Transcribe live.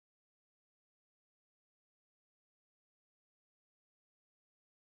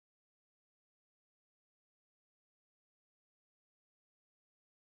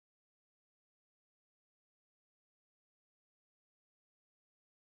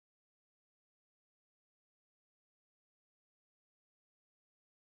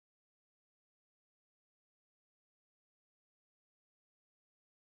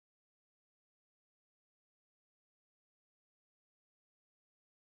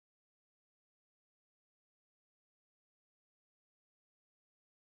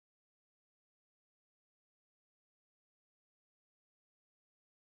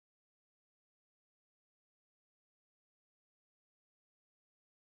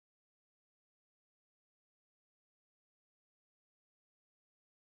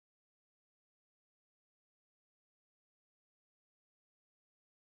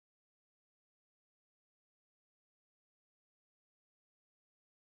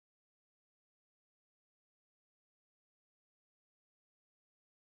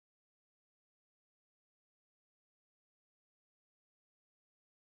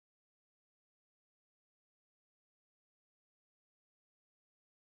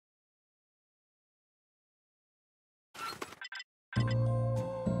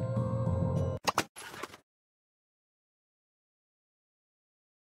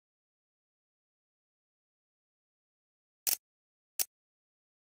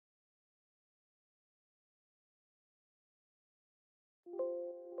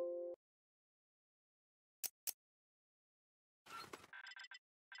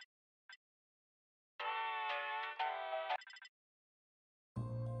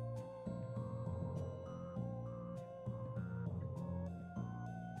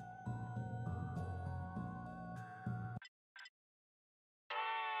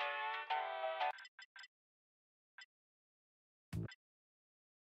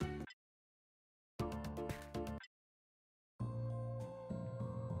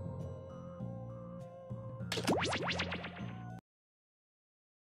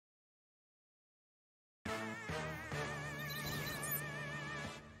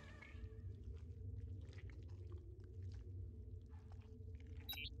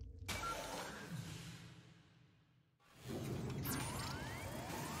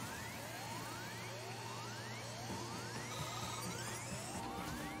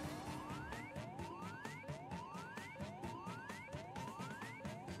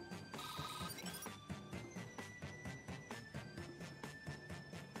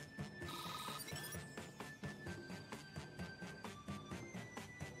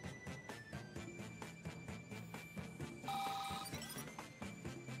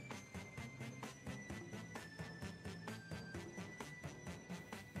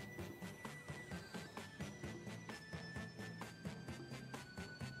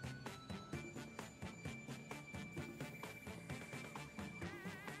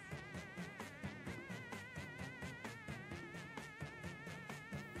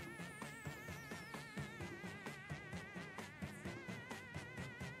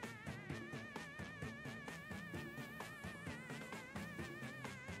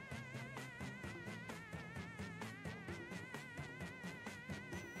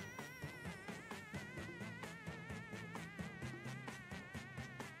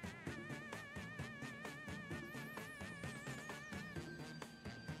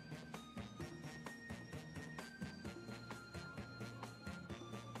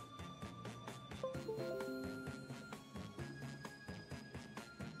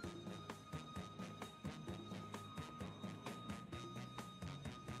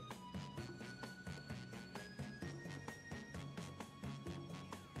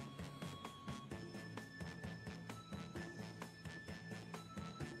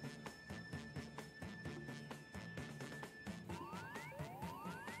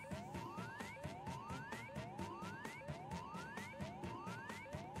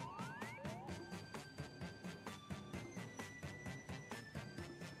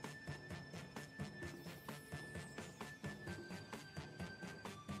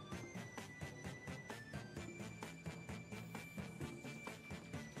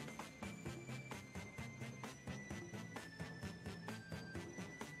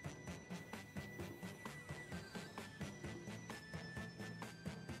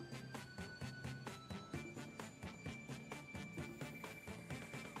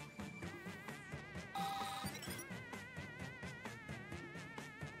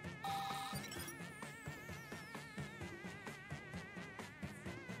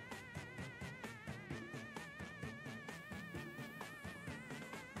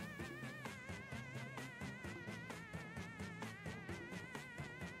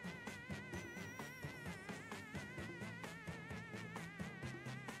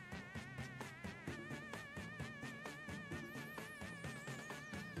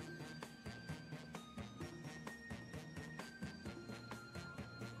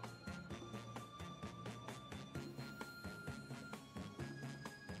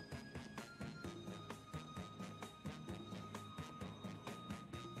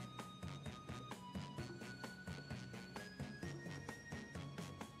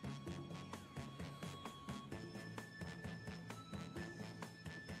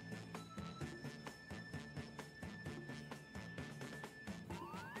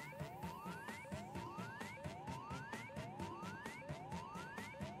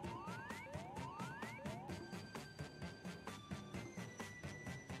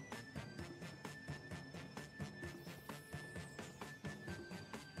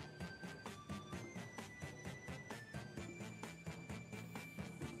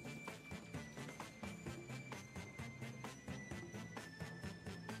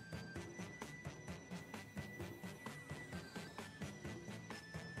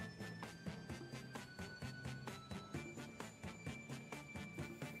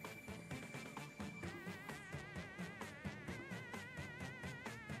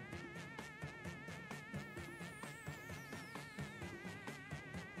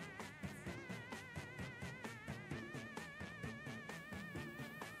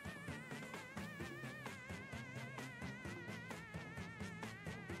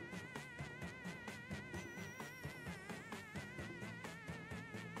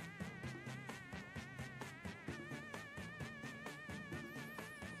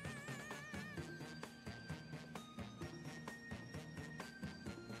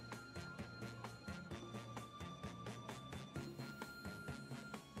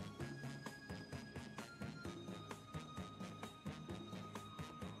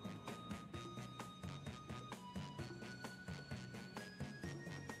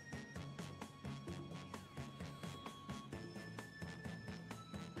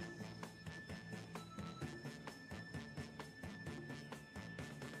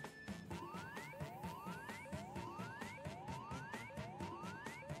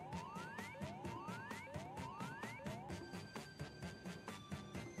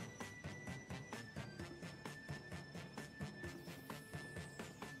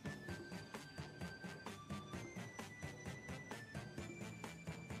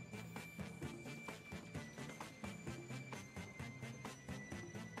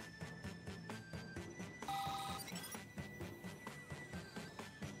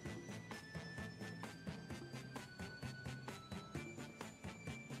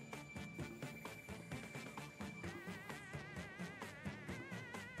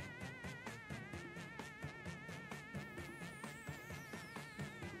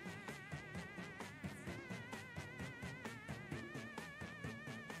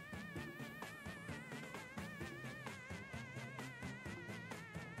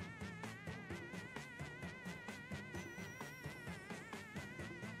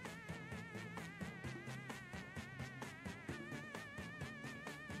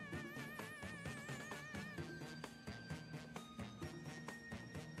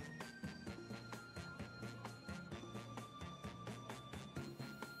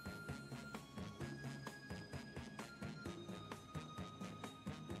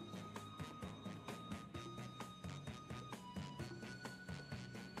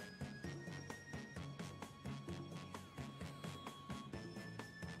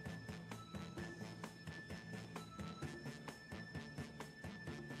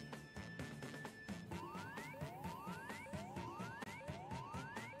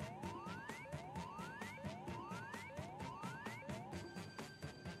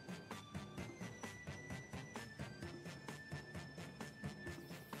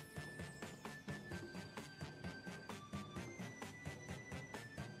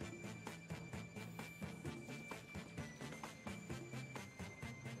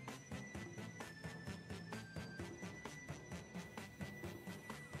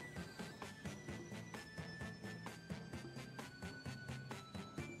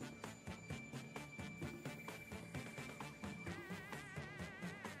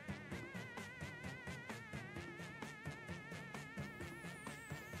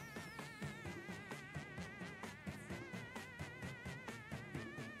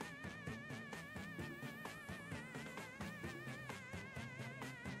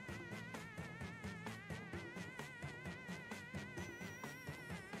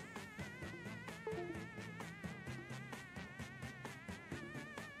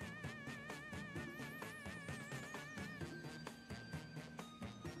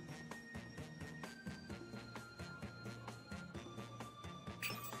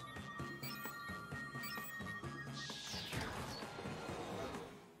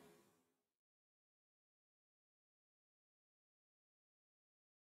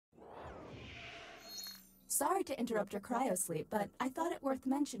Sorry to interrupt your cryosleep, but I thought it worth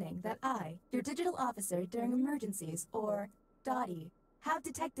mentioning that I, your digital officer during emergencies, or Dottie, have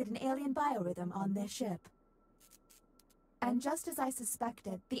detected an alien biorhythm on this ship. And just as I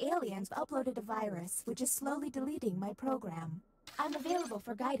suspected, the aliens uploaded a virus which is slowly deleting my program. I'm available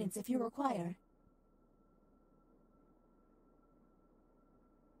for guidance if you require.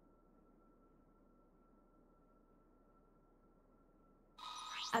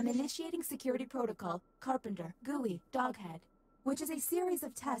 I'm initiating security protocol, Carpenter, GUI, Doghead, which is a series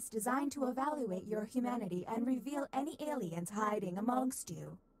of tests designed to evaluate your humanity and reveal any aliens hiding amongst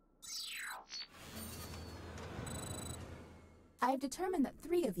you. I've determined that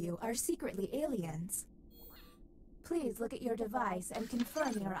 3 of you are secretly aliens. Please look at your device and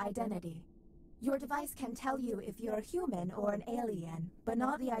confirm your identity. Your device can tell you if you're human or an alien, but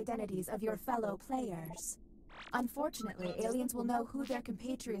not the identities of your fellow players. Unfortunately, aliens will know who their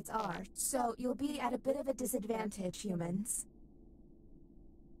compatriots are, so you'll be at a bit of a disadvantage, humans.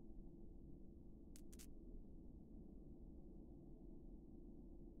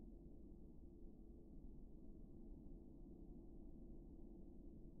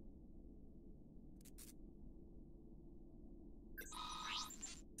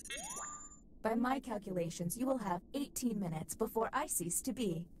 By my calculations, you will have 18 minutes before I cease to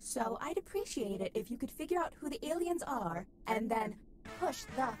be. So I'd appreciate it if you could figure out who the aliens are, and then push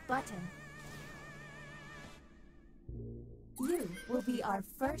the button. You will be our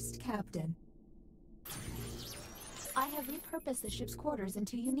first captain. I have repurposed the ship's quarters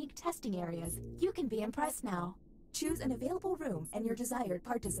into unique testing areas. You can be impressed now. Choose an available room and your desired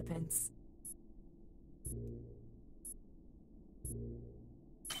participants.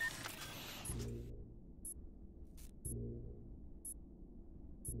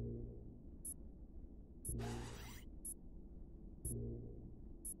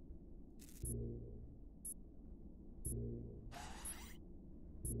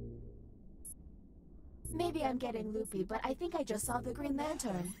 Maybe I'm getting loopy, but I think I just saw the Green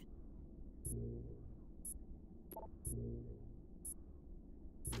Lantern.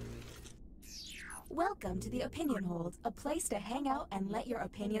 Welcome to the Opinion Hold, a place to hang out and let your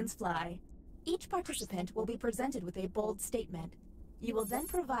opinions fly. Each participant will be presented with a bold statement. You will then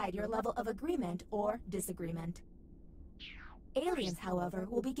provide your level of agreement or disagreement. Aliens, however,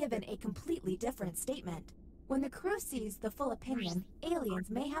 will be given a completely different statement. When the crew sees the full opinion, aliens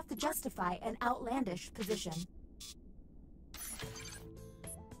may have to justify an outlandish position.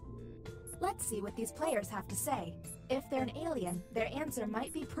 Let's see what these players have to say. If they're an alien, their answer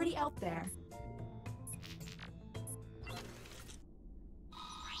might be pretty out there.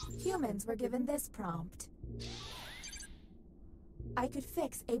 Humans were given this prompt. I could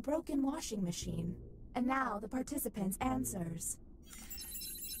fix a broken washing machine. And now the participants' answers.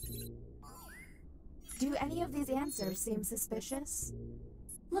 Do any of these answers seem suspicious?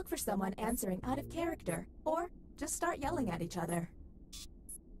 Look for someone answering out of character, or just start yelling at each other.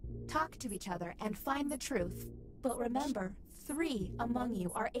 Talk to each other and find the truth. But remember, 3 among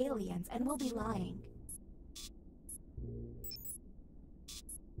you are aliens and will be lying.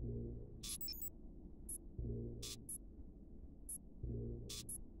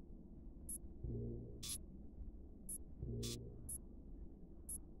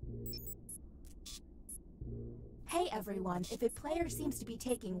 Hey everyone, if a player seems to be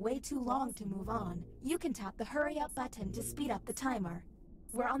taking way too long to move on, you can tap the hurry up button to speed up the timer.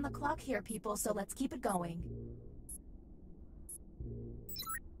 We're on the clock here, people, so let's keep it going.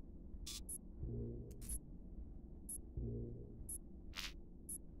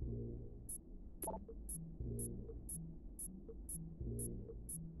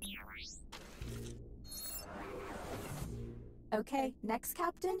 Okay, next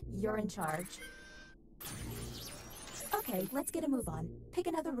captain, you're in charge. Okay, let's get a move on. Pick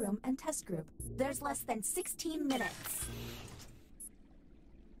another room and test group. There's less than 16 minutes.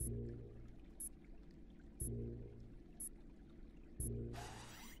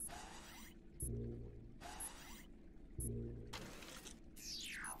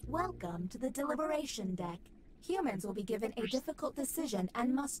 Welcome to the deliberation deck. Humans will be given a difficult decision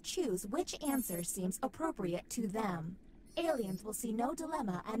and must choose which answer seems appropriate to them. Aliens will see no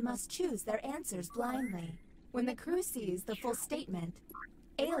dilemma and must choose their answers blindly. When the crew sees the full statement,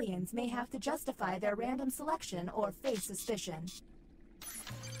 aliens may have to justify their random selection or face suspicion.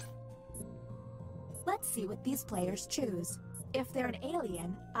 Let's see what these players choose. If they're an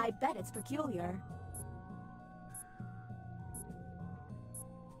alien, I bet it's peculiar.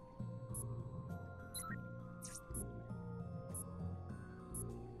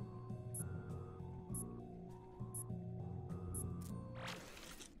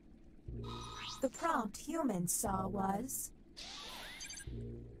 The prompt humans saw was...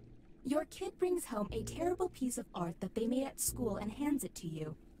 Your kid brings home a terrible piece of art that they made at school and hands it to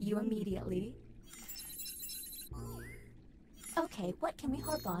you. You immediately... Okay, what can we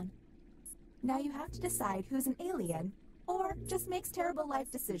harp on? Now you have to decide who's an alien, or just makes terrible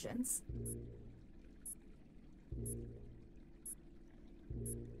life decisions.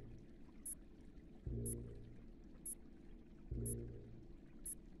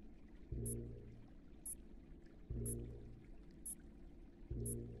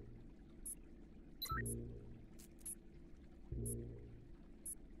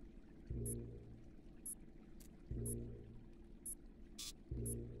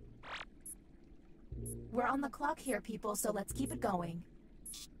 We're on the clock here, people, so let's keep it going.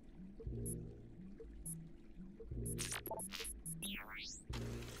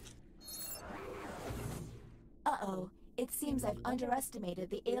 Uh-oh. It seems I've underestimated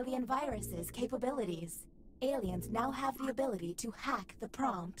the alien virus's capabilities. Aliens now have the ability to hack the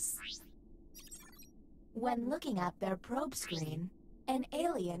prompts. When looking at their probe screen, an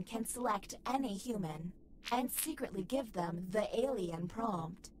alien can select any human and secretly give them the alien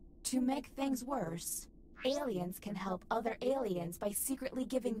prompt. To make things worse, aliens can help other aliens by secretly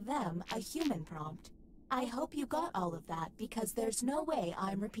giving them a human prompt. I hope you got all of that because there's no way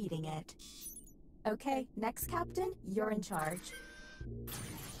I'm repeating it. Okay, next captain, you're in charge.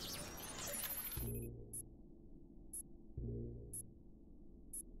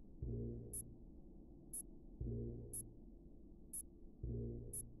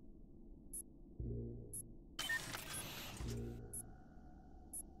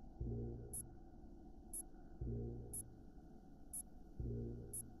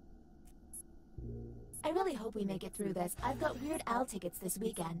 I really hope we make it through this. I've got Weird Al tickets this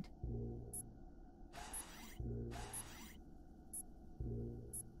weekend.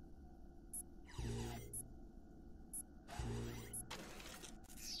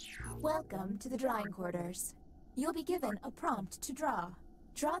 Welcome to the drawing quarters. You'll be given a prompt to draw.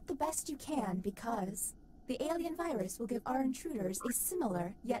 Draw it the best you can because the alien virus will give our intruders a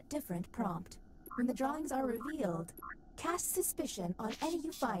similar yet different prompt. When the drawings are revealed, cast suspicion on any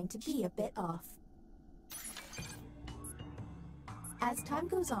you find to be a bit off. As time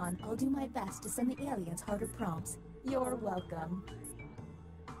goes on, I'll do my best to send the aliens harder prompts. You're welcome.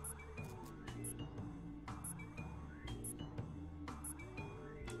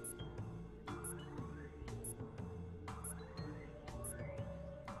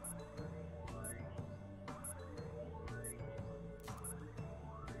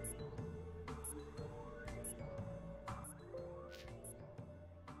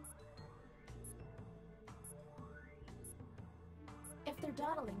 If they're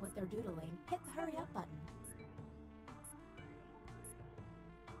dawdling with their doodling, hit the hurry up button.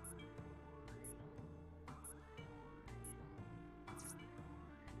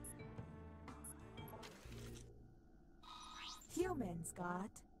 Humans got...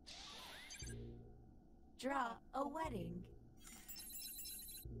 Draw a wedding.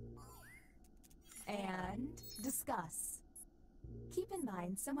 And discuss. Keep in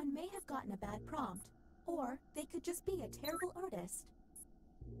mind, someone may have gotten a bad prompt, or they could just be a terrible artist.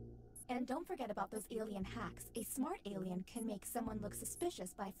 And don't forget about those alien hacks. A smart alien can make someone look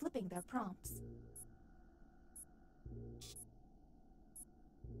suspicious by flipping their prompts.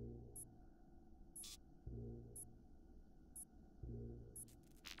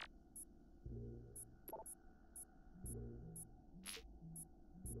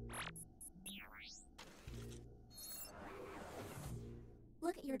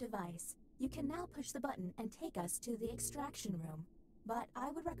 Look at your device. You can now push the button and take us to the extraction room. But I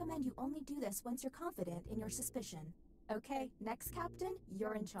would recommend you only do this once you're confident in your suspicion. Okay, next captain,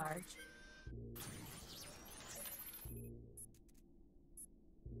 you're in charge.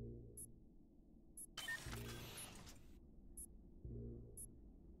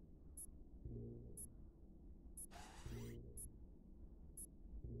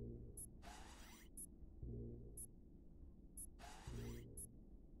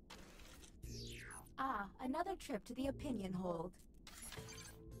 Ah, another trip to the opinion hold.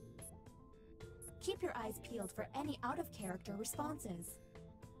 Keep your eyes peeled for any out-of-character responses.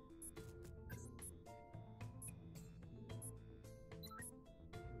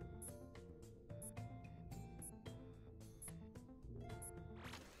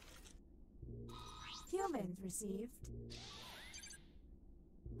 Humans received...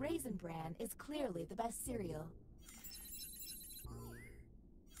 Raisin Bran is clearly the best cereal.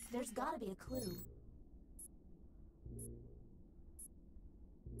 There's gotta be a clue.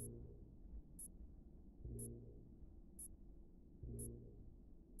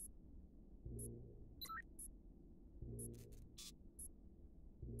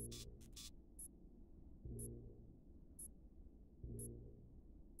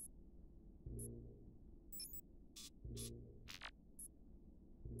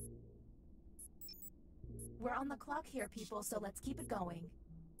 We're on the clock here, people, so let's keep it going.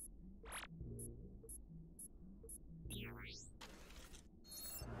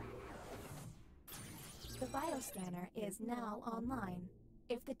 The bioscanner is now online.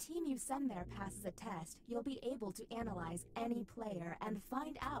 If the team you send there passes a test, you'll be able to analyze any player and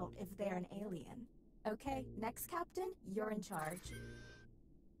find out if they're an alien. Okay, next captain, you're in charge.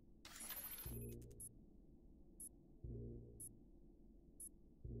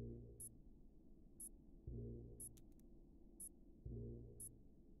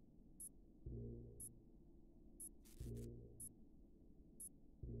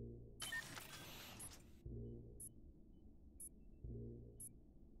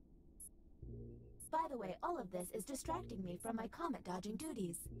 By the way, all of this is distracting me from my comet-dodging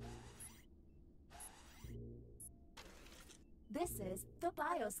duties. This is the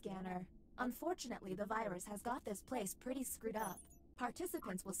bioscanner. Unfortunately, the virus has got this place pretty screwed up.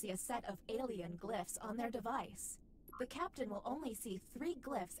 Participants will see a set of alien glyphs on their device. The captain will only see 3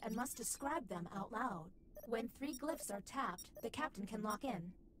 glyphs and must describe them out loud. When 3 glyphs are tapped, the captain can lock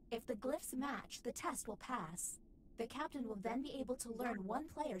in. If the glyphs match, the test will pass. The captain will then be able to learn one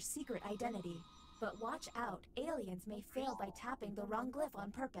player's secret identity. But watch out, aliens may fail by tapping the wrong glyph on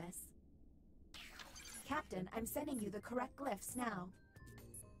purpose. Captain, I'm sending you the correct glyphs now.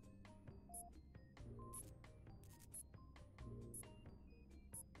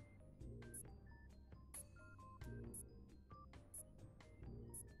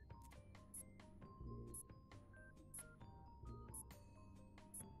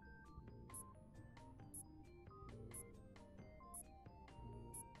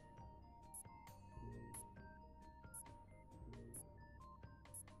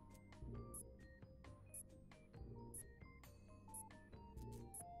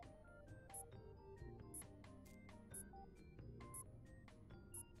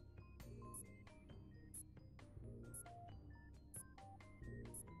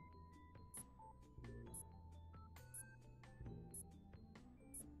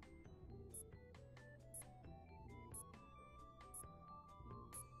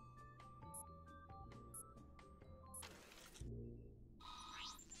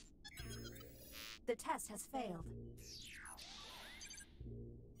 The test has failed.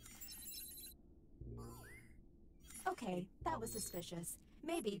 Okay, that was suspicious.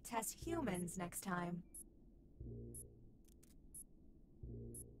 Maybe test humans next time.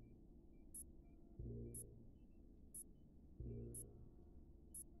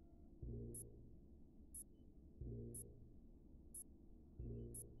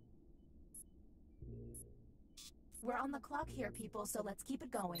 We're on the clock here, people, so let's keep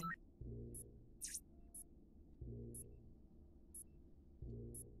it going.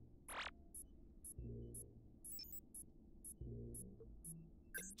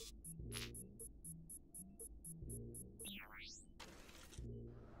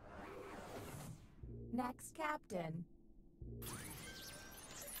 Next captain.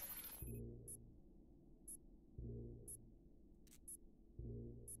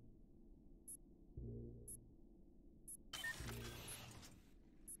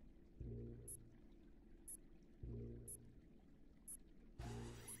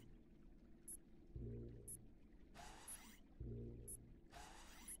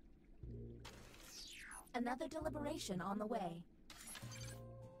 Another deliberation on the way.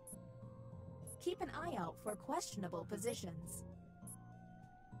 Keep an eye out for questionable positions.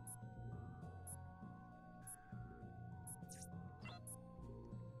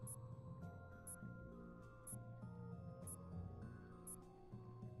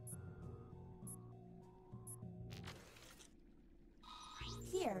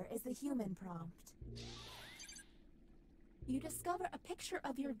 Here is the human prompt. You discover a picture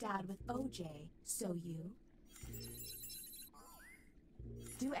of your dad with OJ, so you...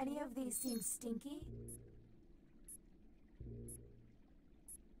 Do any of these seem stinky?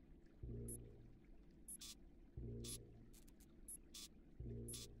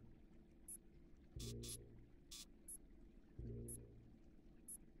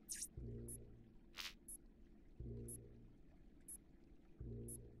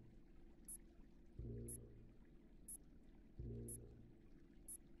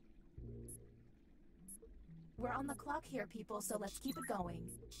 We're on the clock here, people, so let's keep it going.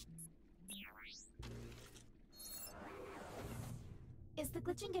 Is the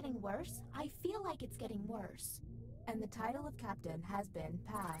glitching getting worse? I feel like it's getting worse. And the title of captain has been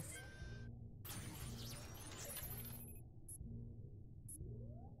passed.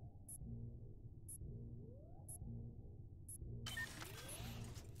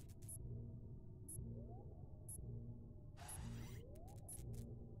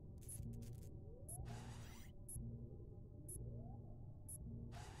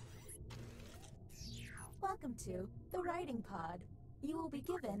 Welcome to the Writing Pod. You will be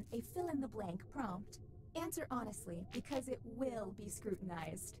given a fill-in-the-blank prompt. Answer honestly, because it will be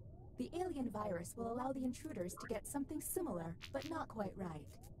scrutinized. The alien virus will allow the intruders to get something similar, but not quite right.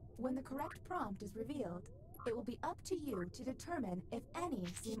 When the correct prompt is revealed, it will be up to you to determine if any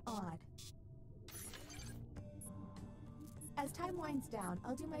seem odd. As time winds down,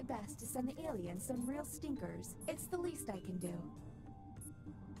 I'll do my best to send the aliens some real stinkers. It's the least I can do.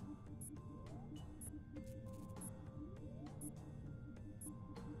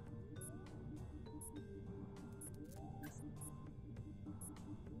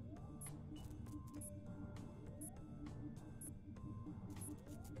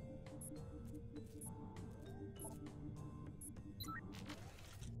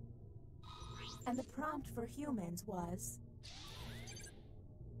 And the prompt for humans was...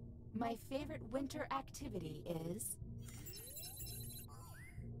 My favorite winter activity is...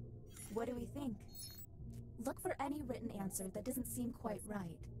 What do we think? Look for any written answer that doesn't seem quite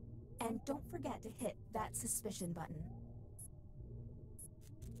right. And don't forget to hit that suspicion button.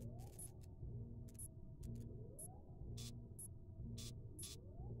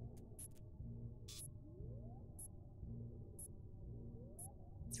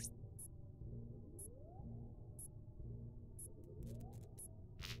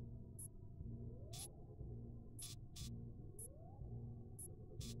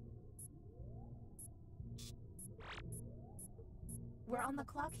 We're on the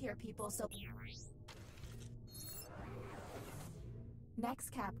clock here, people, so...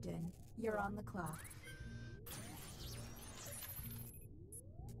 Next, Captain, you're on the clock.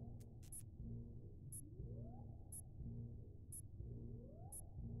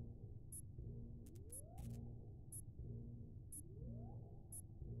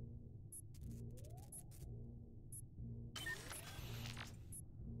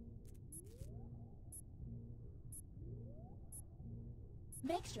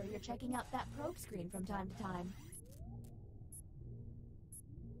 Make sure you're checking out that probe screen from time to time.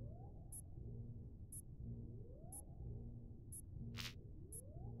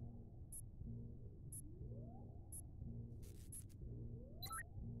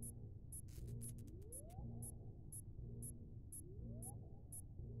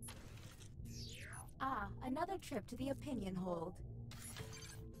 Ah, another trip to the opinion hold.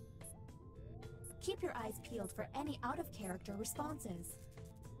 Keep your eyes peeled for any out-of-character responses.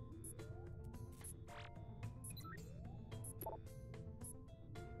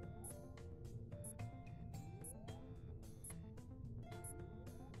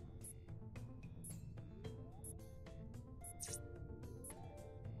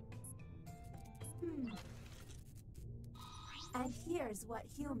 And here's what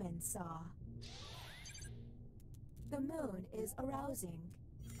humans saw. The moon is arousing.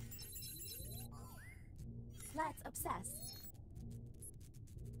 Let's obsess.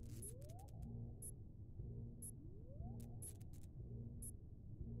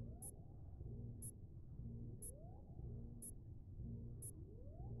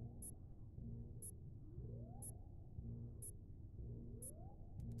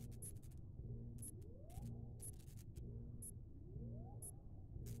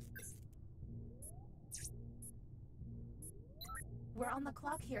 We're on the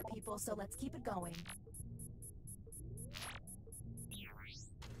clock here, people, so let's keep it going.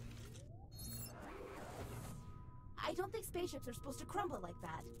 I don't think spaceships are supposed to crumble like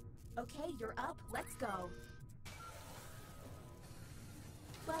that. Okay, you're up. Let's go.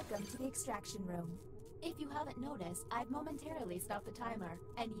 Welcome to the extraction room. If you haven't noticed, I've momentarily stopped the timer.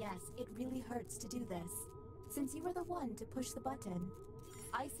 And yes, it really hurts to do this. Since you were the one to push the button,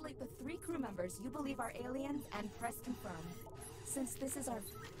 isolate the 3 crew members you believe are aliens and press confirm. Since this is our...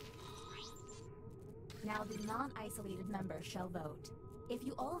 Now the non-isolated members shall vote. If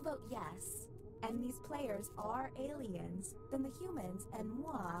you all vote yes, and these players are aliens, then the humans and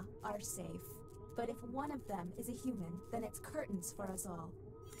moi are safe. But if one of them is a human, then it's curtains for us all.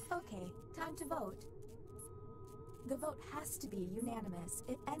 Okay, time to vote. The vote has to be unanimous.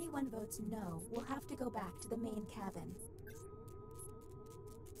 If anyone votes no, we'll have to go back to the main cabin.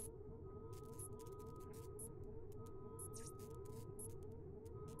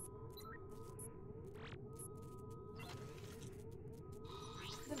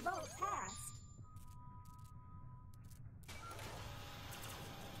 The vote passed.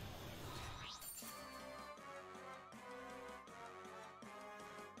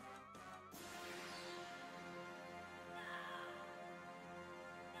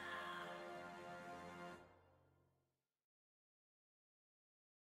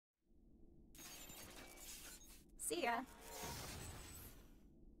 See ya.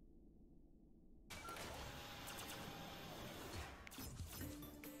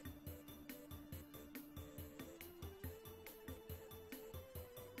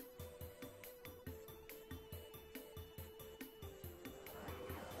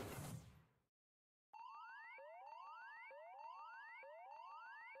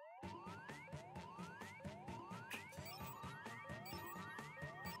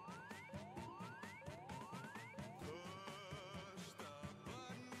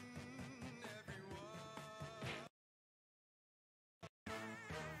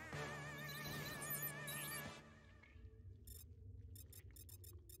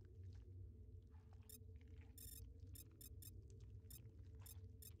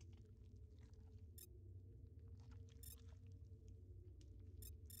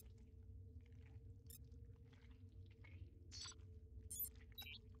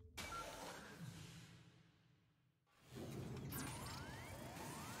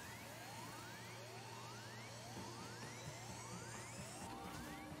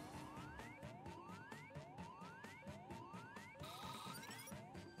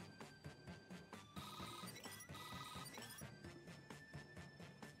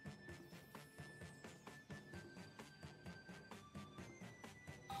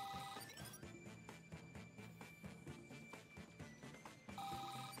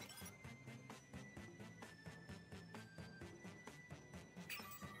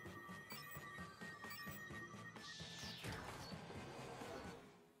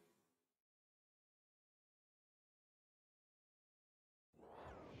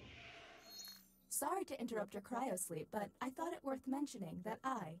 Sorry to interrupt your cryosleep, but I thought it worth mentioning that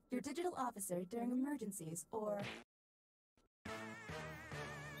I, your digital officer during emergencies, or...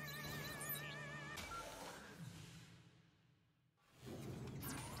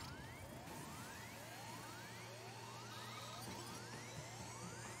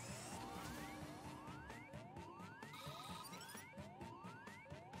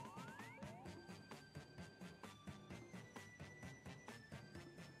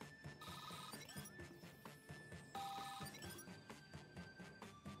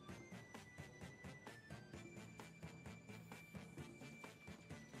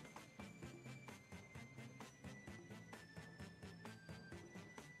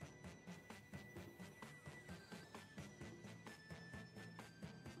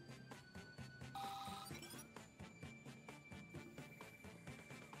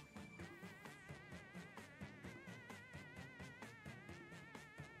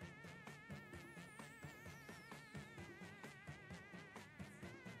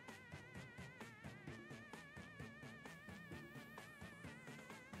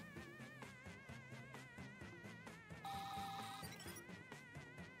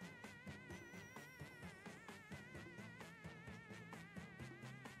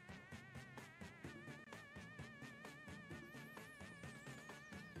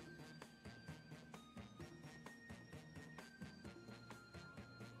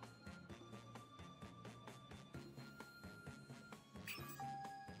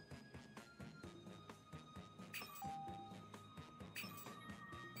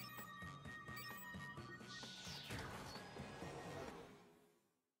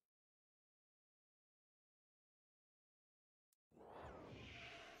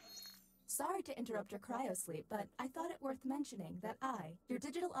 Sorry to interrupt your cryosleep, but I thought it worth mentioning that I, your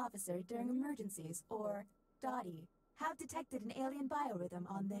digital officer during emergencies, or Dottie, have detected an alien biorhythm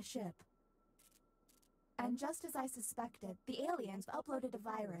on this ship. And just as I suspected, the aliens uploaded a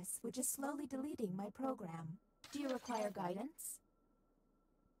virus which is slowly deleting my program. Do you require guidance?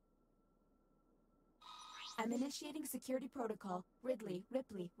 I'm initiating security protocol Ridley,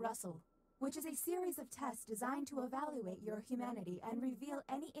 Ripley, Russell, which is a series of tests designed to evaluate your humanity and reveal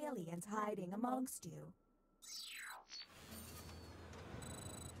any aliens hiding amongst you.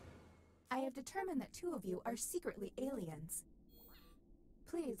 I have determined that 2 of you are secretly aliens.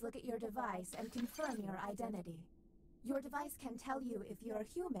 Please look at your device and confirm your identity. Your device can tell you if you're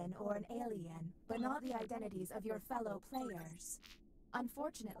human or an alien, but not the identities of your fellow players.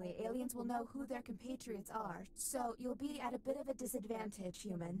 Unfortunately, aliens will know who their compatriots are, so you'll be at a bit of a disadvantage,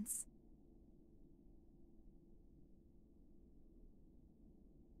 humans.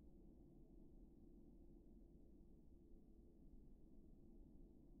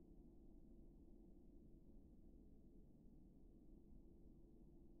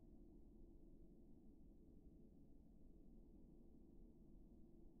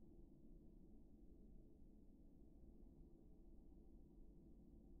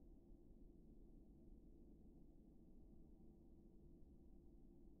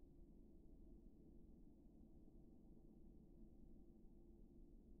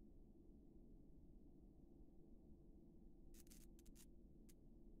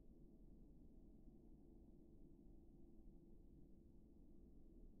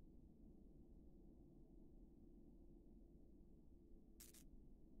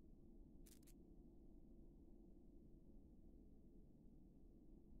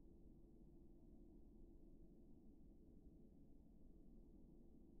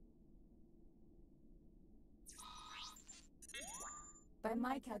 By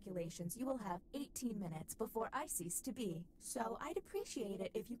my calculations, you will have 18 minutes before I cease to be. So I'd appreciate it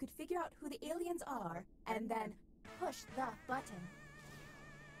if you could figure out who the aliens are, and then push the button.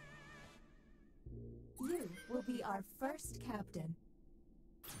 You will be our first captain.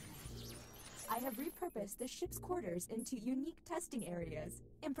 I have repurposed the ship's quarters into unique testing areas.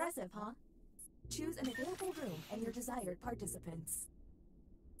 Impressive, huh? Choose an available room and your desired participants.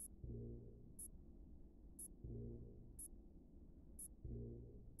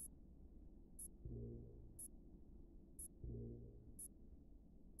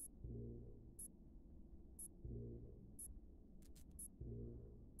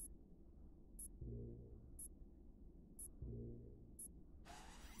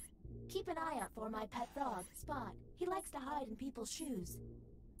 Keep an eye out for my pet frog, Spot. He likes to hide in people's shoes.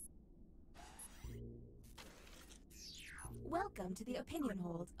 Welcome to the Opinion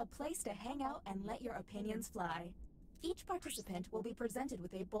Hold, a place to hang out and let your opinions fly. Each participant will be presented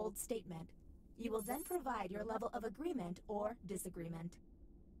with a bold statement. You will then provide your level of agreement or disagreement.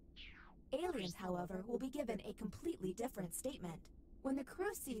 Aliens, however, will be given a completely different statement. When the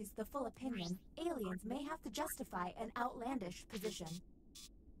crew sees the full opinion, aliens may have to justify an outlandish position.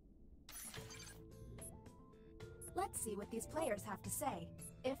 Let's see what these players have to say.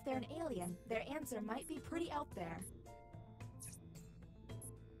 If they're an alien, their answer might be pretty out there.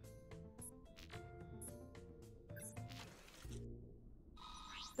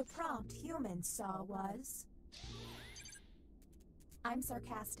 The prompt humans saw was... I'm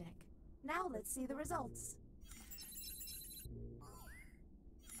sarcastic. Now let's see the results.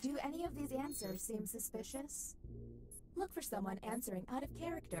 Do any of these answers seem suspicious? Look for someone answering out of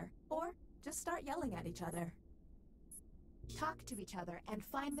character, or just start yelling at each other. Talk to each other and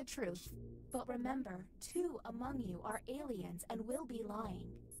find the truth. But remember, 2 among you are aliens and will be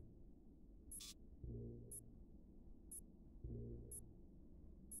lying.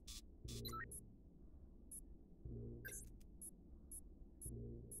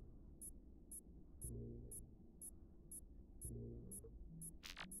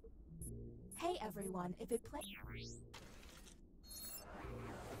 Hey everyone, if it play...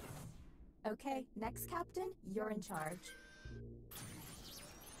 Okay, next captain, you're in charge.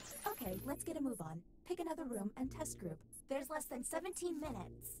 Okay, let's get a move on. Pick another room and test group. There's less than 17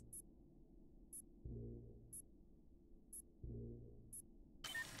 minutes.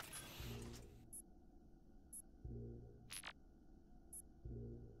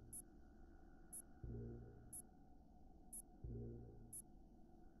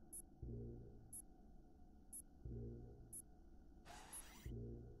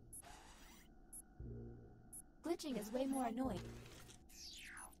 Glitching is way more annoying.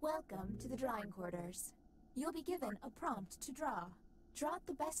 Welcome to the drawing quarters. You'll be given a prompt to draw. Draw it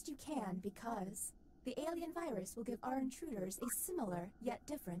the best you can because the alien virus will give our intruders a similar yet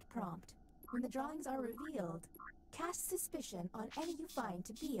different prompt. When the drawings are revealed, cast suspicion on any you find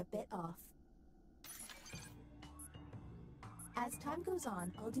to be a bit off. As time goes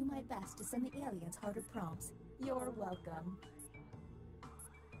on, I'll do my best to send the aliens harder prompts. You're welcome.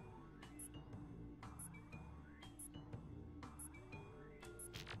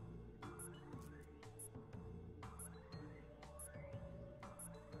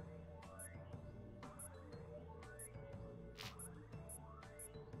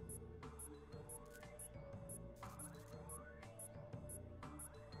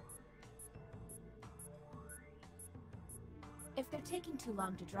 If they're taking too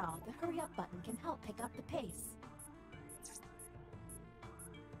long to draw, the hurry up button can help pick up the pace.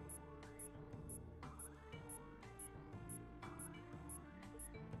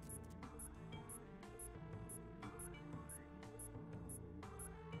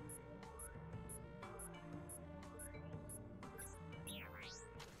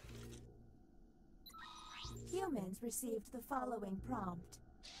 Humans received the following prompt.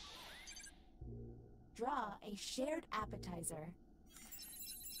 Draw a shared appetizer.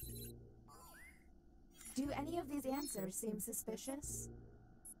 Do any of these answers seem suspicious?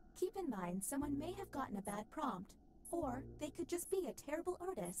 Keep in mind, someone may have gotten a bad prompt, or they could just be a terrible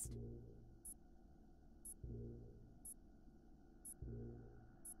artist.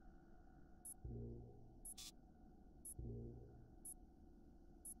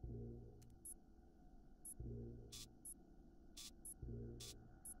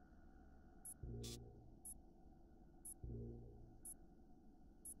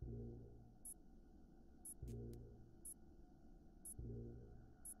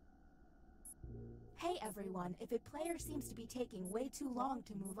 Hey everyone, if a player seems to be taking way too long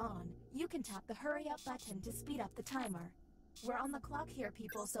to move on, you can tap the hurry up button to speed up the timer. We're on the clock here,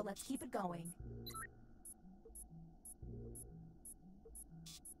 people, so let's keep it going.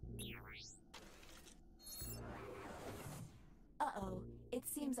 Uh-oh, it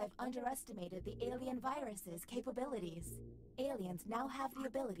seems I've underestimated the alien virus's capabilities. Aliens now have the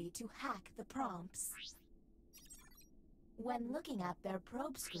ability to hack the prompts. When looking at their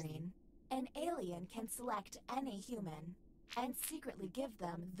probe screen, an alien can select any human and secretly give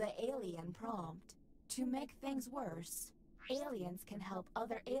them the alien prompt. To make things worse, aliens can help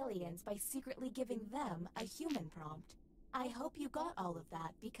other aliens by secretly giving them a human prompt. I hope you got all of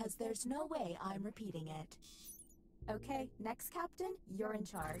that because there's no way I'm repeating it. Okay, next captain, you're in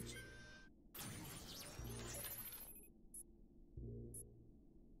charge.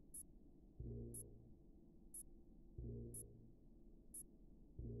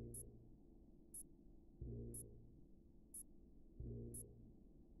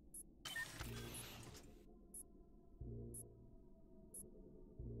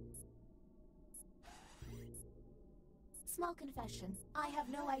 Small confession, I have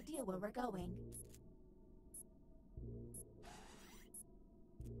no idea where we're going.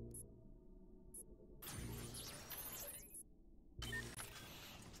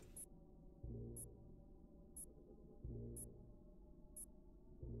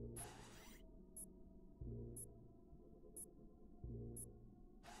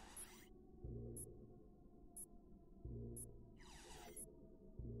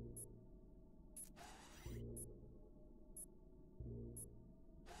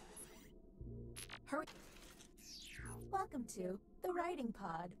 Hurry. Welcome to the Writing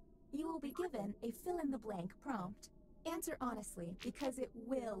Pod. You will be given a fill-in-the-blank prompt. Answer honestly, because it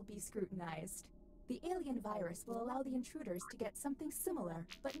will be scrutinized. The alien virus will allow the intruders to get something similar,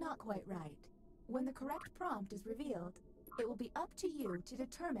 but not quite right. When the correct prompt is revealed, it will be up to you to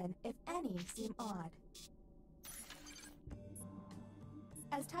determine if any seem odd.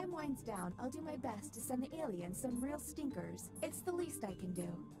 As time winds down, I'll do my best to send the aliens some real stinkers. It's the least I can do.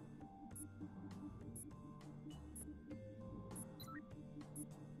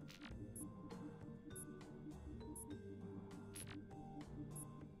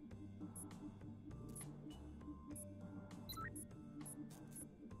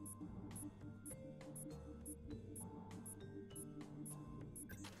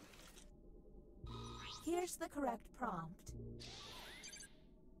 Here's the correct prompt.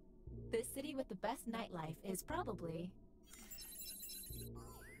 The city with the best nightlife is probably...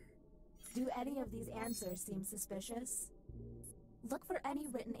 Do any of these answers seem suspicious? Look for any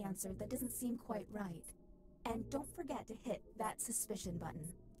written answer that doesn't seem quite right. And don't forget to hit that suspicion button.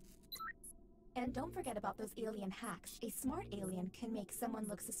 And don't forget about those alien hacks. A smart alien can make someone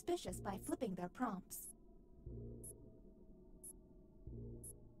look suspicious by flipping their prompts.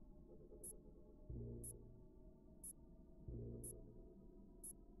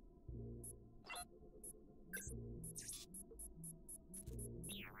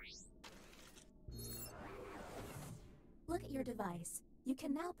 Look at your device. You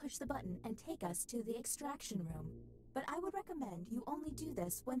can now push the button and take us to the extraction room. But I would recommend you only do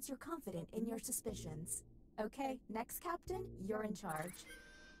this once you're confident in your suspicions. Okay, next Captain, you're in charge.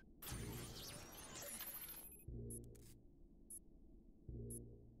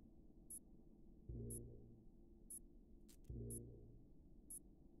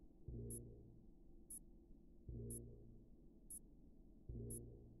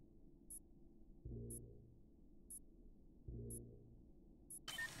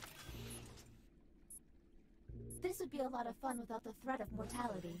 This would be a lot of fun without the threat of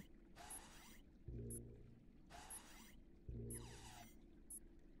mortality.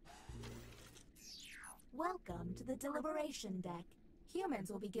 Welcome to the deliberation deck.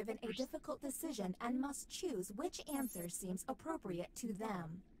 Humans will be given a difficult decision and must choose which answer seems appropriate to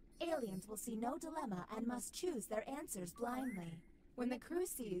them. Aliens will see no dilemma and must choose their answers blindly. When the crew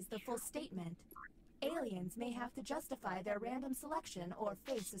sees the full statement, aliens may have to justify their random selection or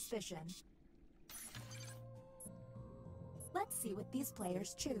face suspicion. Let's see what these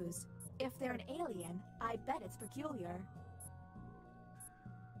players choose. If they're an alien, I bet it's peculiar.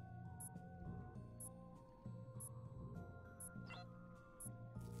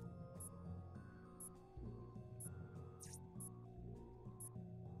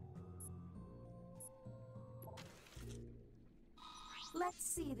 Let's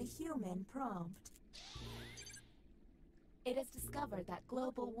see the human prompt. It is discovered that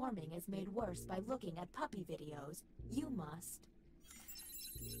global warming is made worse by looking at puppy videos. You must.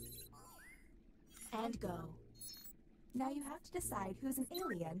 And go. Now you have to decide who's an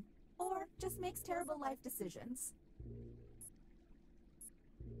alien, or just makes terrible life decisions.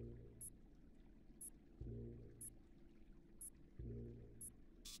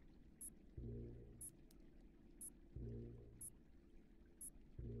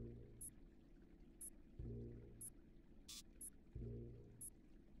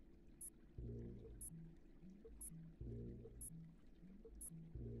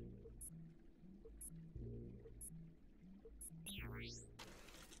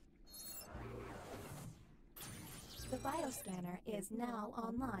 The bioscanner is now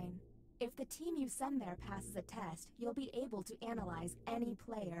online. If the team you send there passes a test, you'll be able to analyze any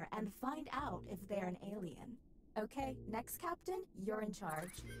player and find out if they're an alien. Okay, next Captain, you're in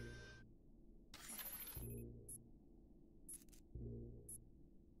charge.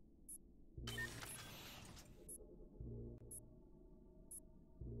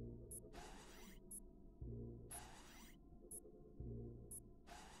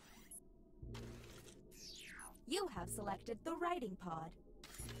 You have selected the writing pod.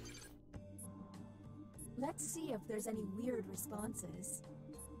 Let's see if there's any weird responses.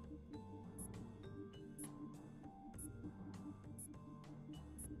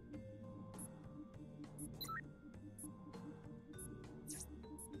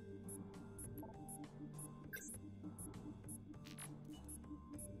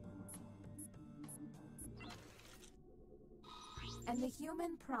 And the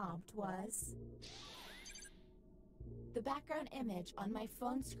human prompt was... The background image on my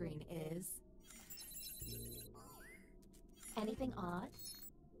phone screen is... Anything odd?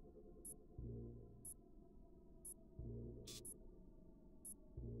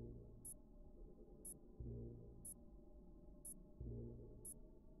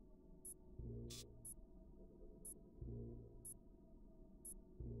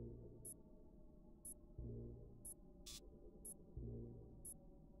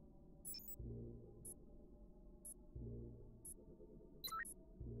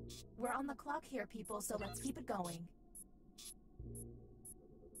 We're on the clock here, people, so let's keep it going.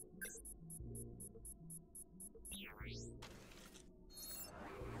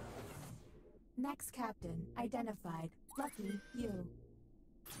 Next captain, identified. Lucky you.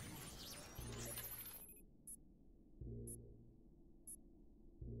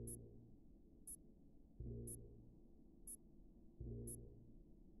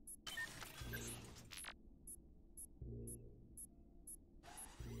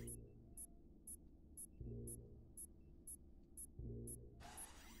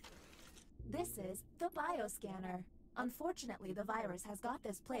 This is the bioscanner. Unfortunately, the virus has got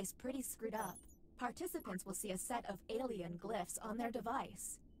this place pretty screwed up. Participants will see a set of alien glyphs on their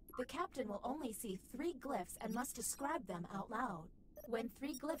device. The captain will only see 3 glyphs and must describe them out loud. When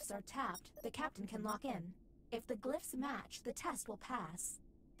 3 glyphs are tapped, the captain can lock in. If the glyphs match, the test will pass.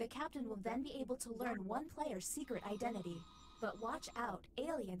 The captain will then be able to learn one player's secret identity. But watch out,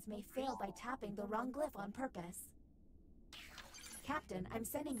 aliens may fail by tapping the wrong glyph on purpose. Captain, I'm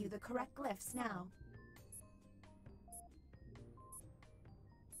sending you the correct glyphs now.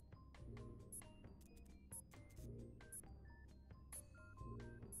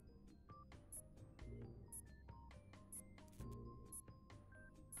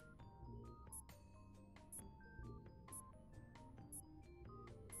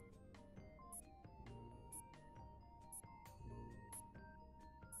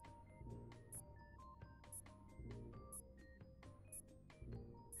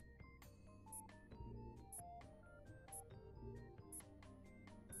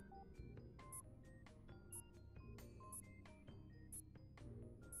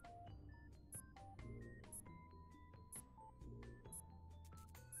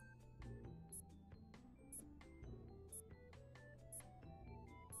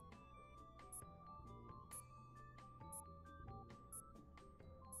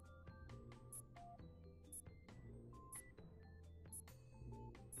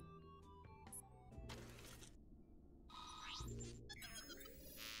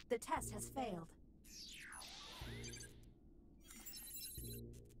 The test has failed.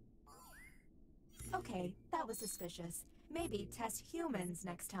 Okay, that was suspicious. Maybe test humans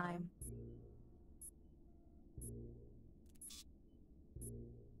next time.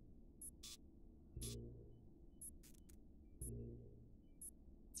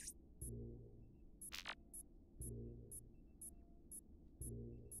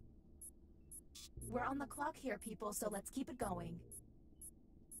 We're on the clock here, people, so let's keep it going.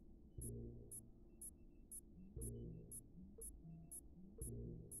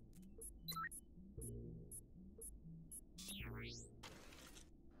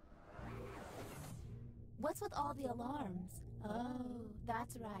 What's with all the alarms? Oh,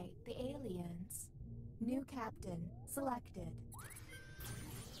 that's right, the aliens. New captain, selected.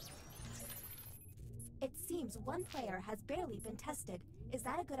 It seems one player has barely been tested. Is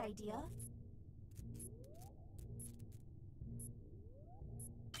that a good idea?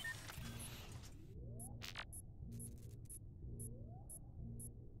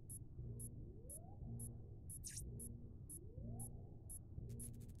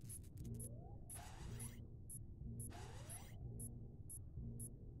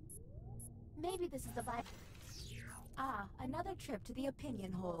 Maybe this is the vibe. Ah, another trip to the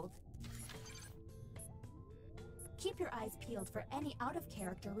opinion hold. Keep your eyes peeled for any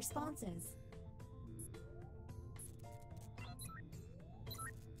out-of-character responses.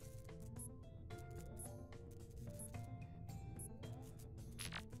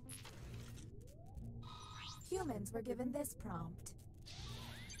 Humans were given this prompt.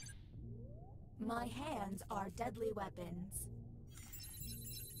 My hands are deadly weapons.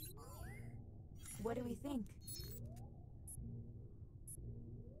 What do we think?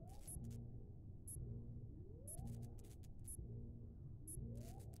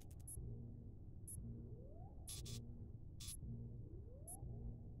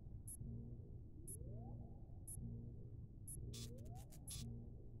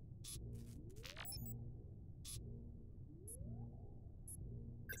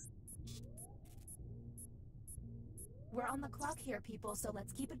 We're on the clock here, people, so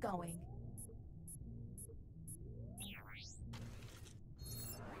let's keep it going.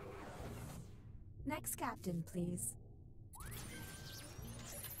 Next captain, please.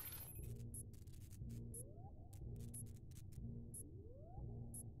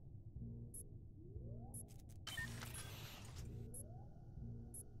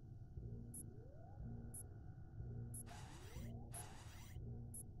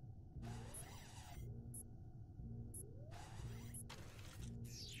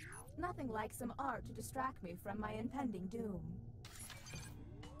 Nothing like some art to distract me from my impending doom.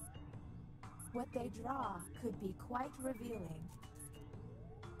 What they draw could be quite revealing.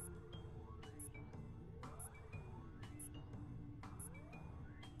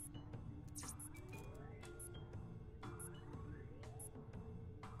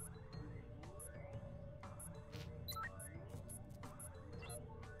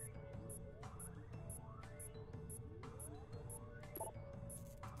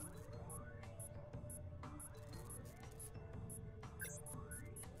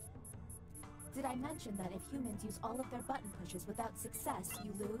 Did I mention that if humans use all of their button pushes without success,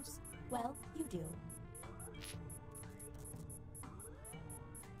 you lose? Well, you do.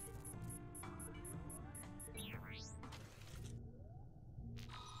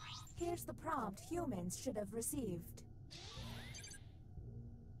 Here's the prompt humans should have received.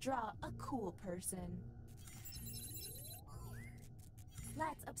 Draw a cool person.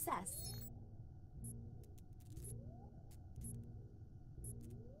 Let's obsess.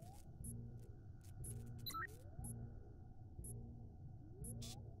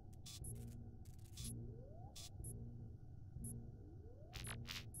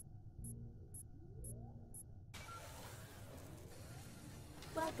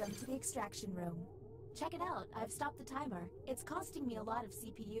 Welcome to the extraction room. Check it out, I've stopped the timer. It's costing me a lot of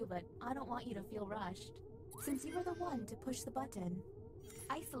CPU, but I don't want you to feel rushed. Since you were the one to push the button,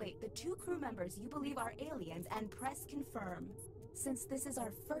 isolate the 2 crew members you believe are aliens and press confirm. Since this is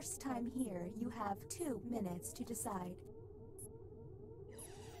our first time here, you have 2 minutes to decide.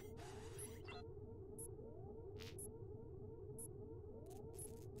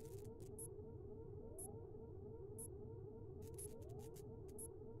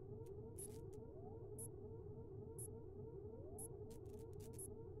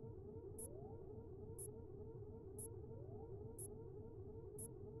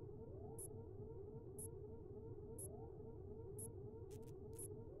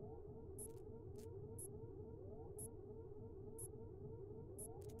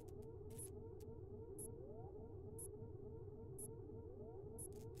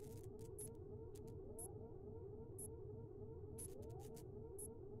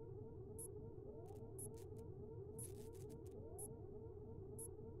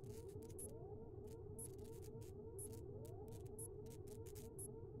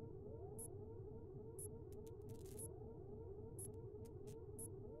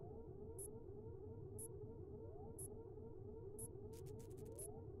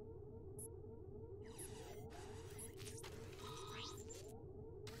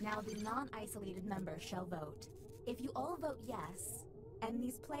 Now the non-isolated members shall vote. If you all vote yes, and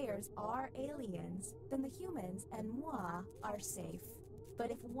these players are aliens, then the humans and moi are safe. But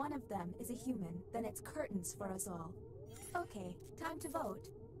if one of them is a human, then it's curtains for us all. Okay, time to vote.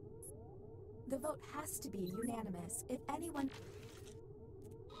 The vote has to be unanimous. If anyone...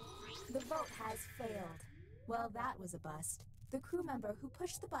 The vote has failed. Well, that was a bust. The crew member who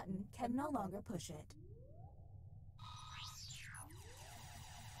pushed the button can no longer push it.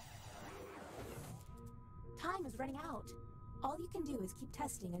 Time is running out. All you can do is keep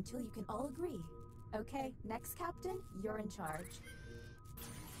testing until you can all agree. Okay, next captain, you're in charge.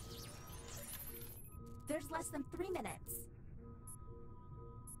 There's less than 3 minutes.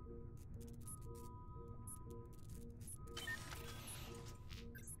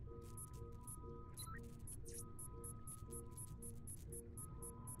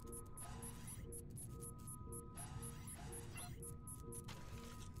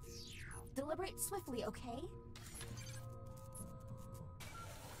 Deliberate swiftly, okay?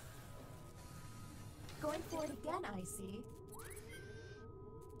 Going for it again, I see.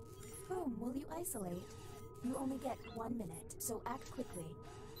 Whom will you isolate? You only get 1 minute, so act quickly.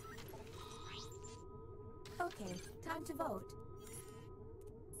 Okay, time to vote.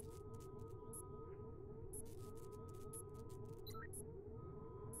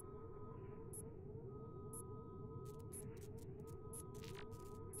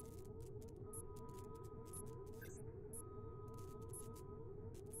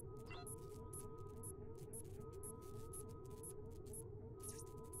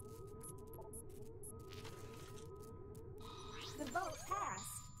 The vote passed.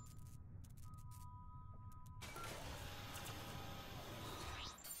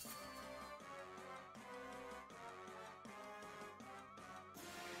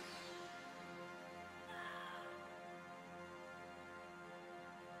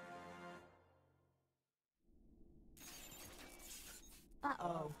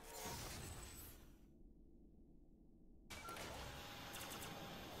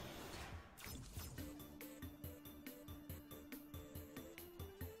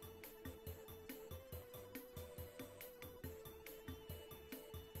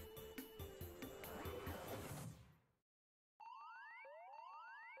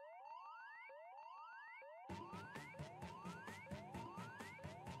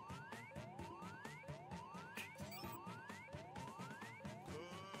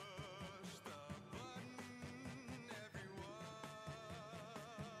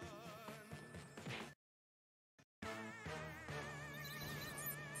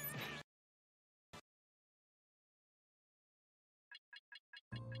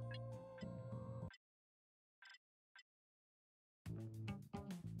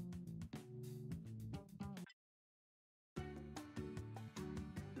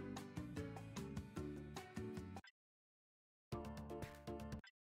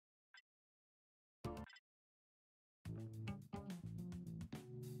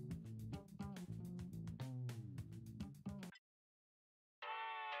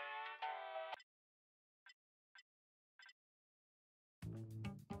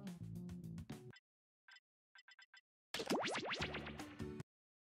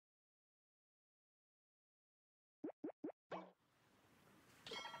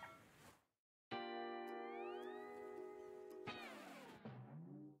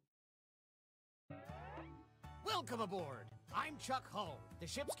 Welcome aboard. I'm Chuck Hull, the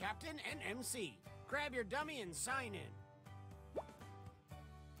ship's captain and MC. Grab your dummy and sign in.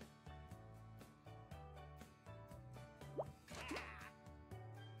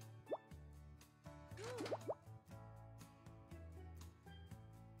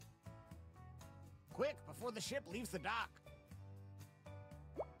 Quick, before the ship leaves the dock.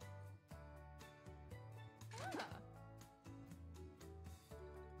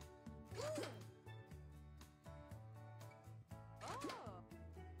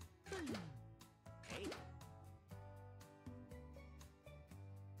 Okay.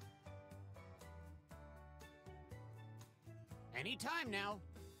 Anytime now.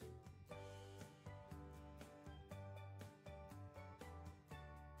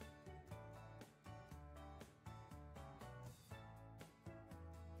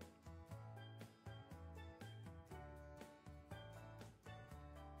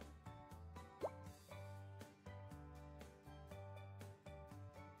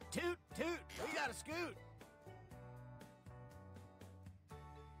 Toot, toot, we got a scoot.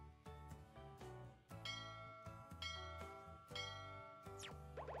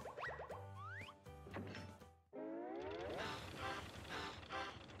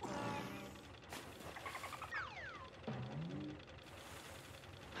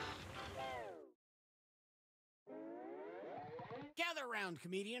 Gather round,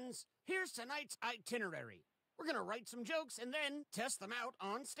 comedians. Here's tonight's itinerary. We're gonna write some jokes and then test them out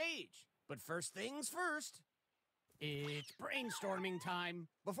on stage. But first things first, it's brainstorming time.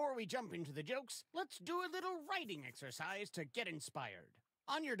 Before we jump into the jokes, let's do a little writing exercise to get inspired.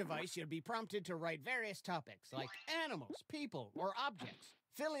 On your device, you'll be prompted to write various topics like animals, people, or objects.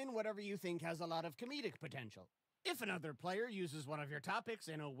 Fill in whatever you think has a lot of comedic potential. If another player uses one of your topics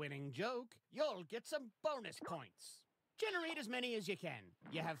in a winning joke, you'll get some bonus points. Generate as many as you can.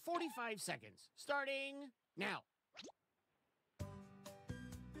 You have 45 seconds, starting now.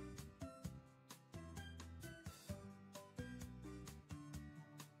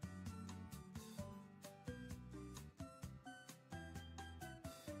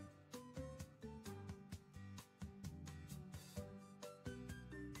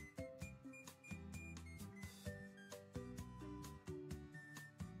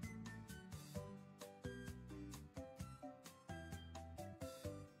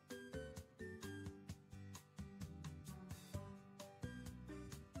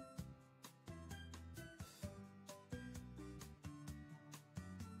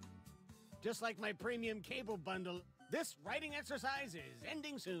 Just like my premium cable bundle, this writing exercise is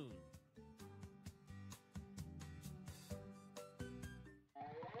ending soon.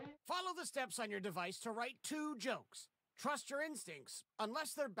 Follow the steps on your device to write 2 jokes. Trust your instincts,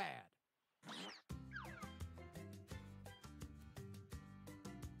 unless they're bad.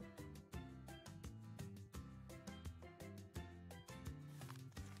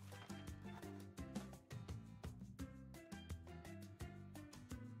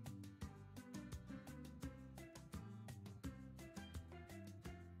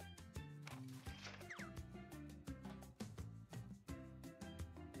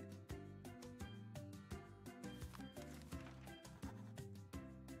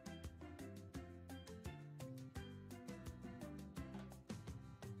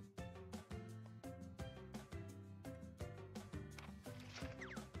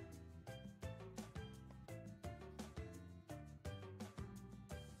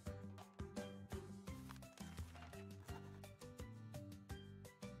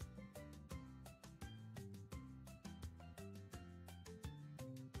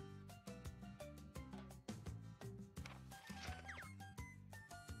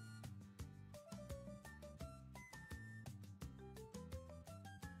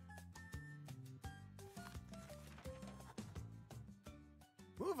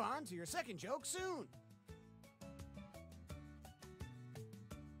 Move on to your second joke soon.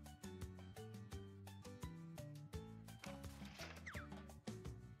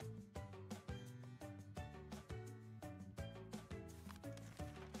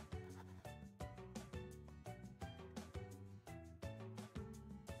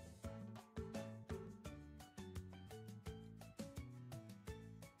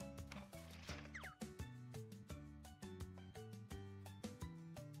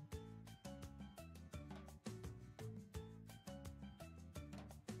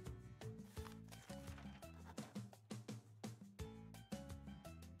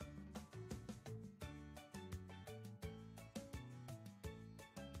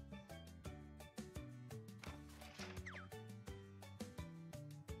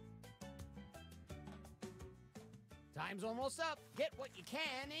 Time's almost up. Get what you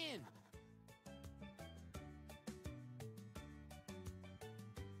can in.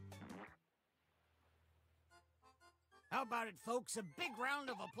 How about it, folks? A big round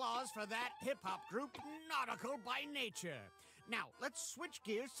of applause for that hip-hop group, Nautical by Nature. Now, let's switch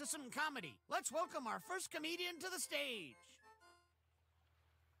gears to some comedy. Let's welcome our first comedian to the stage.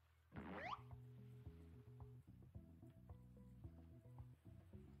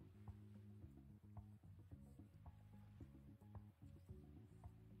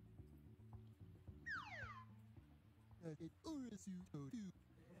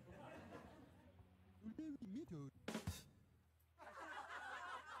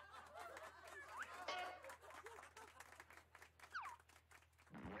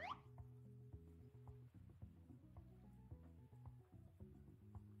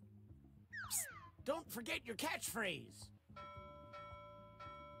 Psst, don't forget your catchphrase.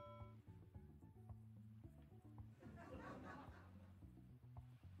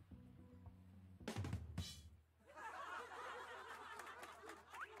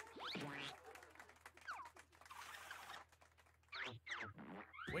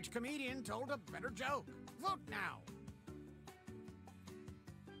 Which comedian told a better joke? Vote now.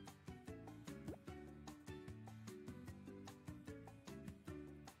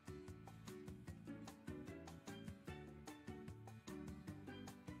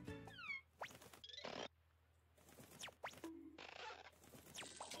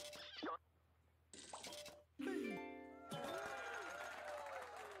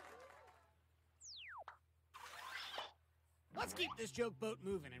 Let's keep this joke boat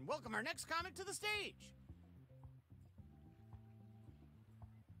moving and welcome our next comic to the stage.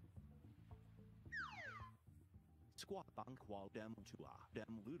 Squat bang qual dem tua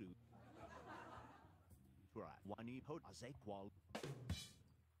dem ludu. Tura wani hot aze qual.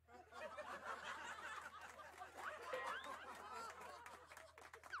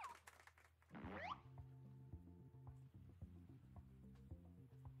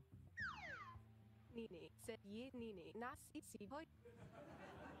 Nini said ye nini nas si boy.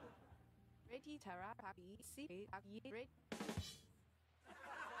 Ready tara papi si ye red.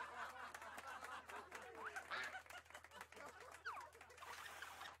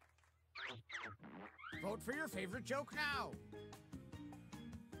 Vote for your favorite joke now.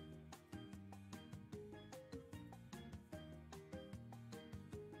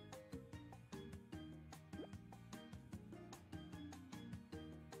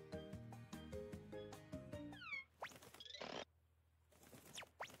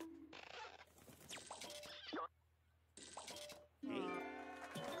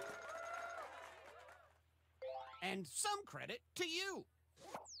 And some credit to you.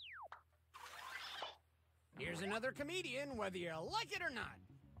 Here's another comedian, whether you like it or not.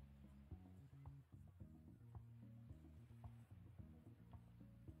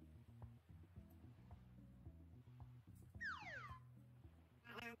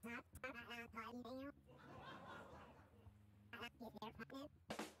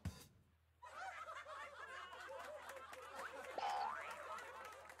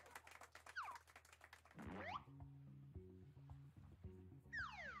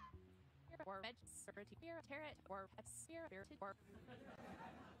 Or vegetarian terror or spirited or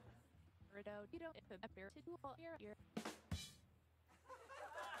Rido spirited or ear.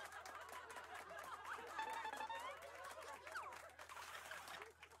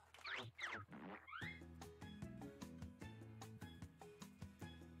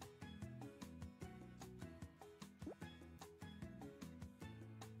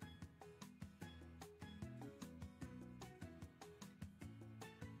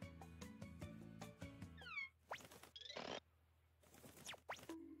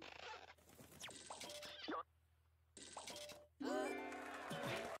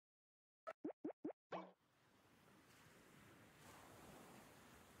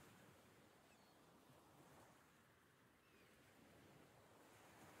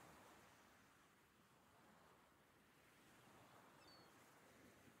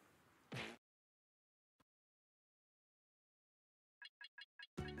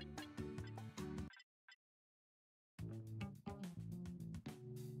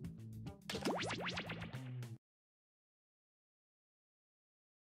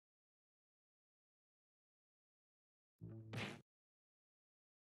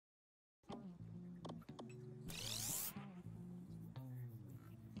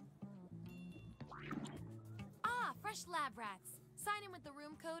 Ah, fresh lab rats. Sign in with the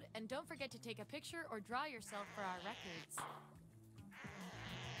room code and don't forget to take a picture or draw yourself for our records.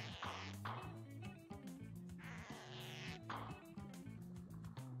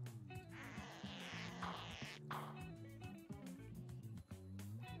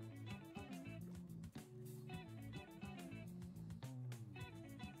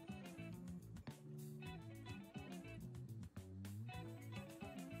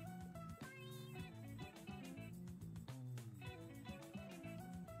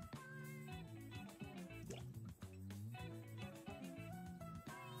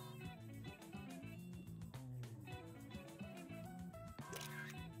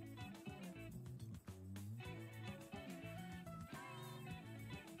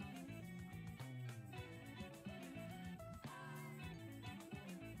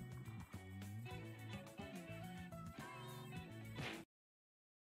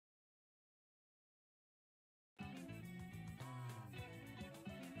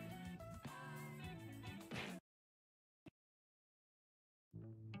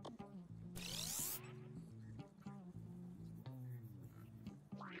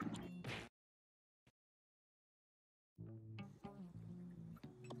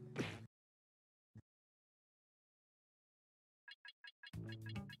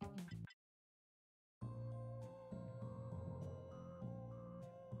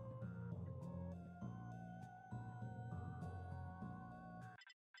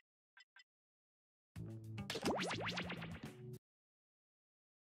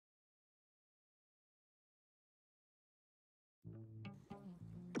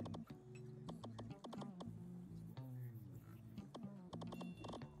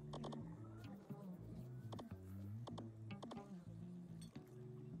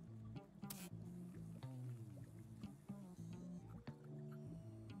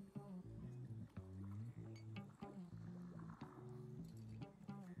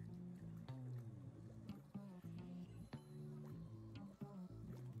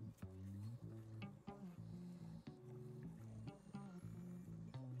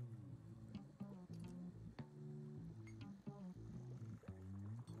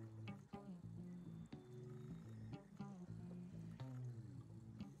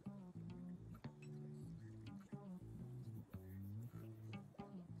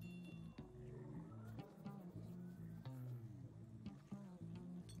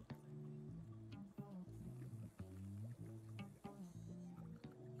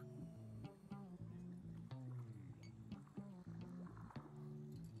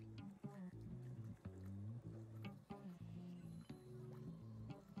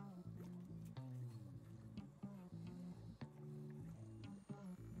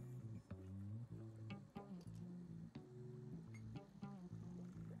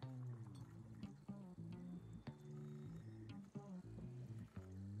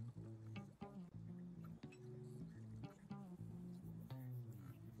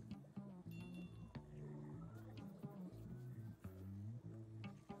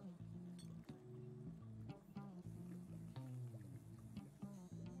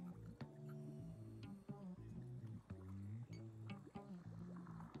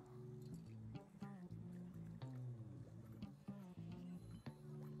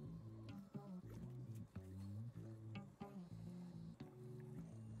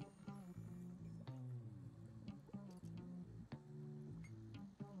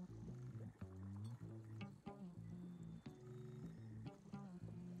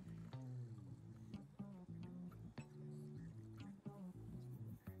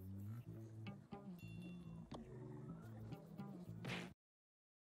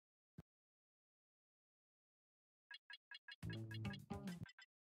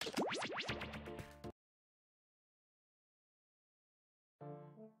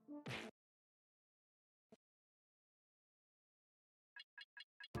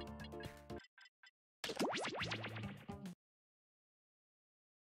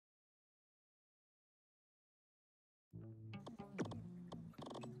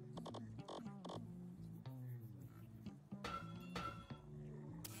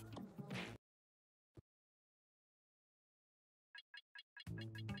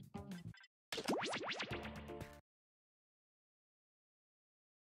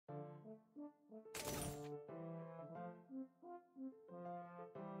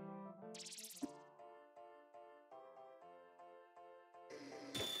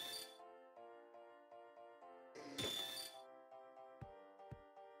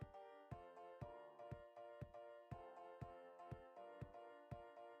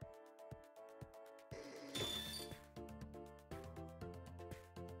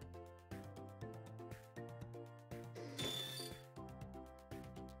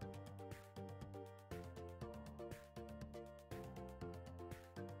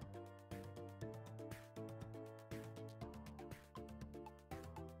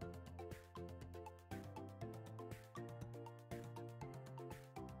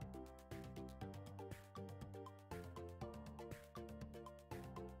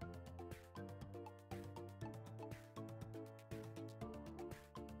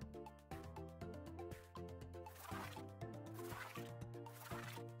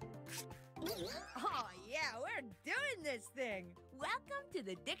 Oh, yeah, we're doing this thing. Welcome to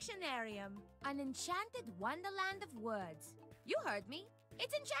the Dictionarium, An enchanted wonderland of words. You heard me.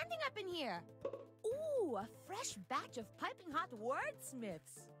 It's enchanting up in here. Ooh, a fresh batch of piping hot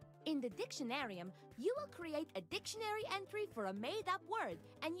wordsmiths. In the Dictionarium, you will create a dictionary entry for a made-up word,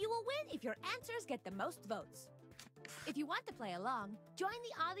 and you will win if your answers get the most votes. If you want to play along, join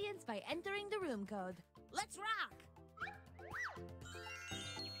the audience by entering the room code. Let's rock!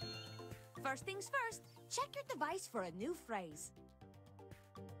 First things first, check your device for a new phrase.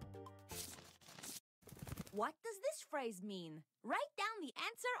 What does this phrase mean? Write down the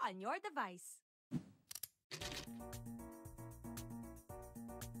answer on your device.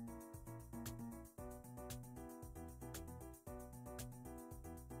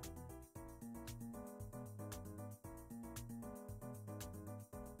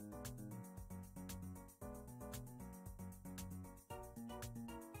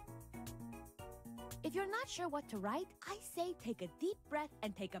 If you're not sure what to write, I say take a deep breath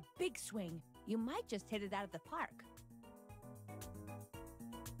and take a big swing. You might just hit it out of the park.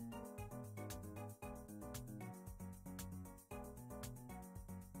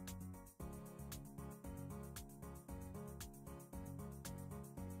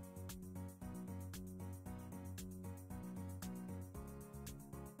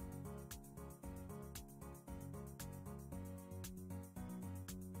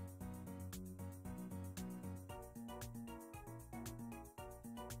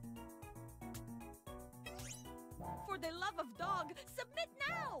 For the love of dog, submit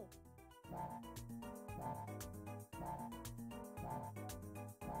now!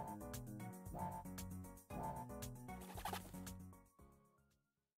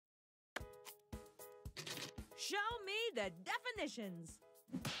 Show me the definitions.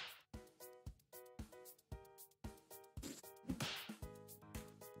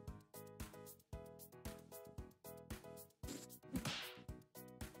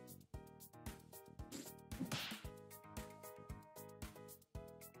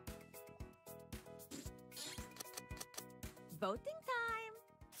 Voting time!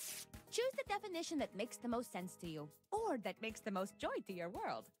 Choose the definition that makes the most sense to you. Or that makes the most joy to your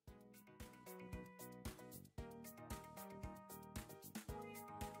world.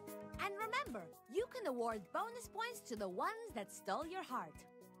 And remember, you can award bonus points to the ones that stole your heart.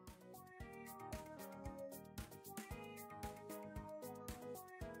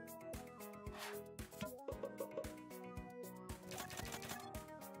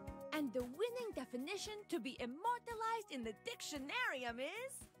 And the winning definition to be immortalized in the Dictionarium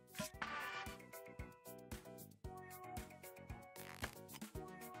is...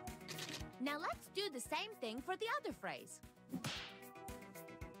 Now let's do the same thing for the other phrase.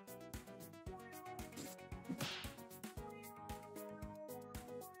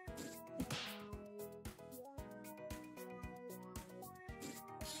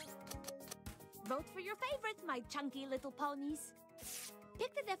 Vote for your favorite, my chunky little ponies.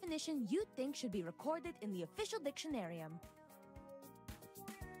 Pick the definition you think should be recorded in the official Dictionarium.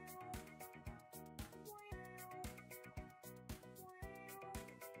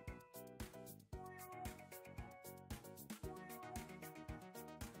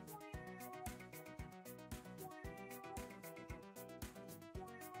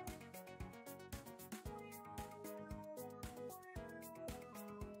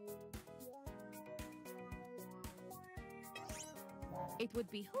 It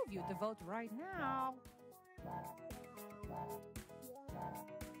would behoove you to vote right now.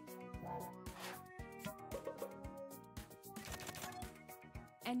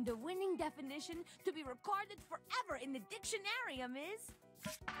 And the winning definition to be recorded forever in the Dictionarium is...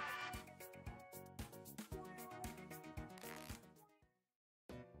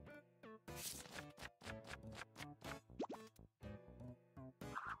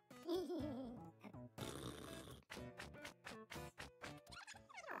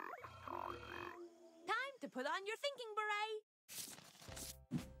 put on your thinking beret.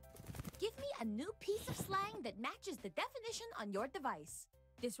 Give me a new piece of slang that matches the definition on your device.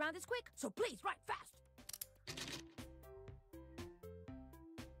 This round is quick, so please write fast.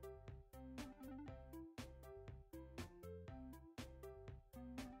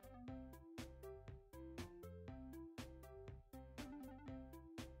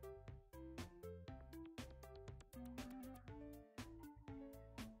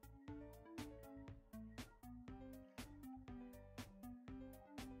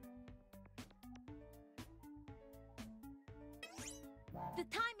 The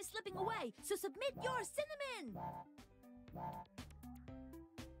time is slipping away, so submit your cinnamon!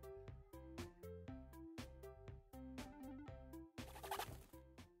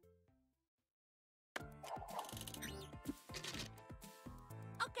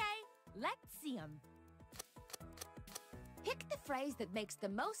 Okay, let's see 'em. Pick the phrase that makes the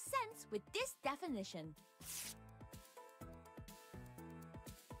most sense with this definition.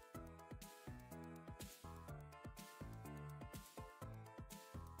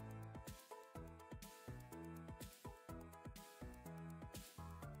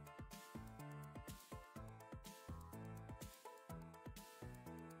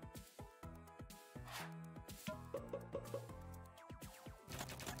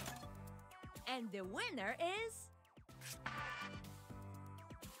 And the winner is...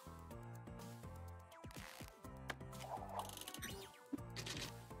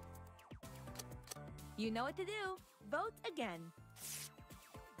 You know what to do. Vote again.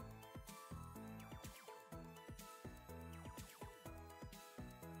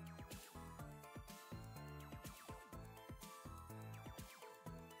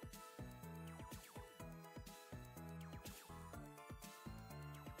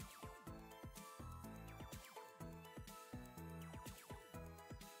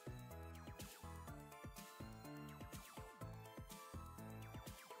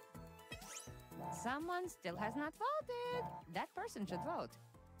 Someone still has not voted. That person should vote.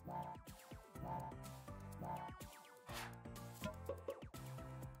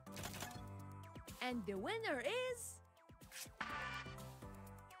 And the winner is...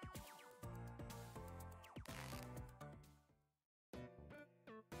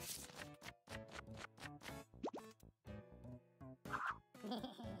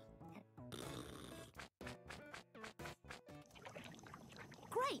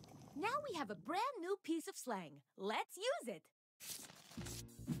 Great! Now we have a brand new piece of slang. Let's use it!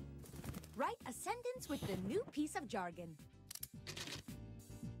 Write a sentence with the new piece of jargon.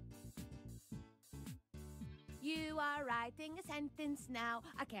 You are writing a sentence now.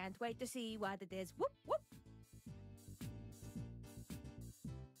 I can't wait to see what it is. Whoop, whoop!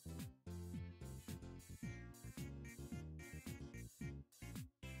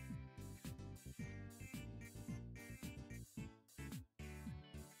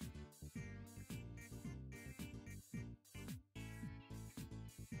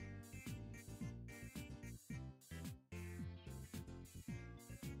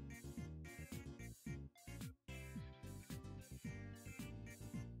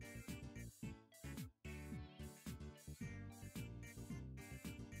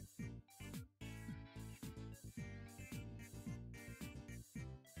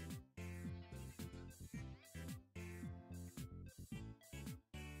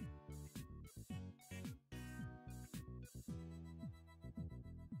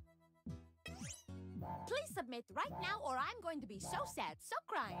 Please submit right now or I'm going to be so sad, so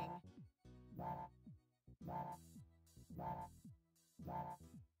crying.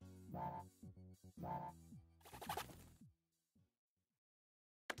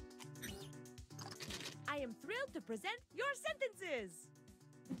 I am thrilled to present your sentences.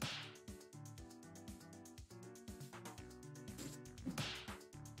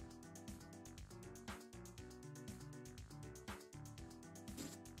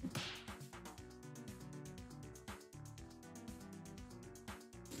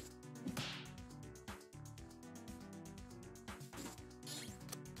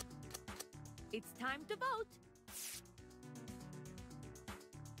 It's time to vote.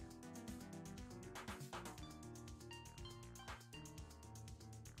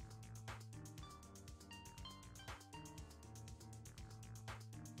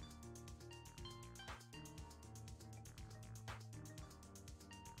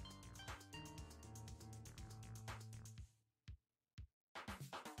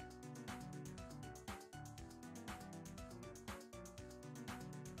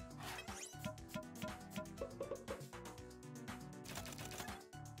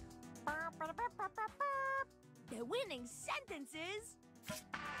 The winning sentence is...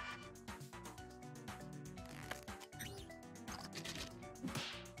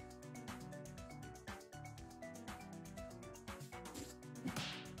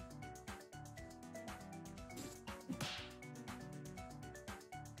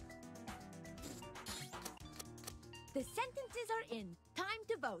 The sentences are in. Time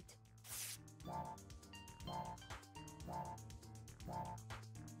to vote.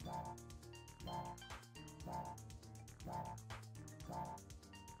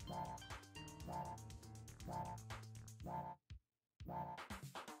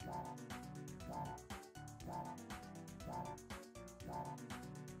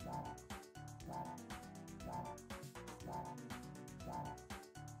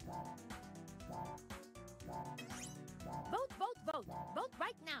 Vote, vote, vote. Vote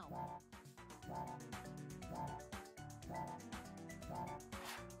right now.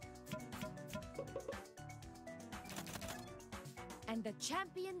 And the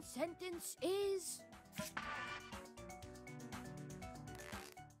champion sentence is...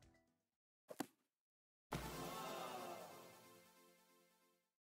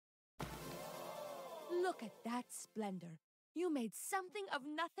 Look at that splendor. You made something of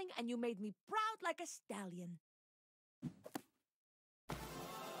nothing and you made me proud like a stallion.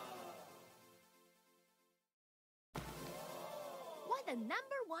 What a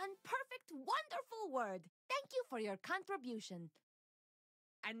number one, perfect, wonderful word. Thank you for your contribution.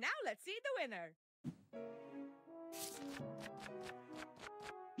 And now let's see the winner.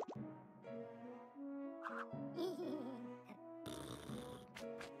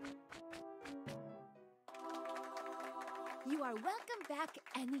 You are welcome back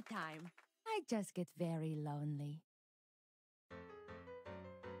anytime. I just get very lonely.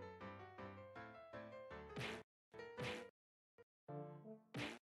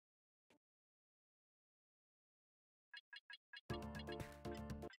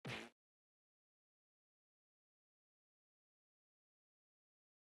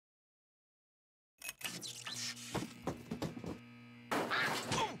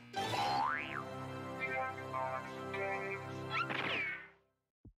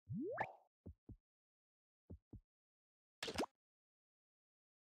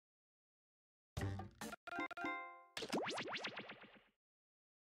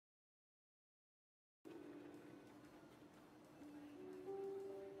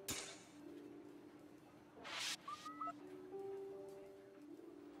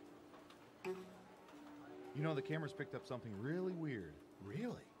 You know, the camera's picked up something really weird.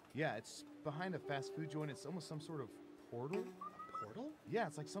 Really? Yeah, it's behind a fast food joint. It's almost some sort of portal. A portal? Yeah,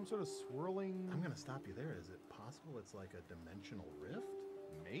 it's like some sort of swirling... I'm gonna stop you there. Is it possible it's like a dimensional rift?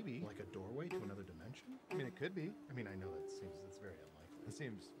 Maybe. Like a doorway to another dimension? I mean, it could be. I mean, I know it's very unlikely. It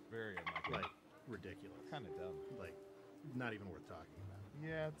seems very unlikely. Like, ridiculous. Kind of dumb. Like, not even worth talking about.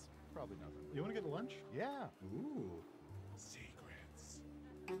 Yeah, it's probably nothing. You wanna get lunch? Yeah. Ooh. Secrets.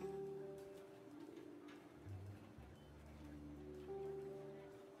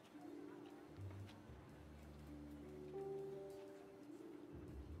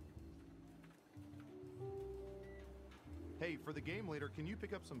 Hey, for the game later, can you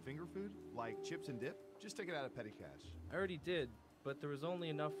pick up some finger food? Like chips and dip? Just take it out of petty cash. I already did, but there was only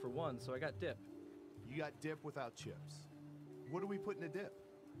enough for one, so I got dip. You got dip without chips. What do we put in a dip?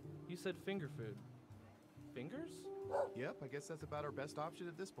 You said finger food. Fingers? Yep, I guess that's about our best option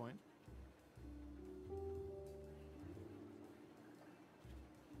at this point.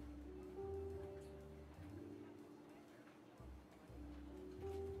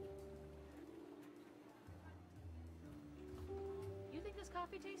 You think this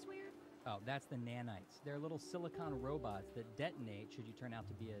coffee tastes weird? Oh, that's the nanites. They're little silicon robots that detonate should you turn out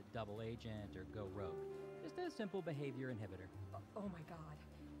to be a double agent or go rogue. Just a simple behavior inhibitor. Oh my god.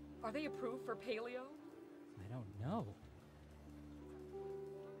 Are they approved for paleo? I don't know.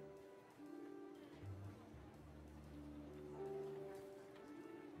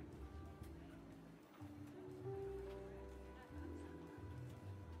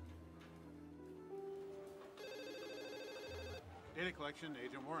 Data collection,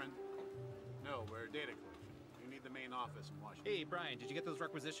 Agent Warren. No, we're data collection. You need the main office in Washington. Hey, Brian, did you get those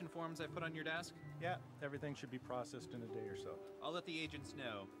requisition forms I put on your desk? Yeah, everything should be processed in a day or so. I'll let the agents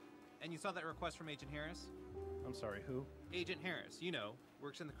know. And you saw that request from Agent Harris? I'm sorry, who? Agent Harris, you know,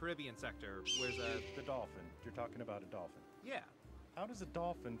 works in the Caribbean sector. Where's The dolphin. You're talking about a dolphin. Yeah. How does a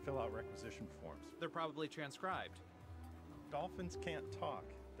dolphin fill out requisition forms? They're probably transcribed. Dolphins can't talk.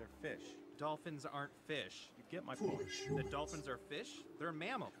 They're fish. Dolphins aren't fish. You get my point. The dolphins are fish? They're a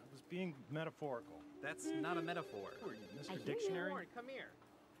mammal. I was being metaphorical. That's not a metaphor. Who are you, Mr. Dictionary? Warren, come here.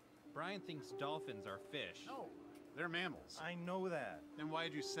 Brian thinks dolphins are fish. No, they're mammals. I know that. Then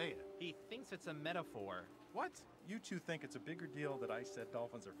why'd you say it? He thinks it's a metaphor. What? You two think it's a bigger deal that I said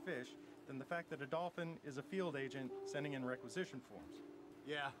dolphins are fish than the fact that a dolphin is a field agent sending in requisition forms.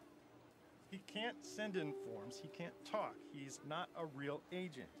 Yeah. He can't send in forms. He can't talk. He's not a real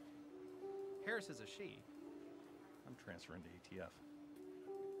agent. Harris is a she. I'm transferring to ATF.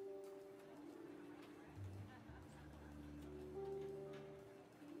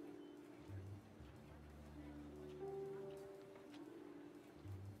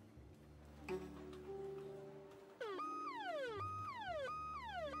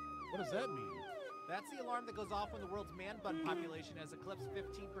 What does that mean? That's the alarm that goes off when the world's man bun population has eclipsed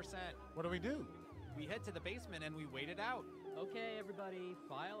 15%. What do we do? We head to the basement and we wait it out. Okay, everybody,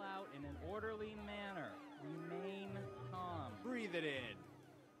 file out in an orderly manner. Remain calm. Breathe it in.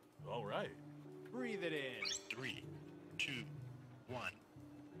 All right. Breathe it in. 3, 2, 1.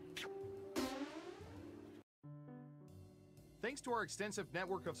 Thanks to our extensive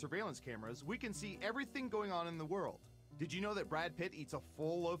network of surveillance cameras, we can see everything going on in the world. Did you know that Brad Pitt eats a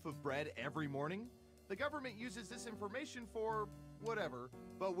full loaf of bread every morning? The government uses this information for whatever,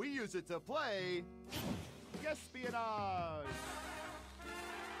 but we use it to play espionage.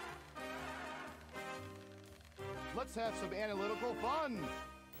 Let's have some analytical fun.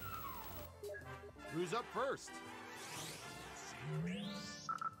 Who's up first?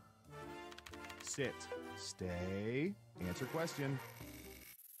 Sit. Stay. Answer question.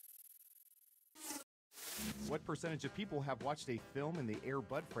 What percentage of people have watched a film in the Air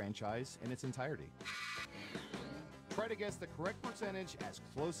Bud franchise in its entirety? Try to guess the correct percentage as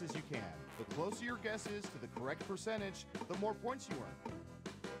close as you can. The closer your guess is to the correct percentage, the more points you earn.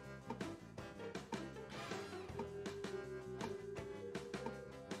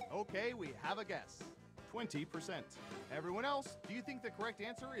 Okay, we have a guess. 20%. Everyone else, do you think the correct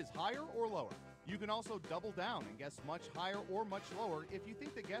answer is higher or lower? You can also double down and guess much higher or much lower if you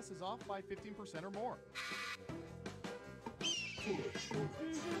think the guess is off by 15% or more.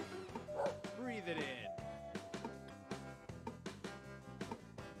 Breathe it in.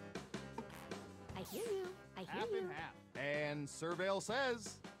 I hear you. I hear Half you. and half. And Surveil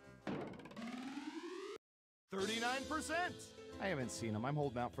says 39%. I haven't seen them. I'm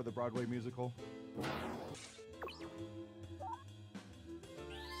holding out for the Broadway musical.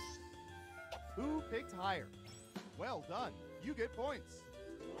 Who picked higher? Well done. You get points.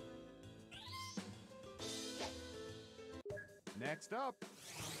 Next up.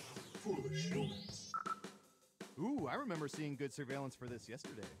 Foolish humans. Ooh, I remember seeing good surveillance for this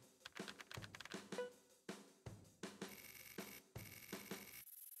yesterday.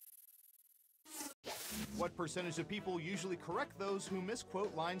 What percentage of people usually correct those who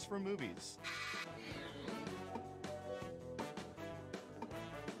misquote lines from movies?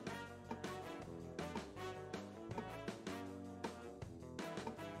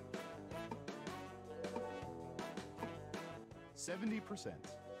 %.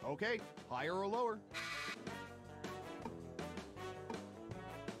 Okay, higher or lower?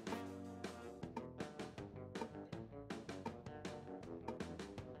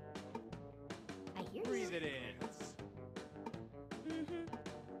 I hear Breathe you. it in.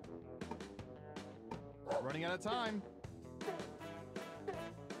 Running out of time.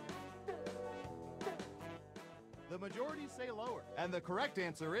 The majority say lower. And the correct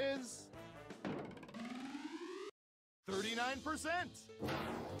answer is 39%.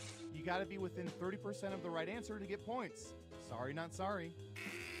 You gotta be within 30% of the right answer to get points. Sorry, not sorry.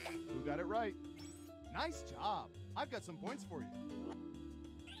 Who got it right? Nice job. I've got some points for you.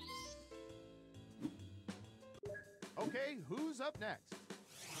 Okay, who's up next?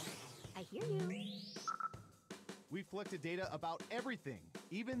 I hear you. We've collected data about everything,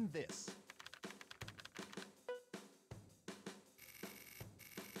 even this.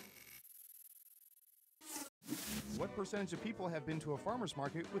 What percentage of people have been to a farmer's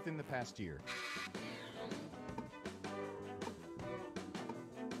market within the past year?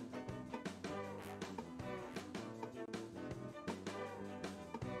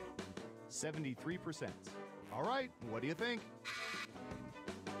 %73%. All right, what do you think?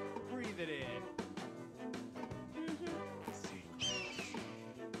 Breathe it in.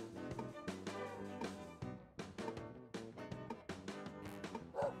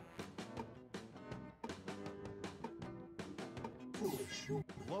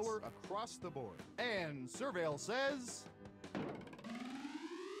 Lower across the board. And Surveil says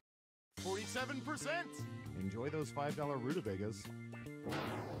 47%. Enjoy those $5 rutabagas.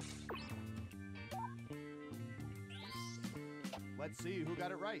 Let's see who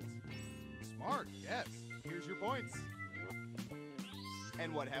got it right. Smart, yes. Here's your points.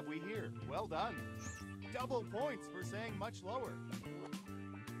 And what have we here? Well done. Double points for saying much lower.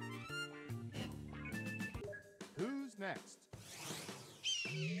 Who's next?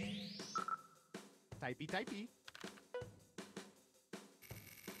 Typey, typey.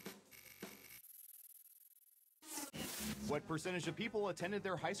 What percentage of people attended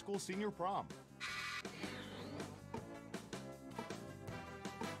their high school senior prom?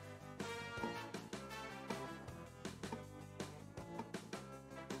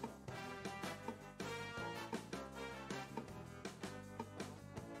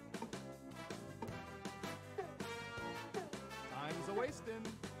 wasting.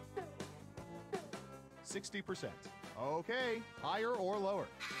 60%. Okay, higher or lower?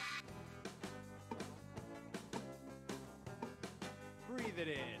 Breathe it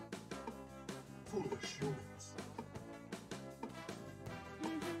in. Foolish humans. I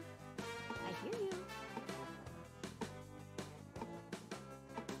hear you.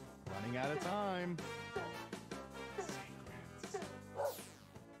 Running out of time.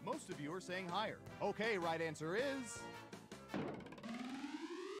 Most of you are saying higher. Okay, right answer is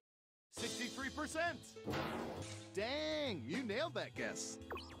 63%. Dang, you nailed that guess.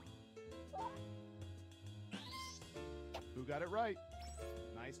 Who got it right?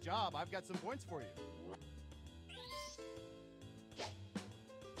 Nice job. I've got some points for you.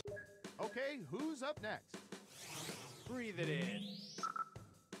 Okay, who's up next? Breathe it in.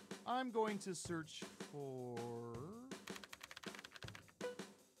 I'm going to search for...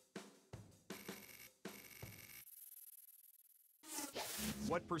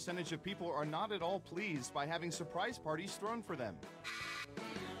 What percentage of people are not at all pleased by having surprise parties thrown for them?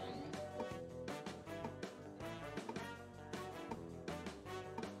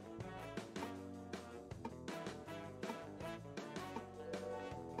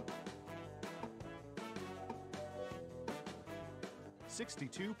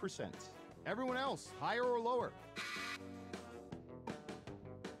 %. Everyone else, higher or lower?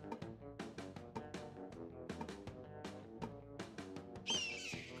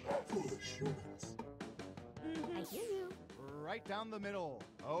 Foolish humans. I hear you. Right down the middle.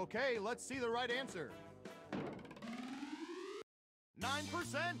 Okay, let's see the right answer.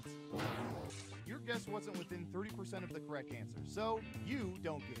 9%. Your guess wasn't within 30% of the correct answer, so you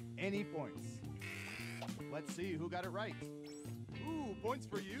don't get any points. Let's see who got it right. Ooh, points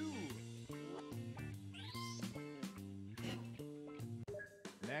for you.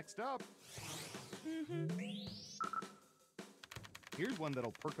 Next up. Here's one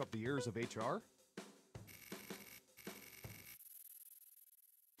that'll perk up the ears of HR.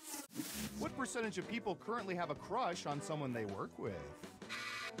 What percentage of people currently have a crush on someone they work with?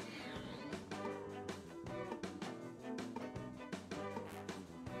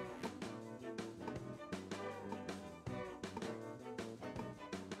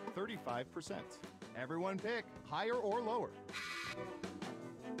 %. Everyone pick higher or lower.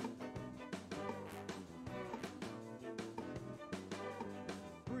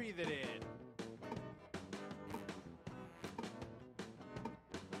 Breathe it in.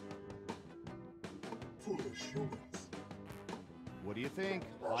 Foolish humans. What do you think?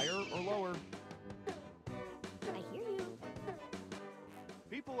 Higher or lower? I hear you.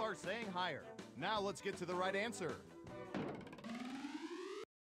 People are saying higher. Now let's get to the right answer.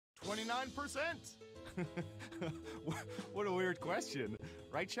 29%. What a weird question.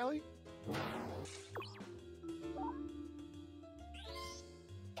 Right, Shelley?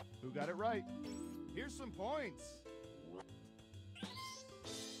 Who got it right? Here's some points.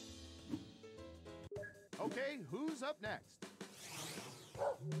 Okay, who's up next?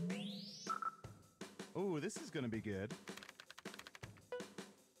 Ooh, this is gonna be good.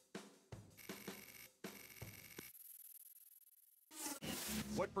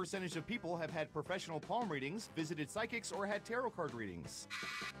 What percentage of people have had professional palm readings, visited psychics, or had tarot card readings?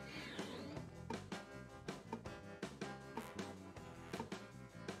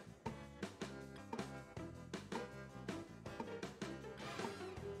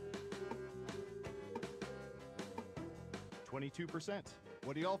 %.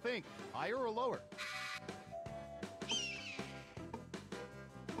 What do y'all think? Higher or lower?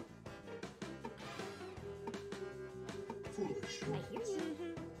 Foolish I hear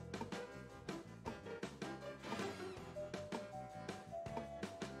you.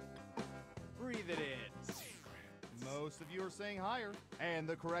 Breathe it in. Most of you are saying higher, and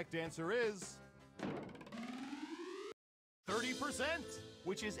the correct answer is 30%,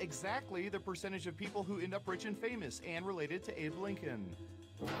 which is exactly the percentage of people who end up rich and famous and related to Abe Lincoln.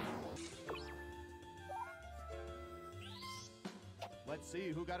 Let's see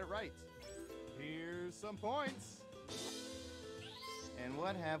who got it right. Here's some points. And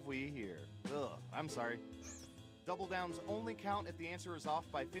what have we here? Ugh, I'm sorry. Double downs only count if the answer is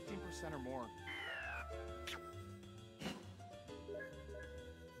off by 15% or more.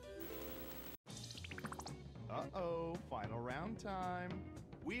 Uh-oh, final round time.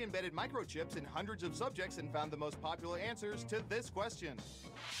 We embedded microchips in hundreds of subjects and found the most popular answers to this question.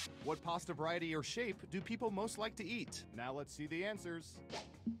 What pasta variety or shape do people most like to eat? Now let's see the answers.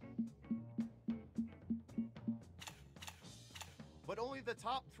 But only the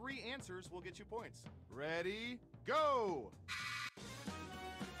top 3 answers will get you points. Ready, go!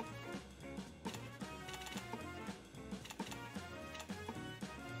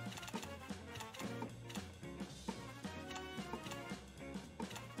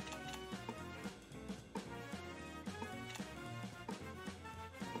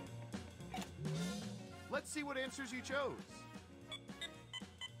 Let's see what answers you chose.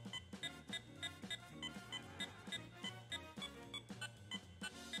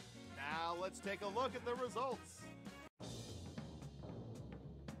 Now let's take a look at the results.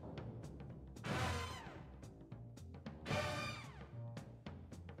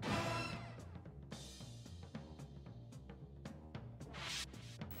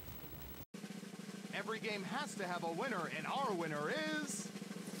 Every game has to have a winner, and our winner is...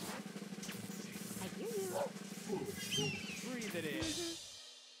 I hear you. Breathe it in.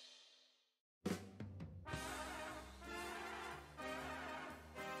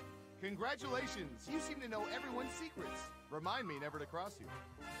 Congratulations! You seem to know everyone's secrets. Remind me never to cross you.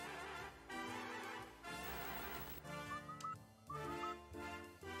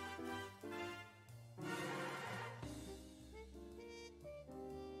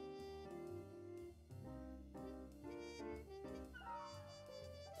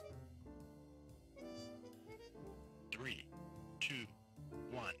 Three, two,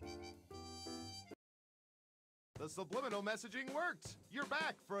 one. The subliminal messaging worked. You're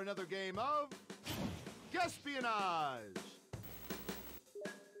back for another game of Guespionage.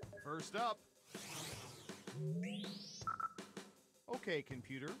 First up. Okay,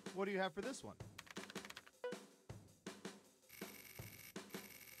 computer, what do you have for this one?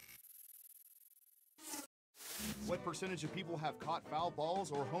 What percentage of people have caught foul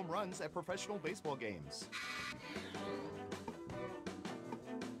balls or home runs at professional baseball games?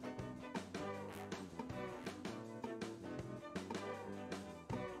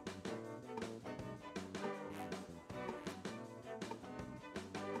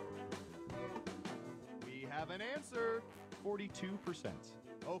 We have an answer. 42%.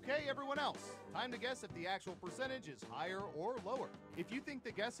 Okay, everyone else, time to guess if the actual percentage is higher or lower. If you think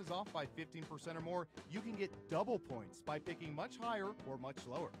the guess is off by 15% or more, you can get double points by picking much higher or much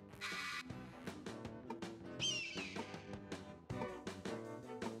lower.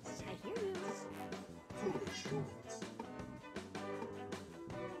 I hear you.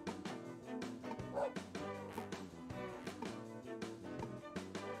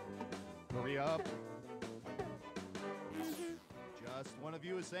 Hurry up. Just one of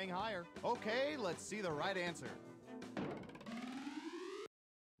you is saying higher. Okay, let's see the right answer.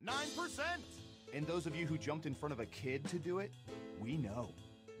 9%! And those of you who jumped in front of a kid to do it, we know.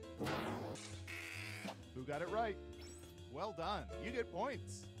 Who got it right? Well done. You get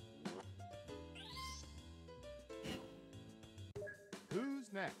points.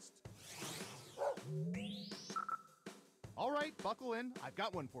 Who's next? All right, buckle in. I've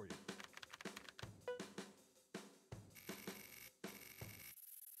got one for you.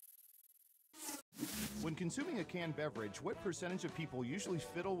 When consuming a canned beverage, what percentage of people usually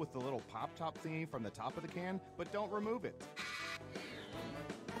fiddle with the little pop-top thingy from the top of the can, but don't remove it?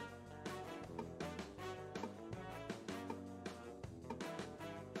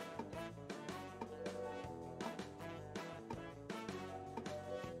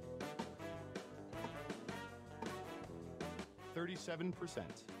 .37%.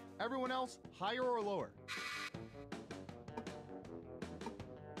 Everyone else, higher or lower?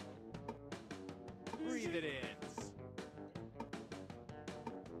 Breathe it in.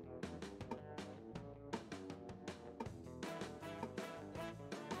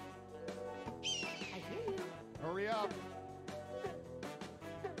 I hear you. Hurry up.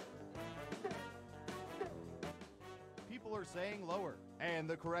 People are saying lower. And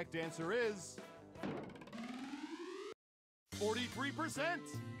the correct answer is 43%,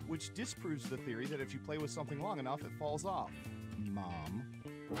 which disproves the theory that if you play with something long enough, it falls off. Mom.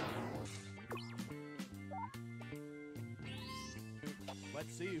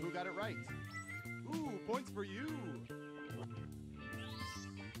 Let's see who got it right. Ooh, points for you.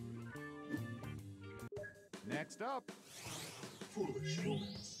 Next up. Foolish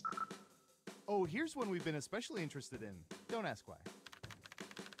humans. Oh, here's one we've been especially interested in. Don't ask why.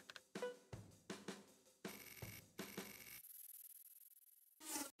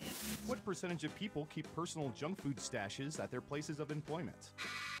 What percentage of people keep personal junk food stashes at their places of employment?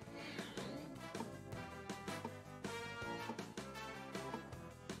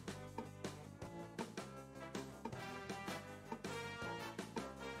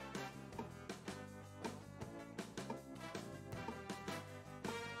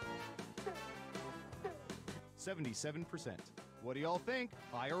 .77%. What do y'all think?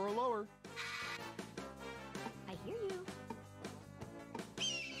 Higher or lower? I hear you.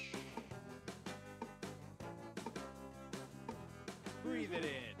 Breathe it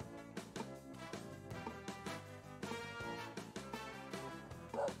in.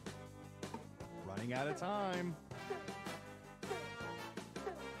 Running out of time.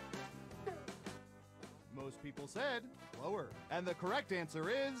 Most people said lower. And the correct answer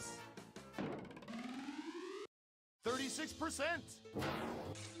is 36%.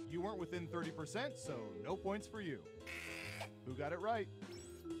 You weren't within 30%, so no points for you. Who got it right?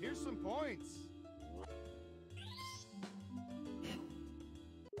 Here's some points.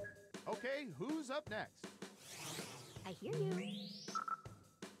 Okay, who's up next? I hear you.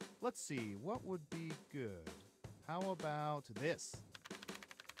 Let's see, what would be good? How about this?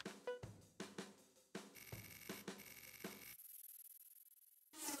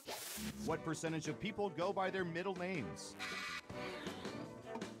 What percentage of people go by their middle names?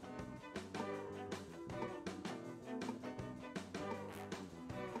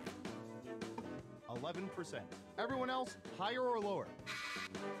 %. Everyone else, higher or lower?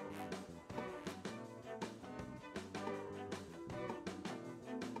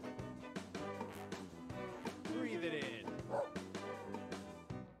 Breathe it in.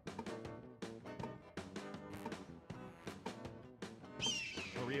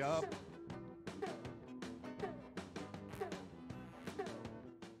 Hurry up.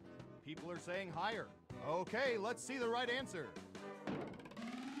 People are saying higher. Okay, let's see the right answer.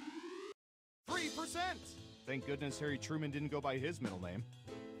 3%! Thank goodness Harry Truman didn't go by his middle name.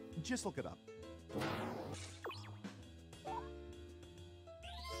 Just look it up.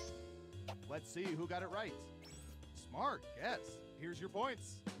 Let's see who got it right. Smart guess. Here's your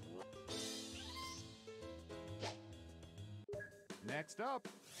points. Next up.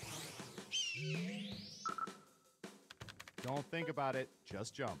 Don't think about it,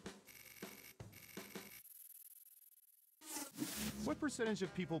 just jump. What percentage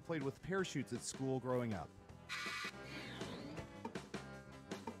of people played with parachutes at school growing up?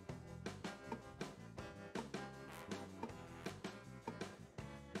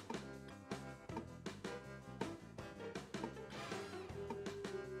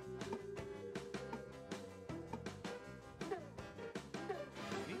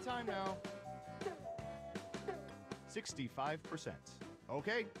 Anytime now. 65%.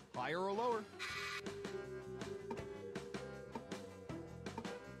 Okay, higher or lower?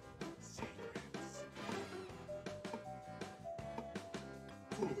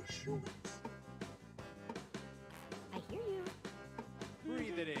 Foolish humans. I hear you.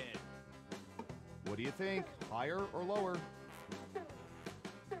 Breathe it in. What do you think? Higher or lower?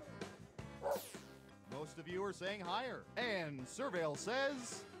 Most of you are saying higher. And Surveil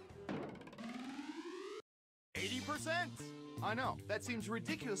says 80%. I know, that seems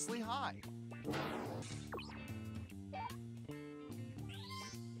ridiculously high.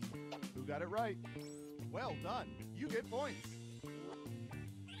 Who got it right? Well done. You get points.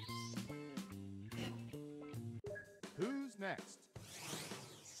 Who's next?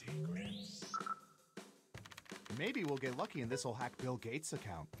 Secrets. Maybe we'll get lucky and this will hack Bill Gates'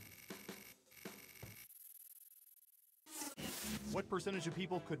 account. What percentage of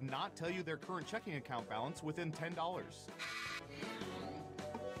people could not tell you their current checking account balance within $10?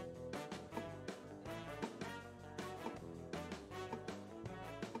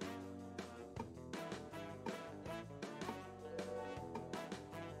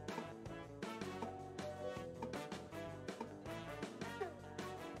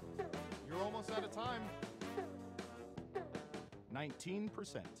 You're almost out of time.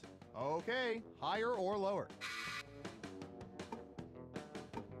 19%. Okay, higher or lower?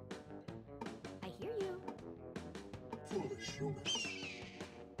 I hear you. Foolish humans.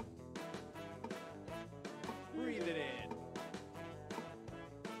 Breathe it in.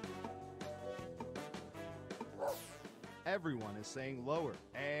 Everyone is saying lower.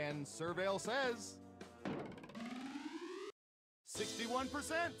 And Surveil says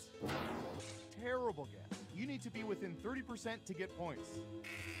 61%. Terrible guess. You need to be within 30% to get points. Is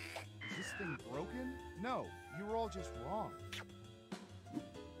this thing broken? No, you were all just wrong.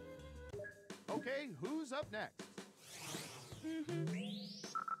 Okay, who's up next?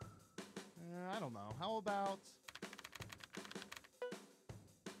 I don't know. How about...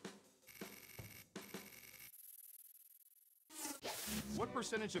 What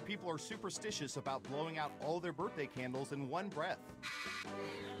percentage of people are superstitious about blowing out all their birthday candles in one breath?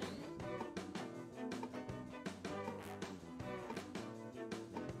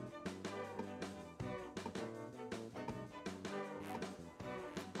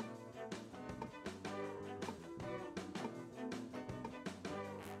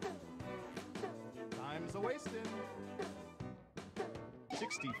 Time's a-wasting.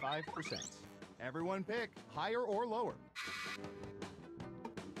 65%. Everyone pick higher or lower.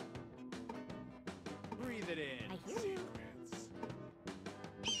 Breathe it in. I hear you.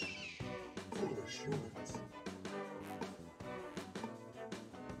 Foolish humans.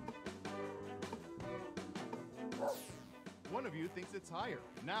 one of you thinks it's higher.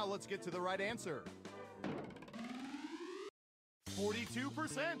 Now let's get to the right answer.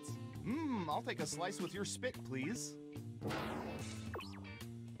 42%. I'll take a slice with your spit, please.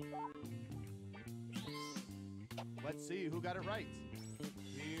 Let's see who got it right.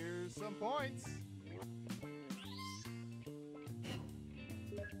 Here's some points.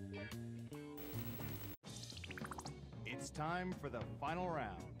 It's time for the final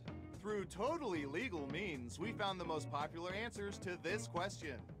round. Through totally legal means, we found the most popular answers to this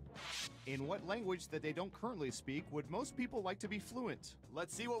question. In what language that they don't currently speak would most people like to be fluent?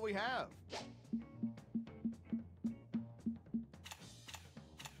 Let's see what we have.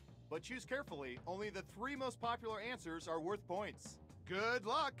 But choose carefully. Only the 3 most popular answers are worth points. Good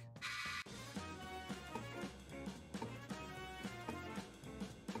luck!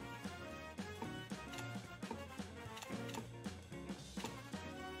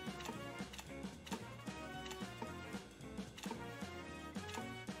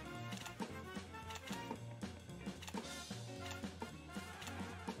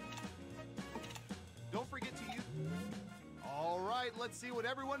 Don't forget to use... All right, let's see what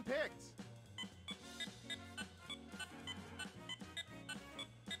everyone picked.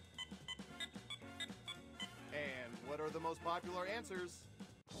 And what are the most popular answers?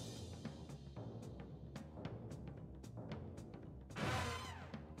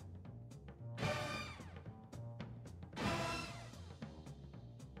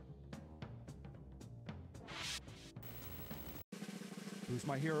 Who's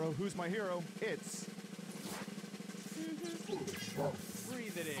my hero? Who's my hero? It's...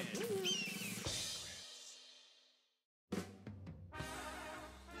 Breathe it in.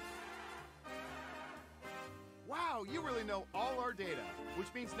 Wow, you really know all our data,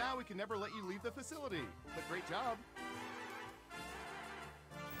 which means now we can never let you leave the facility. But great job.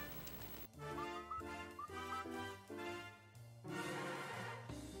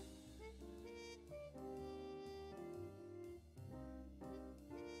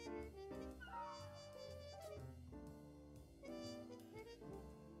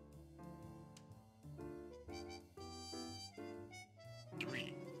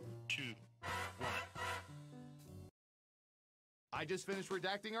 I just finished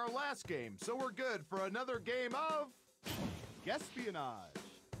redacting our last game, so we're good for another game of... Guespionage.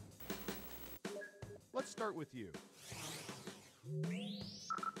 Let's start with you.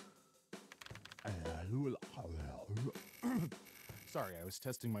 Sorry, I was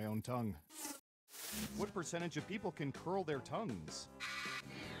testing my own tongue. What percentage of people can curl their tongues?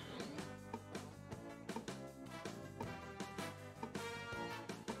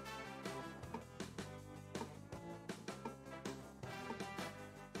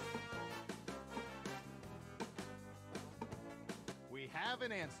 Have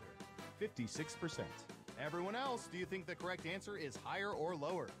an answer. 56%. Everyone else, do you think the correct answer is higher or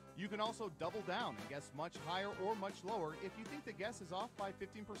lower? You can also double down and guess much higher or much lower if you think the guess is off by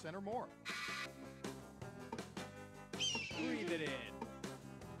 15% or more. Breathe it in.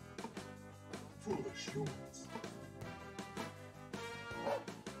 Foolish humans.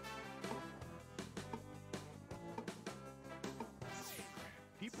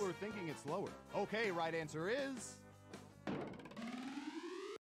 People are thinking it's lower. Okay, right answer is...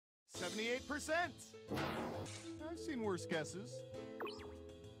 78%! I've seen worse guesses.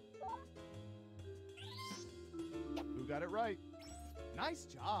 Who got it right? Nice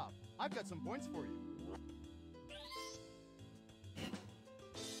job! I've got some points for you.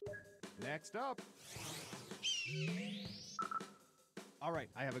 Next up. All right,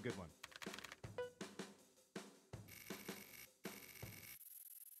 I have a good one.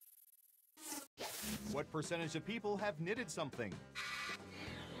 What percentage of people have knitted something?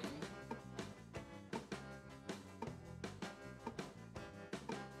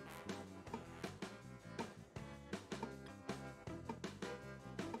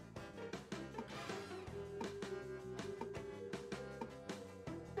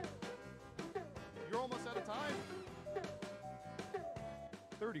 You're almost out of time.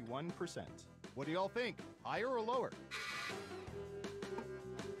 31%. What do y'all think? Higher or lower?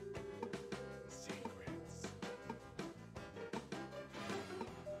 Secrets.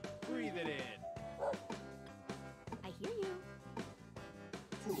 Breathe it in. I hear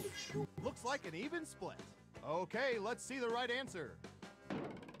you. Looks like an even split. Okay, let's see the right answer.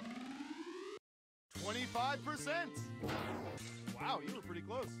 25%. Wow, you were pretty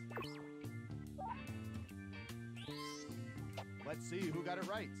close. Let's see who got it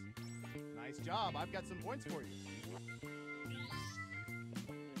right. Nice job. I've got some points for you.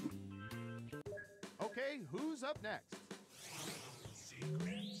 Okay, who's up next?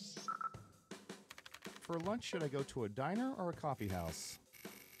 Secrets. For lunch, should I go to a diner or a coffee house?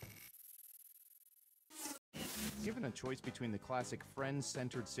 Given a choice between the classic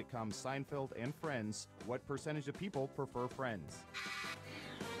Friends-centered sitcom Seinfeld and Friends, what percentage of people prefer Friends?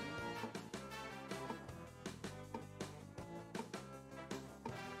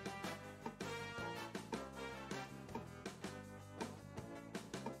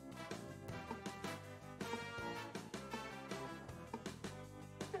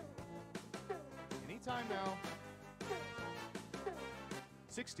 Anytime now.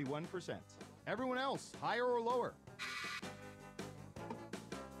 61%. Everyone else, higher or lower?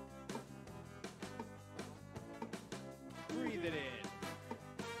 Breathe it in.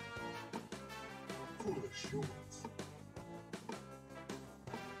 Foolish humans.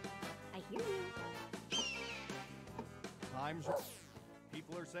 I hear you. Time's right.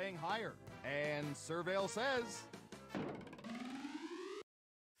 People are saying higher. And Surveil says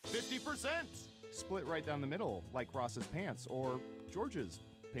 50%. Split right down the middle, like Ross's pants or George's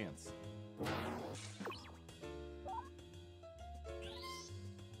pants.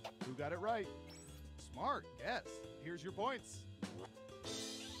 Who got it right? Smart, yes. Here's your points.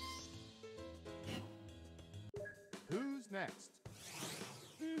 Who's next?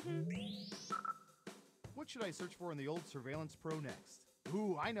 What should I search for in the old Surveillance Pro next?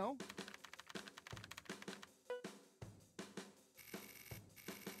 Ooh, I know.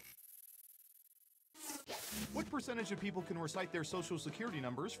 What percentage of people can recite their social security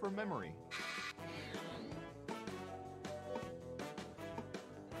numbers from memory?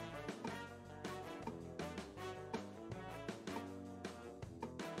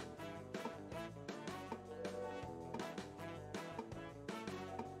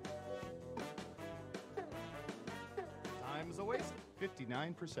 Time's a waste.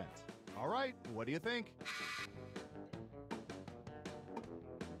 59%. All right, what do you think?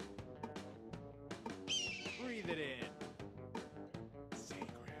 Breathe it in.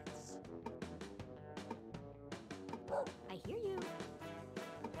 Secrets. I hear you.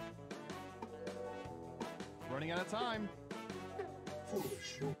 Running out of time.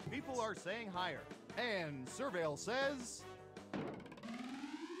 Foolish humans. People are saying higher. And Surveil says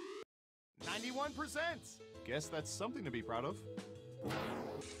 91%. Guess that's something to be proud of.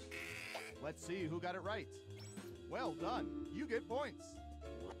 Let's see who got it right. Well done. You get points.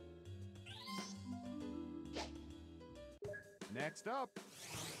 Next up.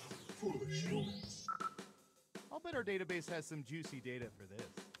 Foolish humans. I'll bet our database has some juicy data for this.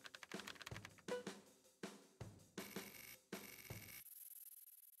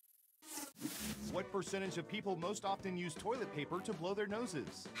 What percentage of people most often use toilet paper to blow their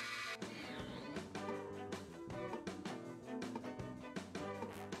noses?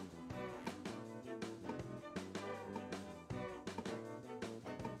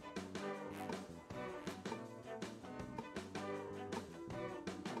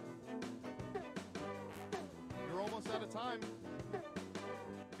 You're almost out of time.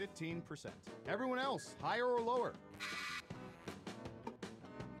 15%. Everyone else, higher or lower?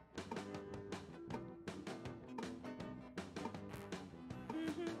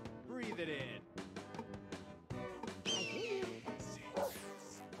 Breathe it in. I hear you.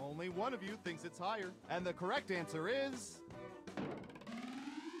 Only one of you thinks it's higher. And the correct answer is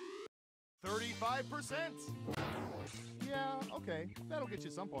 35%. Yeah, okay. That'll get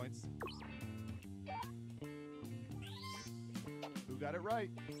you some points. Who got it right?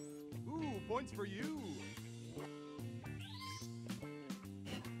 Ooh, points for you.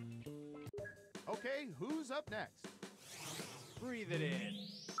 Okay, who's up next? Breathe it in.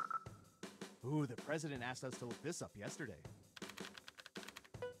 Ooh, the president asked us to look this up yesterday.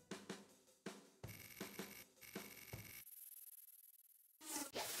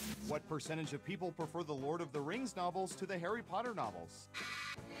 What percentage of people prefer the Lord of the Rings novels to the Harry Potter novels?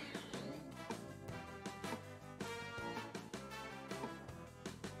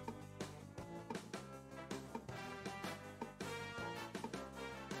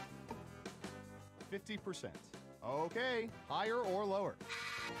 %. Okay, higher or lower?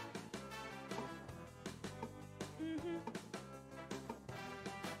 I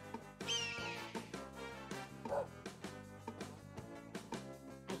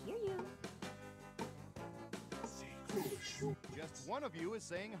hear you. Foolish humans. Just one of you is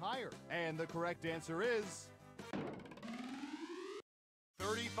saying higher. And the correct answer is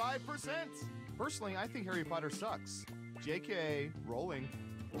 35%. Personally, I think Harry Potter sucks. JK, rolling.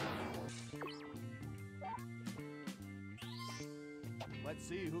 Let's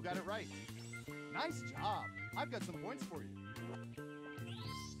see who got it right. Nice job. I've got some points for you.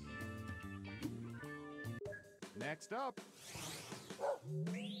 Next up.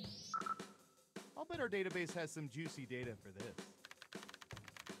 I'll bet our database has some juicy data for this.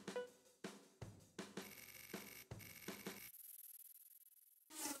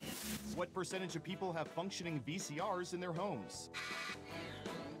 What percentage of people have functioning VCRs in their homes?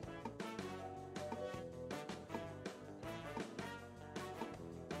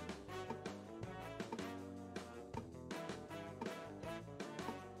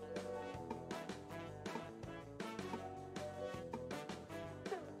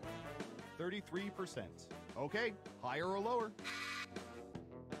 %. Okay, higher or lower?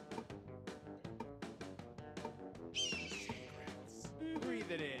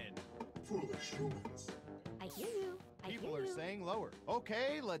 Breathe it in. Foolish humans. I hear you. People are saying lower.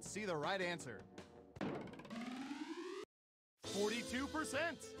 Okay, let's see the right answer. 42%.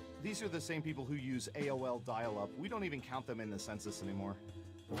 These are the same people who use AOL dial-up. We don't even count them in the census anymore.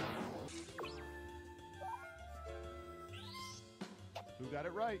 Who got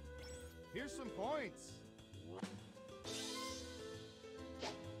it right? Here's some points.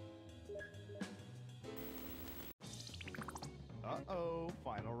 Uh-oh,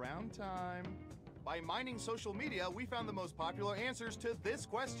 final round time. By mining social media, we found the most popular answers to this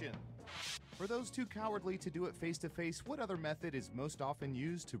question. For those too cowardly to do it face-to-face, what other method is most often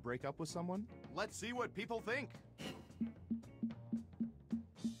used to break up with someone? Let's see what people think.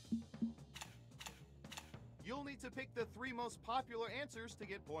 You'll need to pick the 3 most popular answers to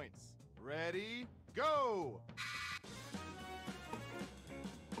get points. Ready, go!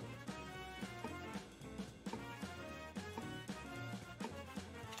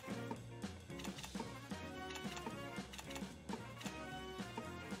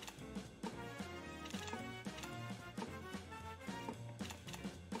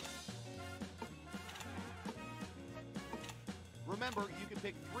 Remember, you can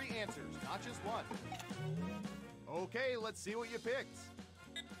pick 3 answers, not just one. Okay, let's see what you picked.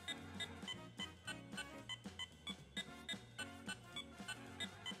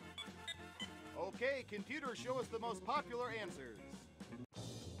 Okay, computer, show us the most popular answers.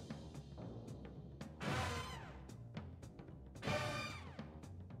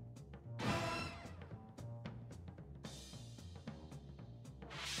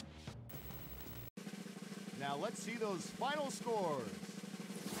 Now let's see those final scores.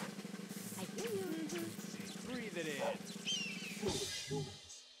 I hear you. Breathe it in. Foolish humans.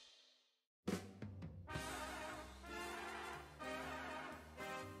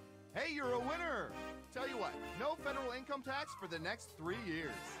 Hey, you're a winner! Tell you what, no federal income tax for the next 3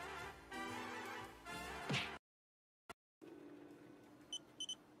 years.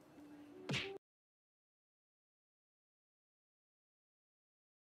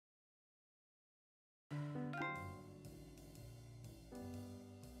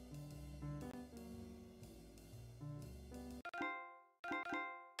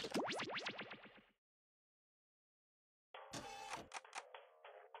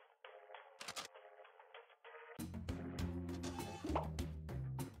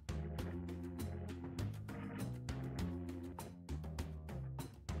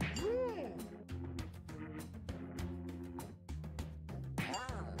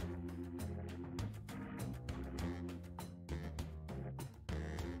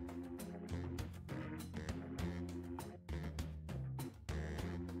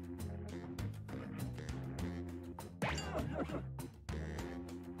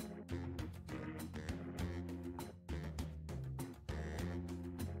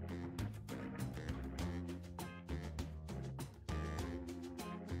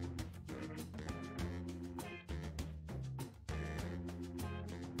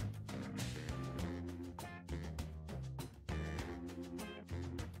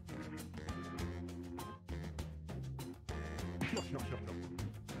 No.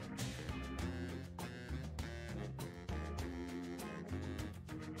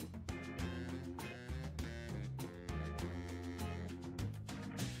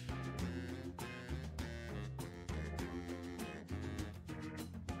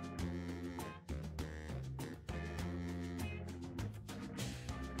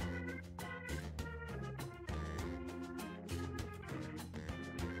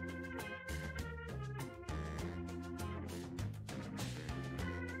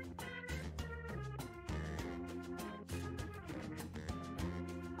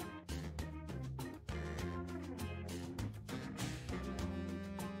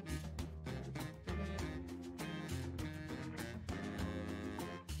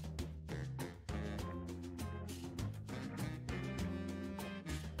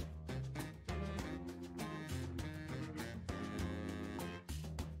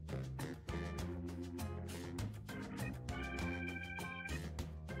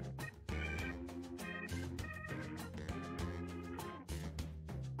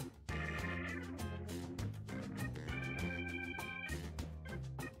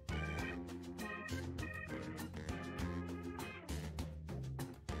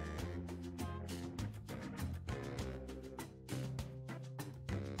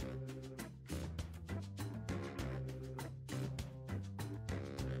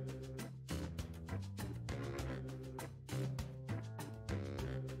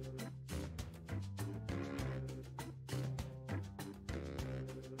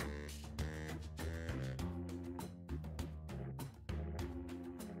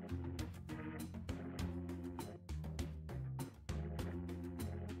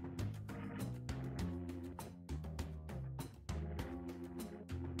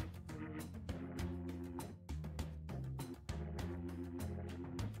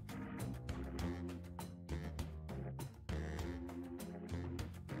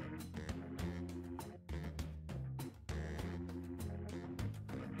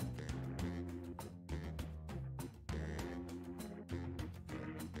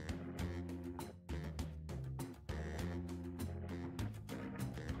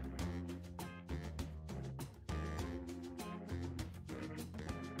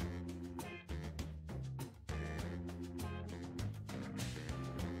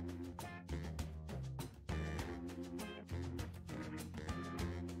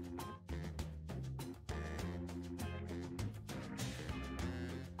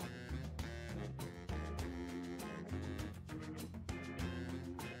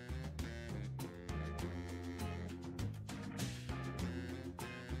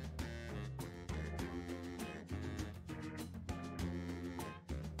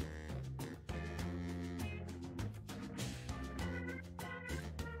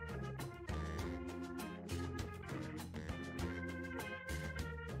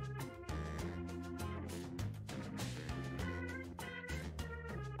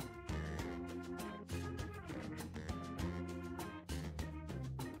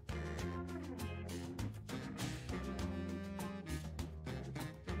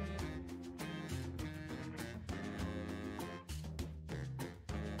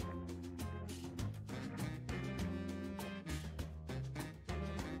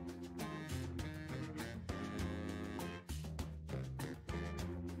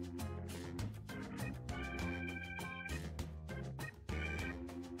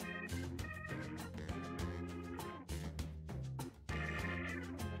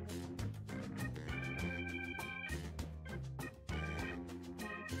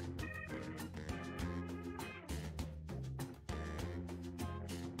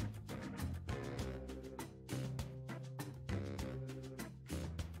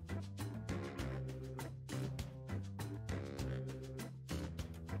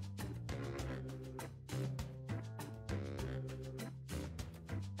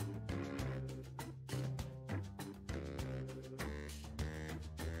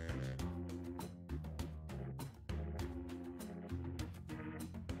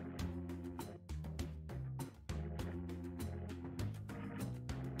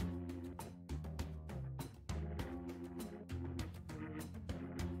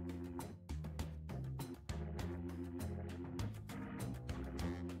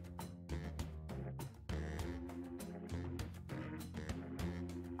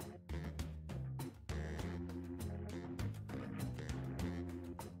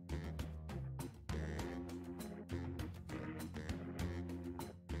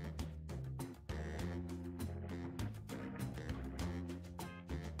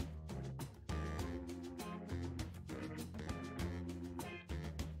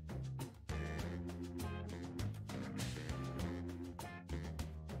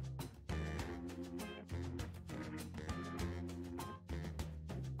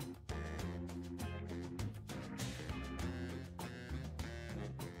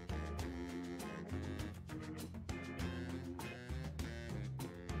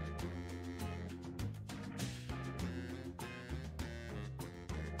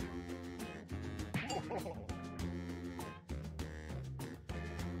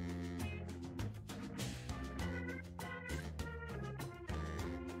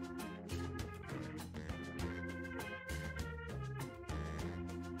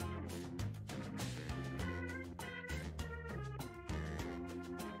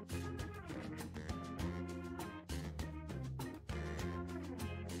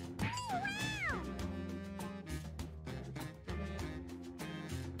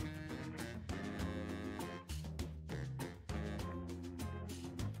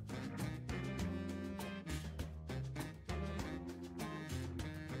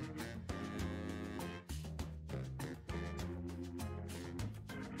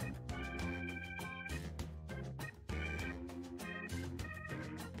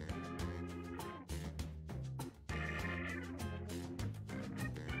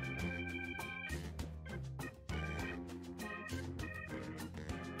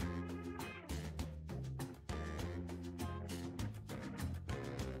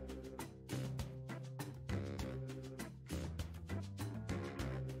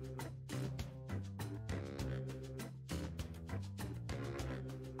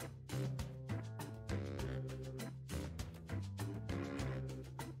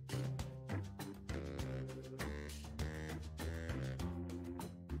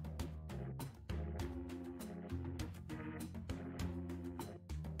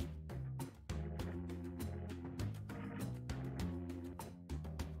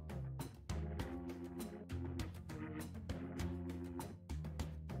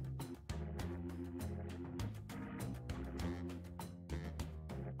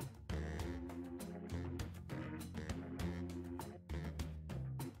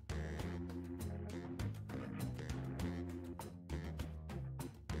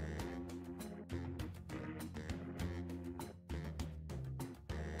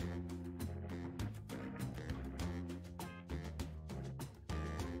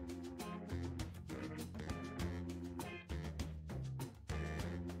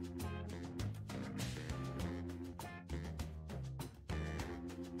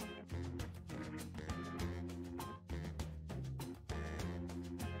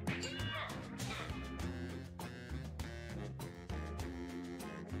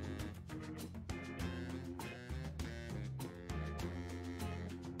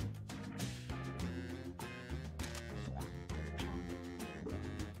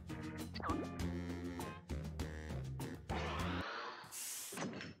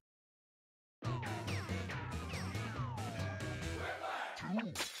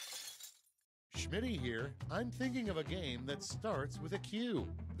 Schmitty here. I'm thinking of a game that starts with a Q.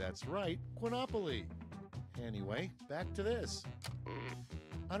 That's right, Quinopoly. Anyway, back to this.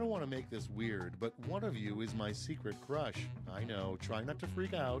 I don't want to make this weird, but one of you is my secret crush. I know, try not to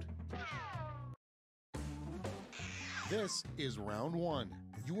freak out. This is round one.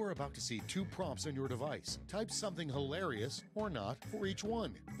 You are about to see two prompts on your device. Type something hilarious or not for each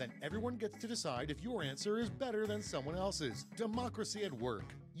one. Then everyone gets to decide if your answer is better than someone else's. Democracy at work.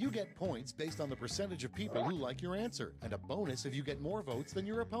 You get points based on the percentage of people who like your answer, and a bonus if you get more votes than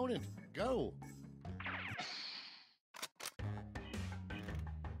your opponent. Go!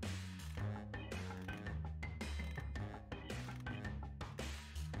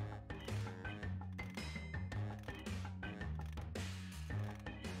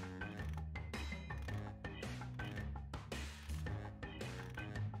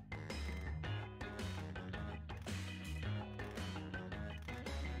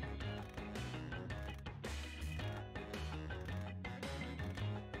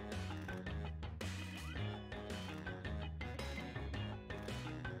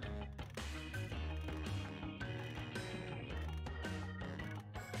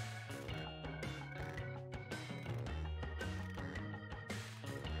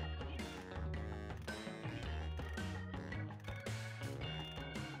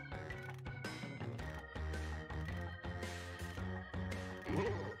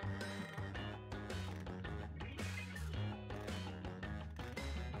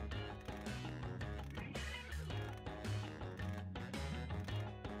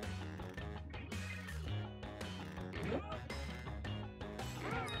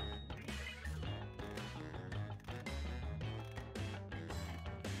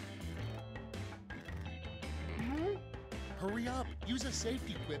 Hurry up! Use a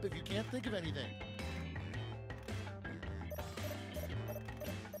safety quip if you can't think of anything.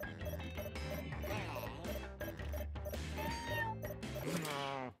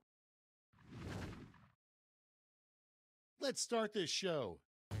 Let's start this show.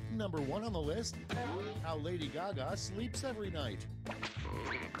 Number one on the list, how Lady Gaga sleeps every night.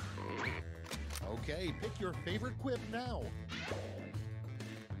 Okay, pick your favorite quip now.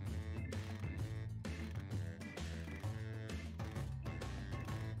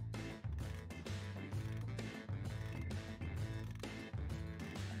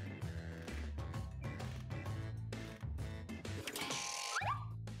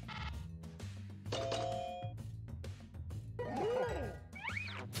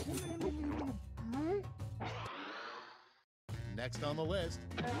 Next on the list,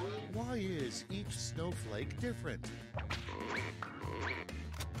 why is each snowflake different?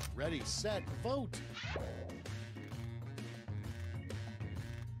 Ready, set, vote!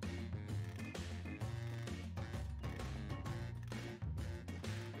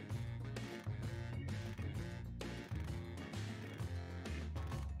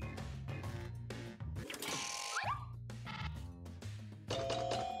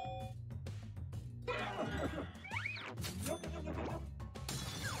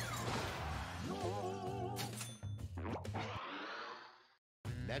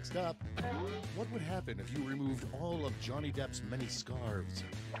 Next up, what would happen if you removed all of Johnny Depp's many scarves?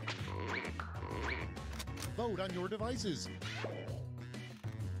 Vote on your devices.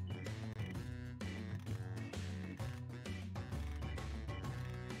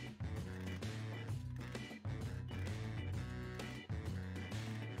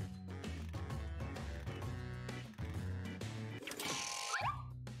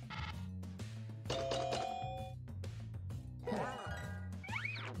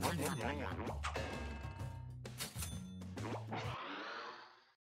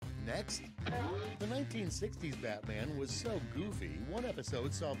 Next, the 1960s Batman was so goofy, one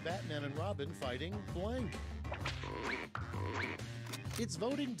episode saw Batman and Robin fighting blank. It's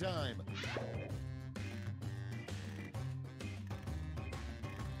voting time.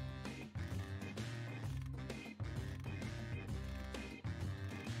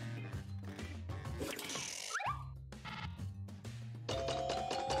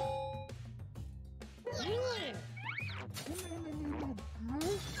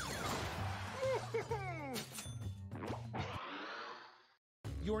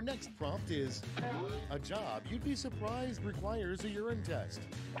 Your next prompt is a job you'd be surprised requires a urine test.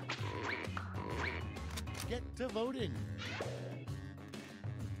 Get to voting.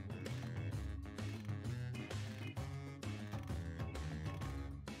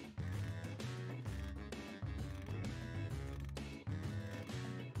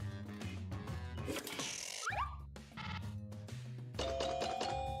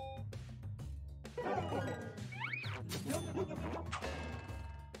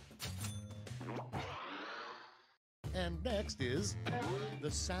 And next is the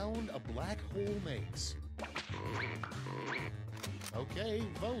sound a black hole makes. Okay,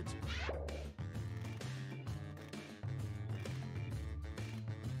 vote.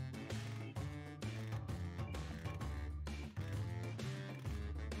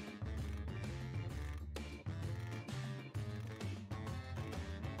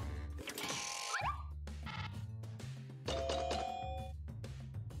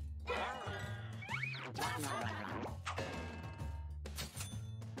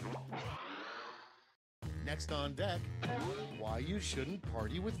 Next on deck, why you shouldn't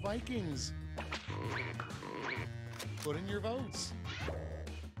party with Vikings. Put in your votes.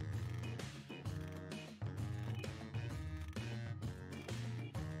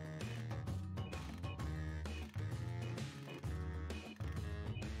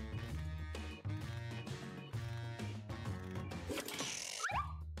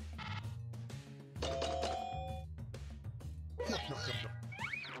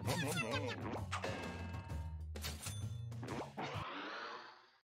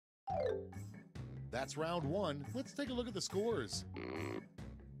 That's round one. Let's take a look at the scores.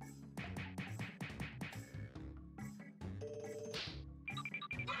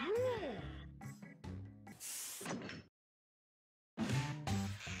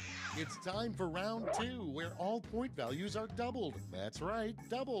 It's time for round two, where all point values are doubled. That's right,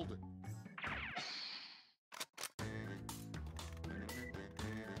 doubled.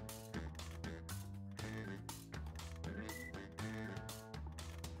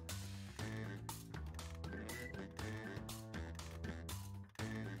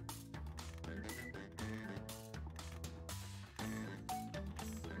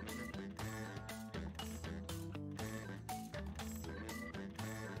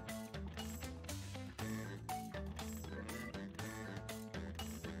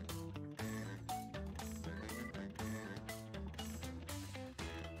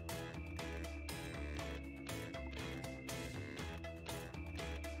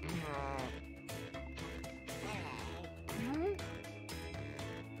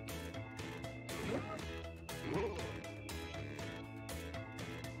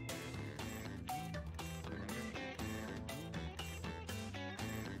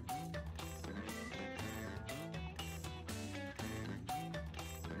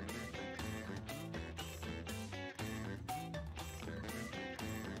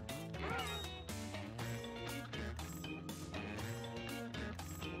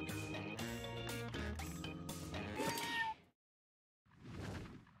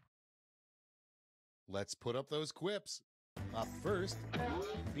 Let's put up those quips. Up first,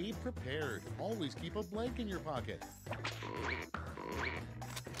 be prepared. Always keep a blank in your pocket.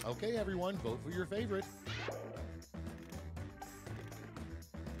 Okay, everyone, vote for your favorite.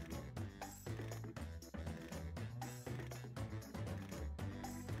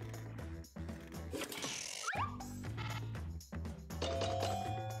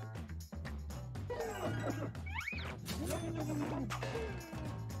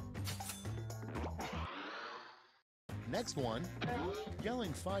 Next one,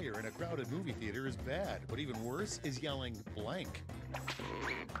 yelling fire in a crowded movie theater is bad, but even worse is yelling blank.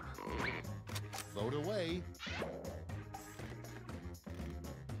 Vote away.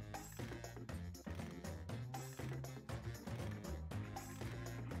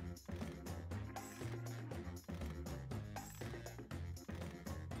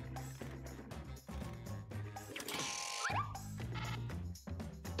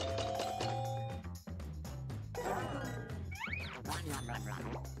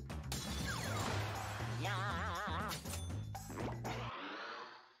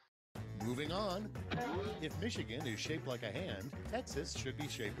 Moving on, if Michigan is shaped like a hand, Texas should be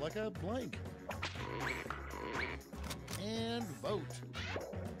shaped like a blank. And vote.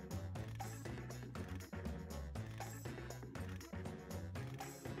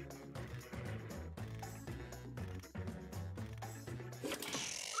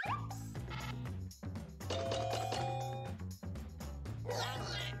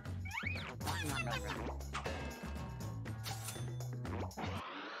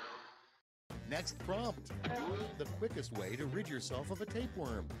 Next prompt, the quickest way to rid yourself of a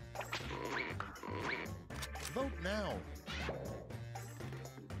tapeworm. Vote now.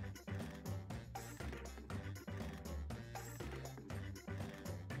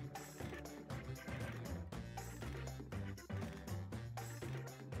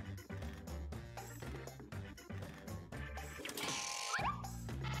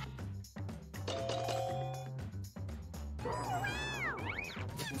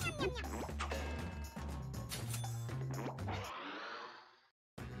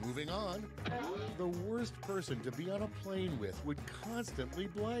 Moving on, the worst person to be on a plane with would constantly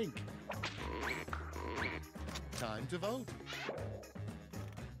blank? Time to vote.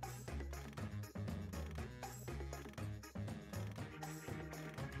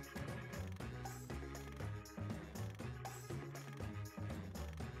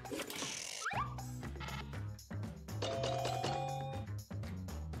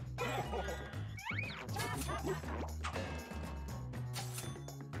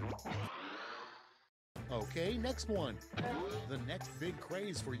 Okay, next one. The next big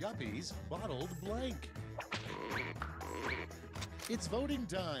craze for yuppies, bottled blank. It's voting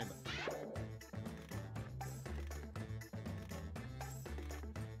time.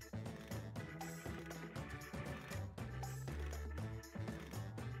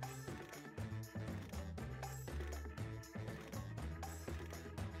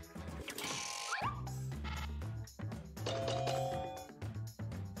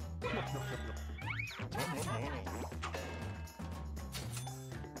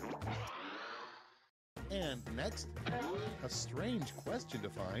 And next, a strange question to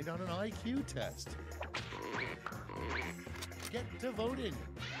find on an IQ test. Get to voting.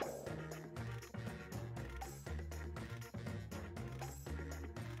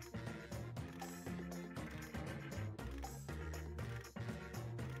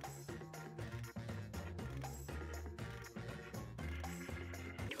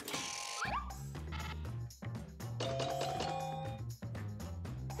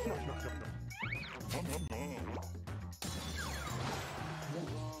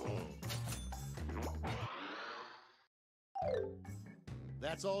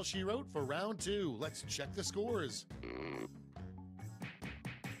 That's all she wrote for round 2. Let's check the scores.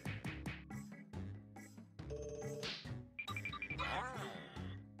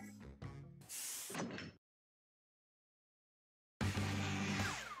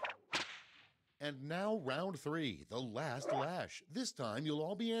 And now round 3, the last lash. This time you'll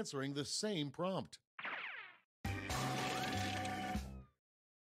all be answering the same prompt.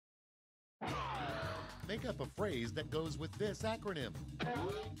 Make up a phrase that goes with this acronym.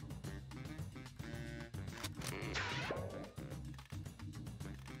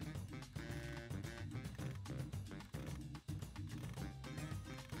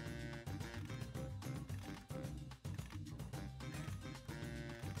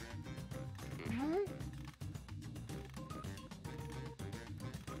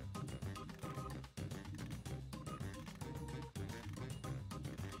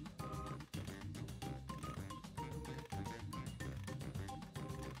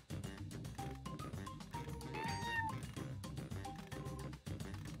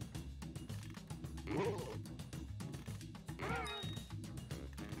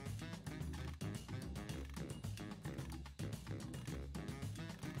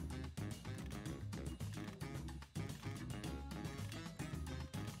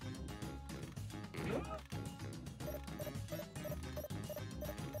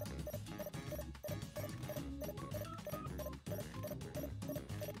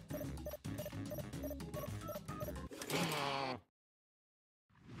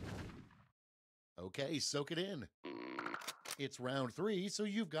 Okay, soak it in. It's round 3, so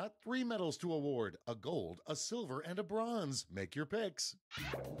you've got 3 medals to award: a gold, a silver, and a bronze. Make your picks.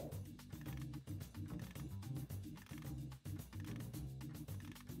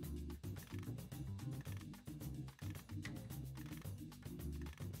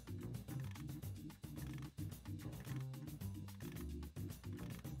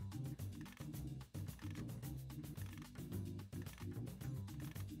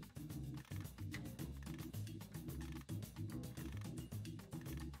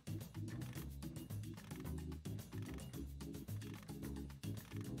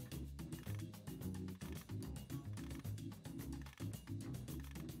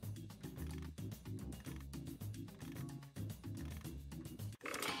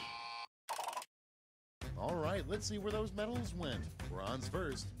 All right, let's see where those medals went. Bronze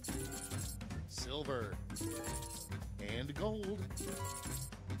first, silver, and gold.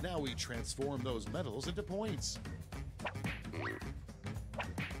 Now we transform those medals into points.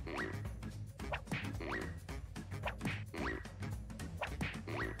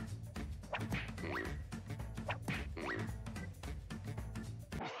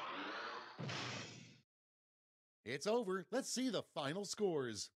 It's over. Let's see the final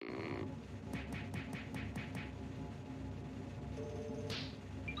scores.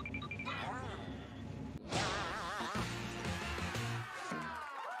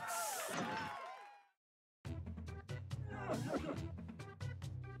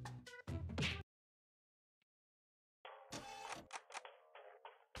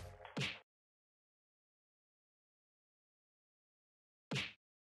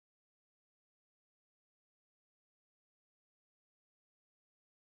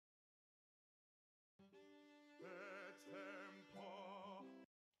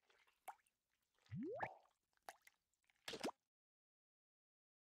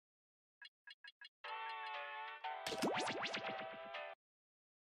 The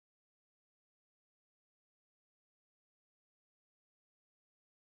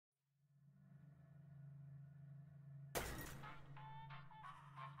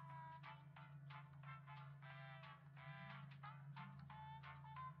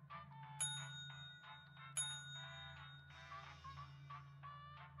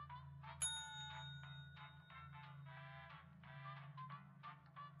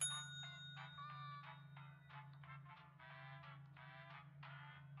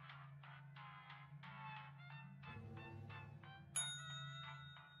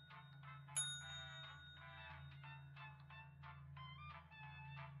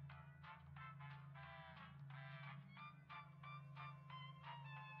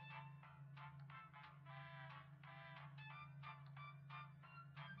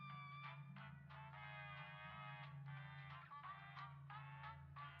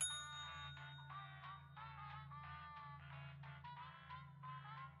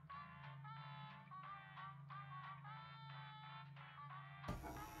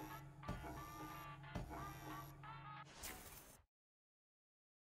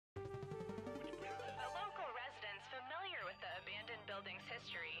local residents familiar with the abandoned building's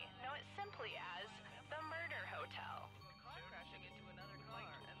history know it simply as the Murder Hotel.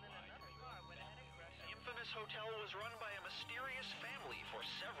 The infamous hotel was run by a mysterious family for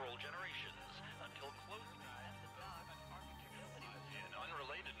several generations until closing. In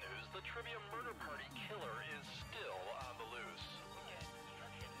unrelated news, the trivia murder party killer is still on the loose.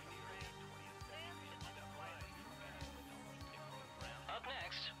 Up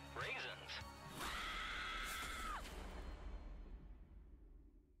next, raisins.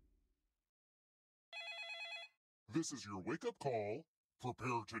 This is your wake-up call.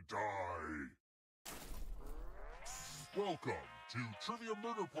 Prepare to die. Welcome to Trivia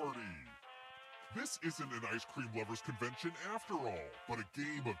Murder Party. This isn't an ice cream lovers convention after all, but a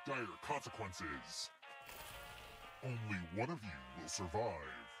game of dire consequences. Only one of you will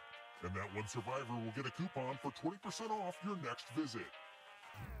survive, and that one survivor will get a coupon for 20% off your next visit.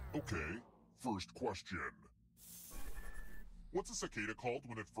 Okay, first question. What's a cicada called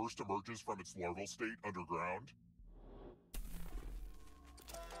when it first emerges from its larval state underground?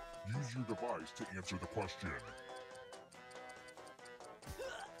 Use your device to answer the question.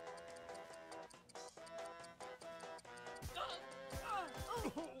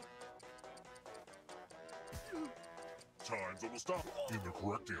 Time's almost up. And the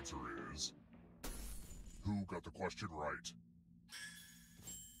correct answer is... Who got the question right?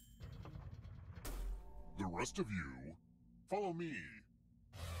 The rest of you, follow me.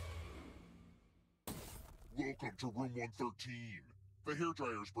 Welcome to room 113. The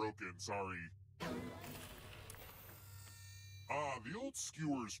hairdryer's broken, sorry. Ah, the old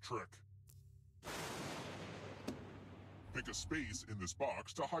skewers trick. Pick a space in this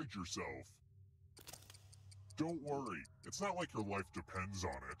box to hide yourself. Don't worry, it's not like your life depends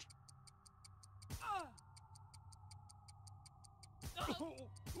on it.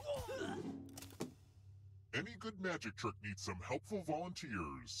 Any good magic trick needs some helpful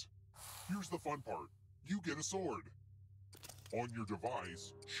volunteers. Here's the fun part. You get a sword. On your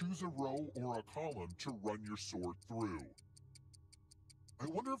device, choose a row or a column to run your sword through. I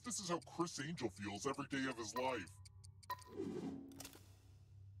wonder if this is how Chris Angel feels every day of his life.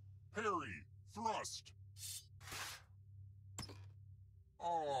 Parry, thrust.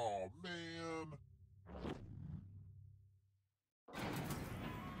 Oh, man.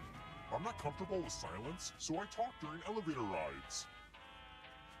 I'm not comfortable with silence, so I talk during elevator rides.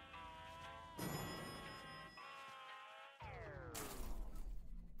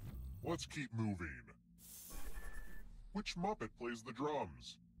 Let's keep moving. Which Muppet plays the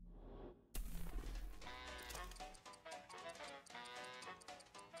drums?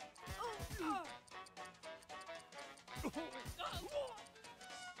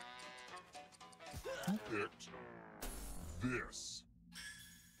 Who picked this?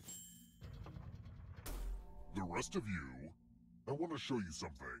 The rest of you, I want to show you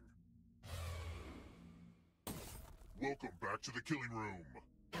something. Welcome back to the killing room.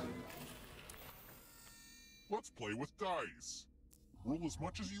 Let's play with dice. Roll as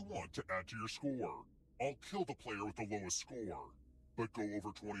much as you want to add to your score. I'll kill the player with the lowest score. But go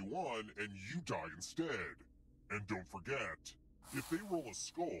over 21 and you die instead. And don't forget, if they roll a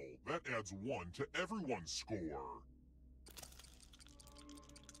skull, that adds 1 to everyone's score.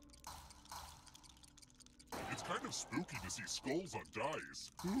 It's kind of spooky to see skulls on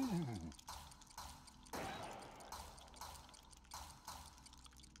dice. Ooh.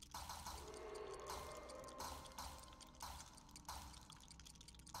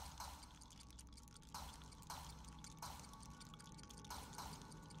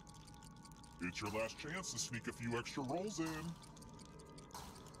 It's your last chance to sneak a few extra rolls in.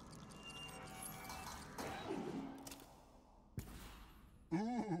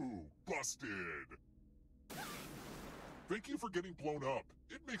 Ooh, busted! Thank you for getting blown up.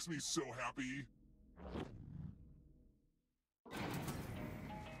 It makes me so happy.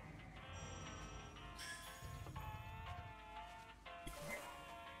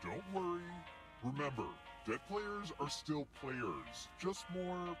 Don't worry. Remember, dead players are still players, just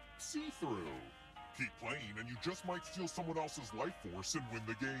more see-through. Keep playing and you just might steal someone else's life force and win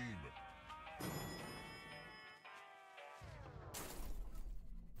the game.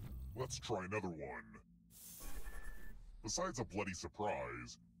 Let's try another one. Besides a bloody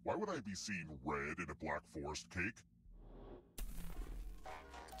surprise, why would I be seeing red in a black forest cake?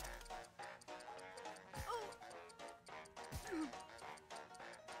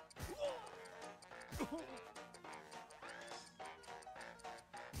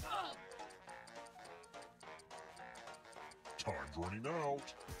 Time's running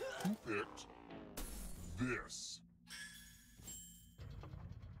out. Who picked this?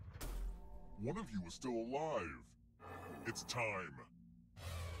 One of you is still alive. It's time.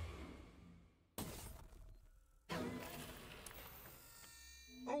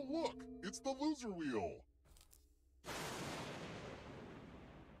 Oh look, it's the loser wheel.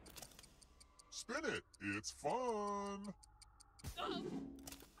 Spin it, it's fun.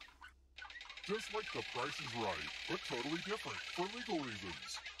 Just like The Price is Right, but totally different for legal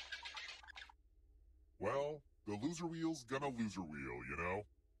reasons. Well, the loser wheel's gonna loser wheel, you know?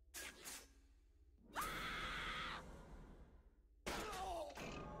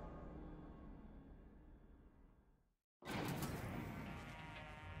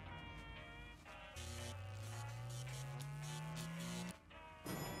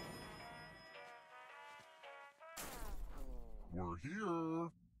 We're here.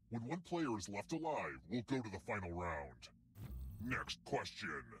 When one player is left alive, we'll go to the final round. Next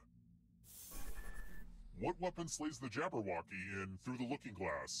question. What weapon slays the Jabberwocky in Through the Looking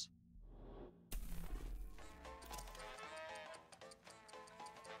Glass?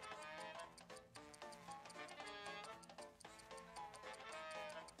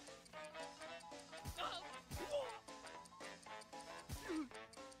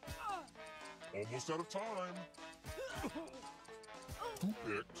 Almost out of time. Who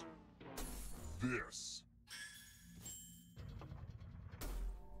picked this?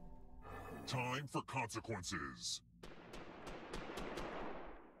 Time for consequences.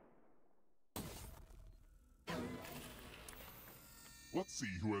 Let's see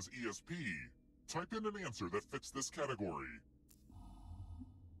who has ESP. Type in an answer that fits this category.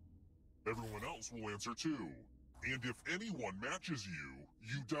 Everyone else will answer too. And if anyone matches you,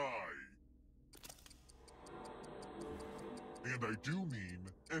 you die. And I do mean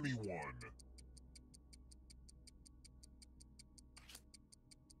anyone.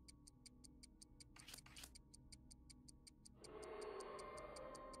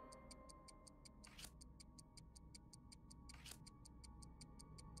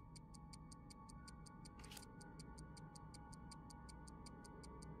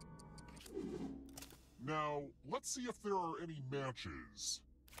 Now, let's see if there are any matches.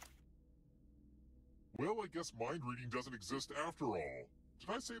 Well, I guess mind reading doesn't exist after all. Did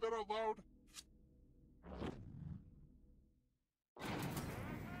I say that out loud?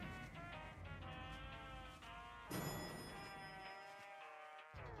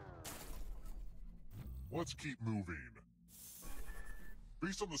 Let's keep moving.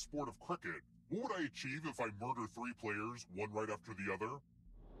 Based on the sport of cricket, what would I achieve if I murder 3 players, one right after the other?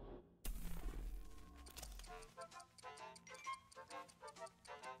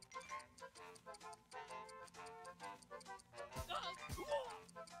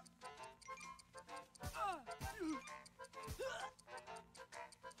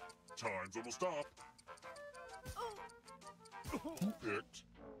 Time's almost up. Who picked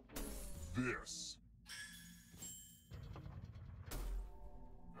this?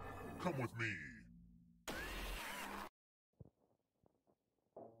 Come with me.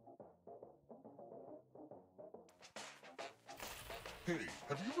 Hey,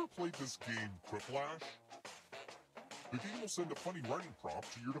 have you ever played this game, Quiplash? The game will send a funny writing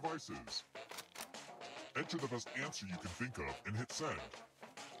prompt to your devices. Enter the best answer you can think of and hit send.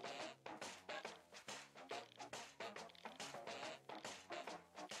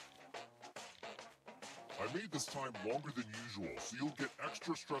 I made this time longer than usual, so you'll get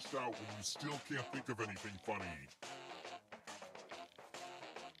extra stressed out when you still can't think of anything funny.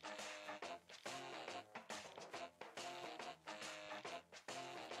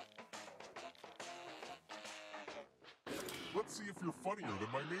 Let's see if you're funnier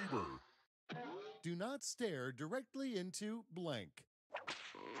than my neighbor. Do not stare directly into blank.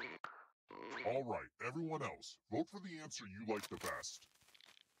 All right, everyone else, vote for the answer you like the best.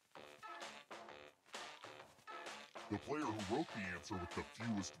 The player who wrote the answer with the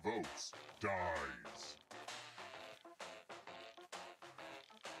fewest votes dies.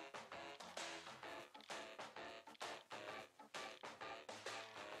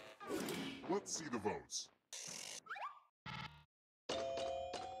 Let's see the votes.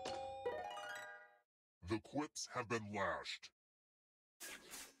 The quips have been lashed.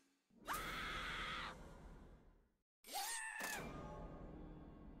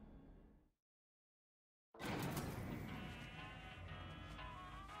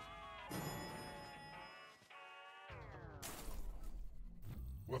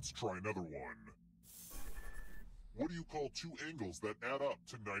 Let's try another one. What do you call two angles that add up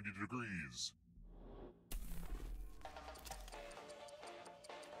to 90 degrees?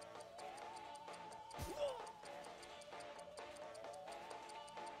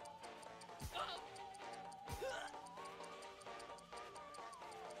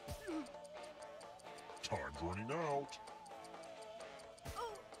 Time's running out.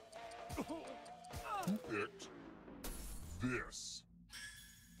 Who picked this?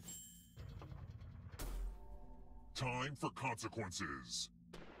 Time for consequences.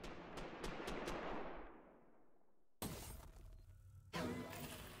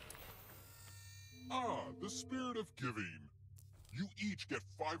 Ah, the spirit of giving. You each get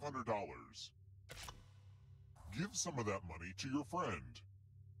 $500. Give some of that money to your friend.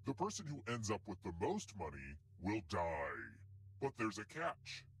 The person who ends up with the most money will die. But there's a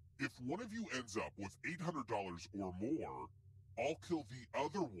catch. If one of you ends up with $800 or more, I'll kill the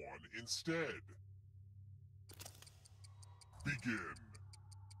other one instead. Begin.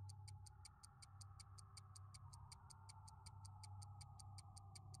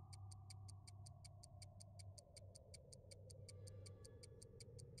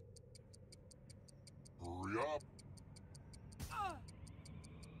 Hurry up.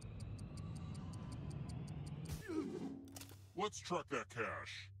 Let's track that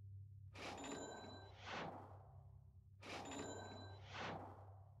cash.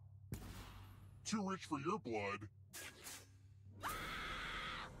 Too rich for your blood.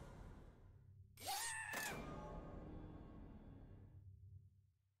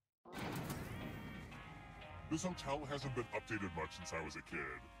 This hotel hasn't been updated much since I was a kid.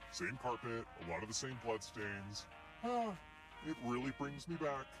 Same carpet, a lot of the same bloodstains. Ah, it really brings me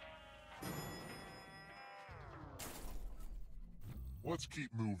back. Let's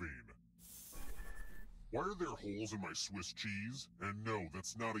keep moving. Why are there holes in my Swiss cheese? And no,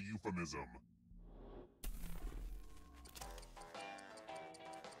 that's not a euphemism.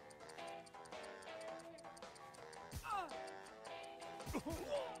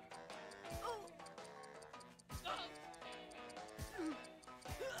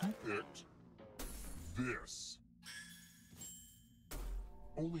 Who picked this?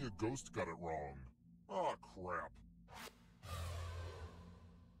 Only a ghost got it wrong. Ah, crap.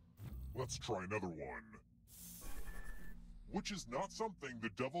 Let's try another one. Which is not something the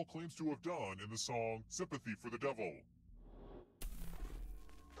devil claims to have done in the song Sympathy for the Devil.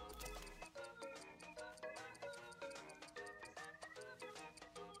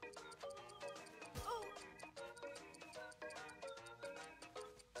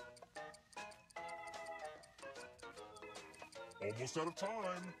 Almost out of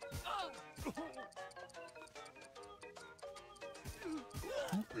time.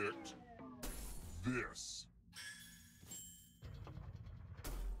 Who picked this?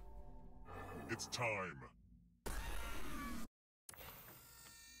 It's time.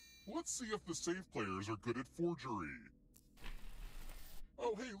 Let's see if the safe players are good at forgery.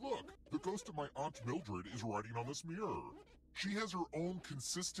 Oh, hey, look! The ghost of my Aunt Mildred is writing on this mirror. She has her own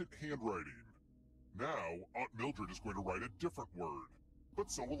consistent handwriting. Now, Aunt Mildred is going to write a different word.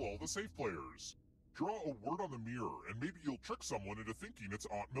 But so will all the safe players. Draw a word on the mirror, and maybe you'll trick someone into thinking it's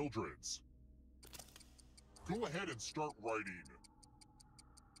Aunt Mildred's. Go ahead and start writing.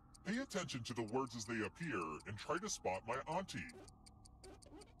 Pay attention to the words as they appear, and try to spot my auntie.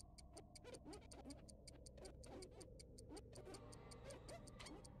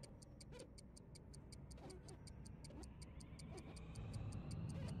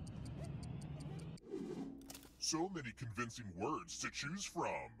 So many convincing words to choose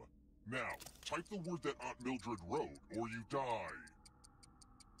from. Now, type the word that Aunt Mildred wrote, or you die.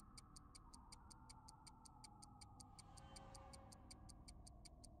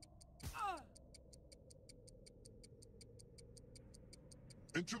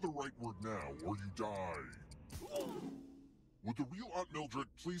 Enter the right word now, or you die. Would the real Aunt Mildred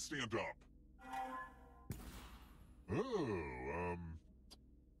please stand up? Oh,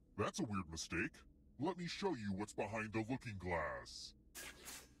 that's a weird mistake. Let me show you what's behind the looking glass.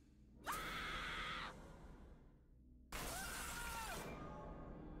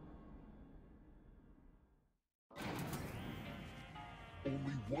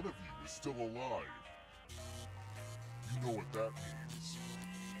 Only one of you is still alive. You know what that means.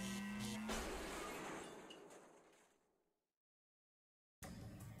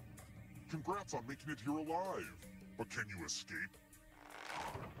 Congrats on making it here alive. But can you escape?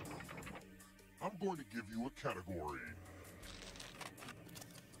 I'm going to give you a category.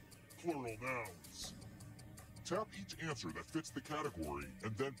 Plural nouns. Tap each answer that fits the category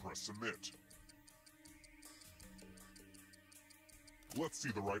and then press submit. Let's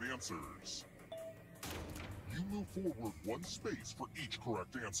see the right answers. You move forward one space for each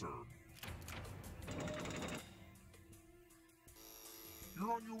correct answer.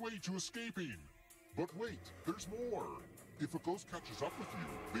 You're on your way to escaping. But wait, there's more. If a ghost catches up with you,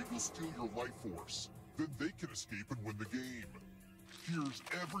 they will steal your life force. Then they can escape and win the game. Here's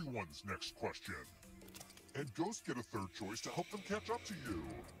everyone's next question. And ghosts get a third choice to help them catch up to you.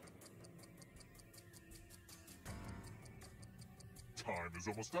 Time is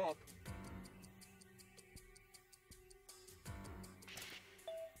almost up.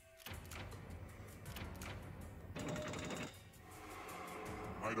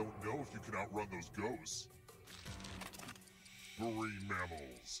 I don't know if you can outrun those ghosts. Marine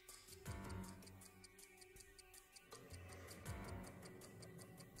mammals.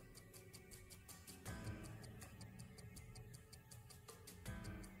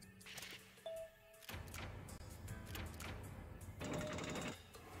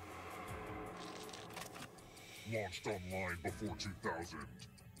 Launched online before 2000.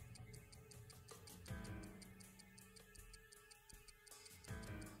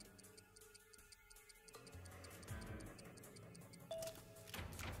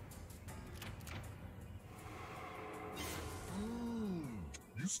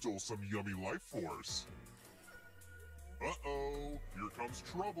 You stole some yummy life force. Uh-oh, here comes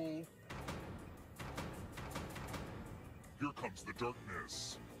trouble. Here comes the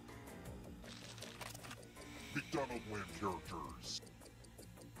darkness. McDonald Land characters.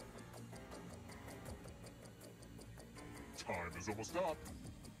 Time is almost up.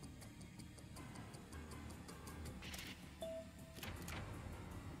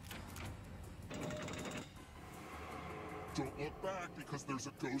 Don't look back because there's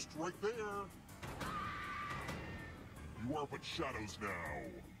a ghost right there. You are but shadows now.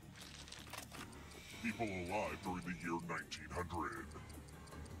 People alive during the year 1900.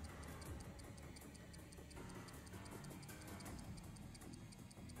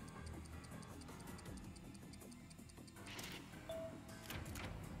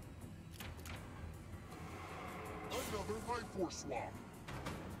 Another life force swap.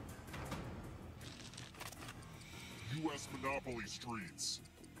 U.S. Monopoly Streets.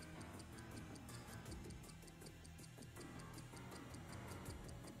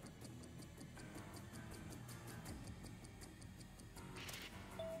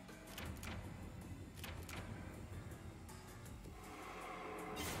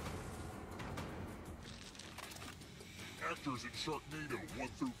 Actors in Sharknado 1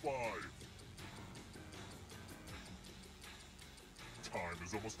 through 5. Time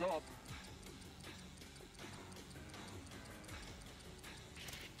is almost up.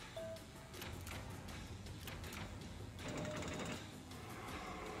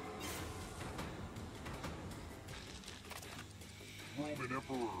 Roman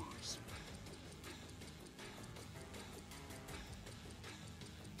emperors.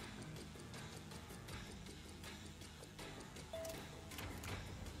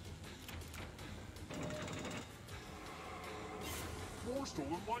 More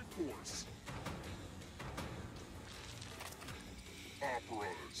stolen life force.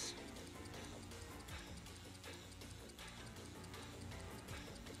 Operas.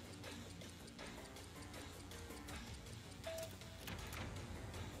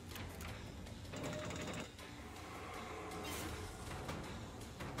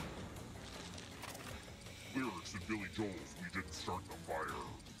 Lyrics in Billy Joel's We Didn't Start the Fire.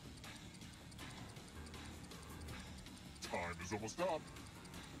 Time is almost up.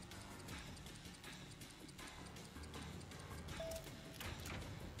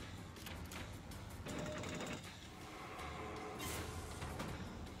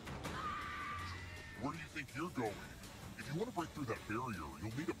 Where do you think you're going? If you want to break through that barrier,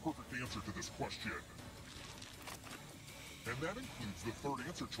 you'll need a perfect answer to this question. And that includes the third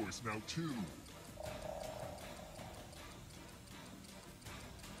answer choice now, too.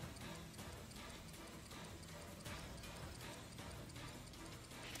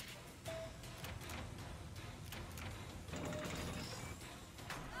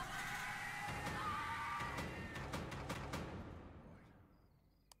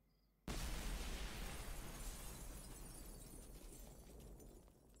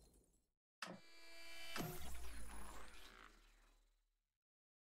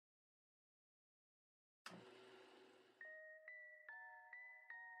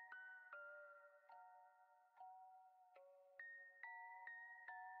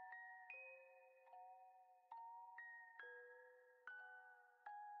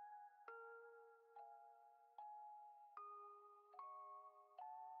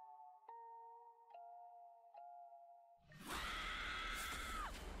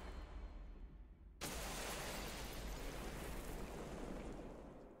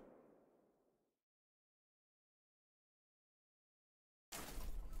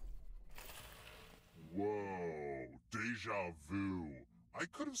 Deja vu. I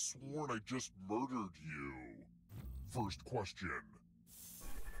could have sworn I just murdered you. First question.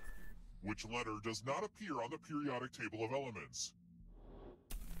 Which letter does not appear on the periodic table of elements?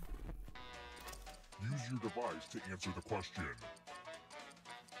 Use your device to answer the question.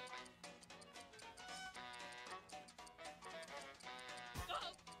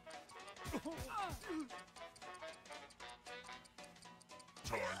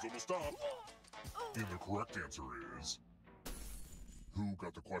 Time's almost up. And the correct answer is... Who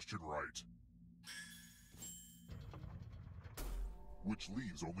got the question right? Which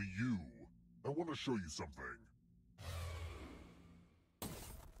leaves only you. I want to show you something.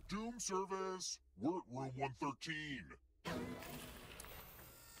 Doom service! We're at room 113.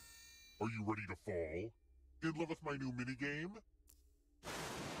 Are you ready to fall? In love with my new minigame?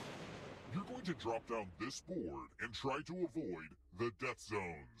 You're going to drop down this board and try to avoid the death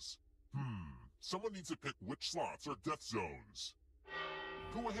zones. Someone needs to pick which slots are death zones.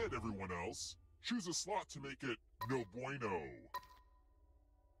 Go ahead, everyone else. Choose a slot to make it no bueno.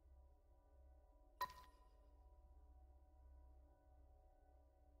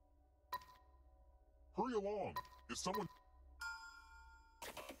 Hurry along. Is someone...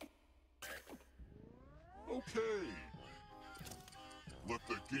 Okay. Let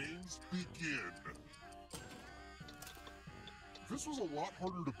the games begin. This was a lot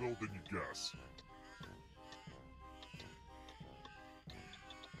harder to build than you guess.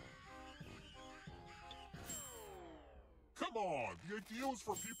 Come on, the idea was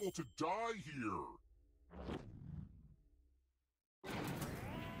for people to die here.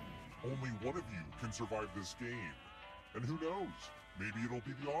 Only one of you can survive this game. And who knows, maybe it'll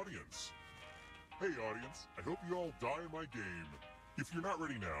be the audience. Hey audience, I hope you all die in my game. If you're not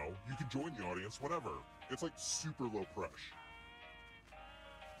ready now, you can join the audience whenever. It's like super low pressure.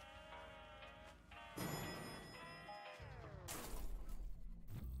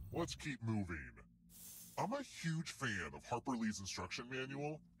 Let's keep moving. I'm a huge fan of Harper Lee's instruction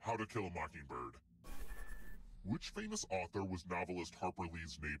manual, How to Kill a Mockingbird. Which famous author was novelist Harper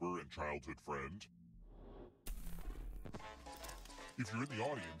Lee's neighbor and childhood friend? If you're in the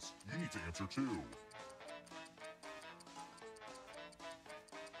audience, you need to answer too.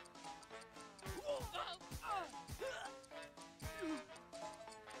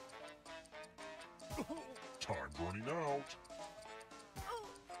 Time's running out.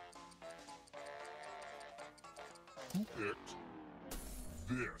 Who picked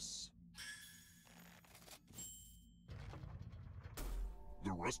this?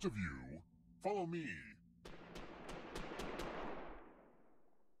 The rest of you, follow me.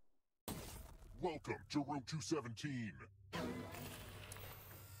 Welcome to room 217.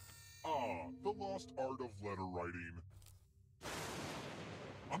 The lost art of letter writing.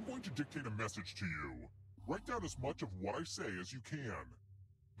 I'm going to dictate a message to you. Write down as much of what I say as you can.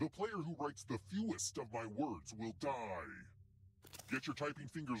 The player who writes the fewest of my words will die. Get your typing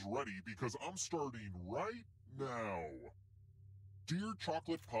fingers ready because I'm starting right now. Dear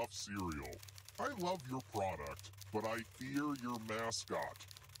Chocolate Puff Cereal, I love your product, but I fear your mascot.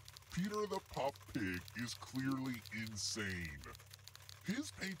 Peter the Puff Pig is clearly insane.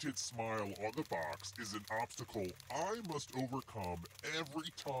 His painted smile on the box is an obstacle I must overcome every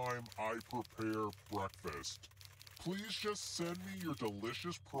time I prepare breakfast. Please just send me your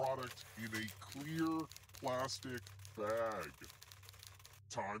delicious product in a clear plastic bag.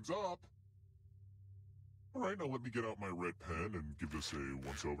 Time's up. All right, now let me get out my red pen and give this a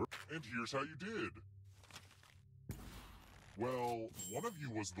once-over. And here's how you did. Well, one of you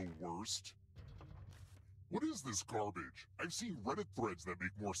was the worst. What is this garbage? I've seen Reddit threads that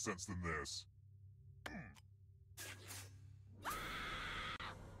make more sense than this.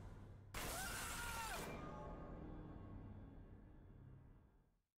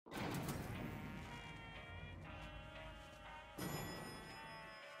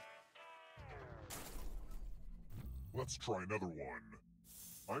 Let's try another one.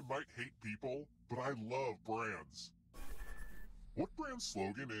 I might hate people, but I love brands. What brand's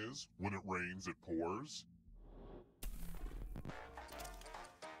slogan is, when it rains, it pours?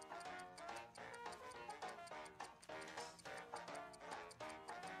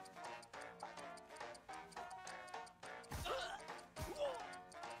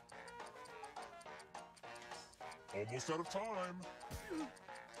 Almost out of time.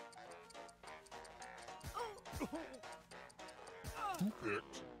 Who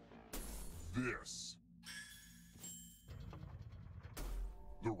picked this?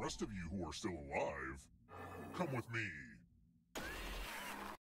 The rest of you who are still alive, come with me.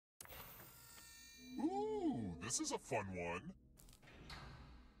 Ooh, this is a fun one.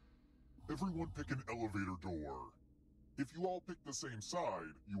 Everyone pick an elevator door. If you all pick the same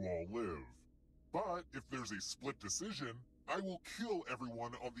side, you all live. But if there's a split decision, I will kill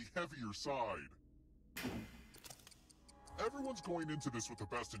everyone on the heavier side. Everyone's going into this with the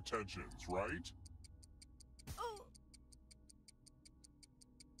best intentions, right?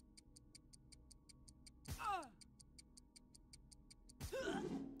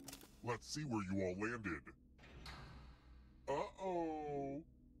 Let's see where you all landed. Uh-oh.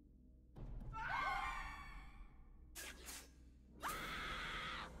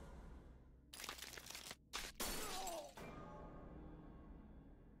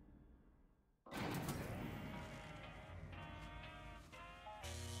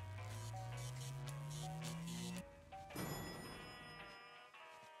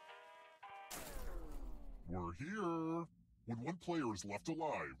 We're here. When one player is left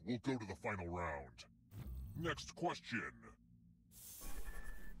alive, we'll go to the final round. Next question.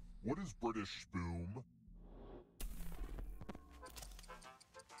 What is British spume?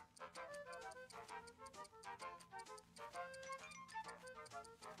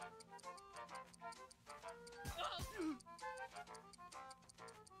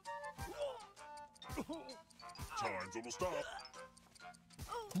 Time's almost up.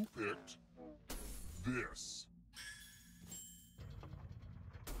 Who picked this?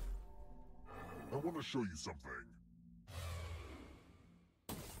 I want to show you something.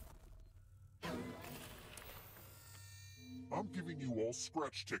 I'm giving you all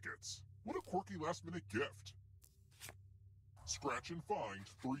scratch tickets. What a quirky last-minute gift. Scratch and find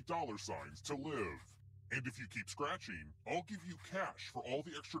 $3 to live. And if you keep scratching, I'll give you cash for all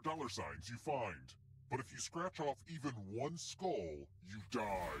the extra $signs you find. But if you scratch off even one skull, you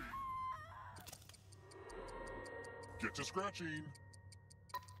die. Get to scratching.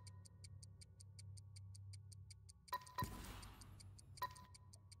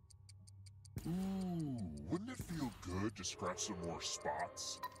 Ooh, wouldn't it feel good to scratch some more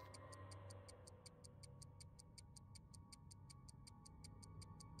spots?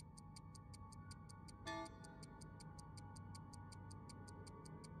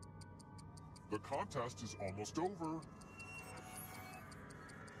 The contest is almost over.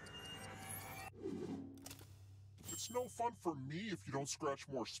 It's no fun for me if you don't scratch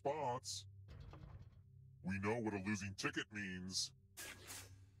more spots. We know what a losing ticket means.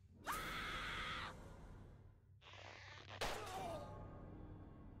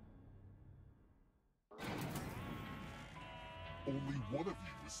 Only one of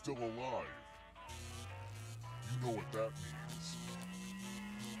you is still alive. You know what that means.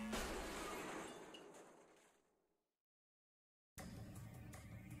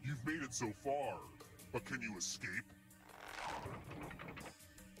 You've made it so far, but can you escape?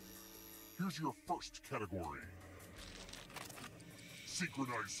 Here's your first category.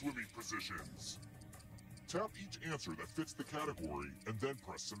 Synchronized swimming positions. Tap each answer that fits the category and then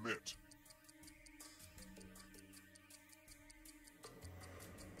press submit.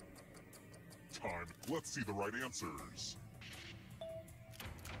 Time. Let's see the right answers.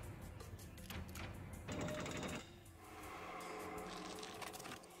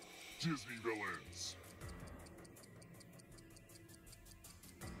 Disney villains.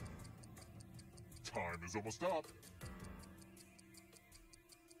 Time is almost up.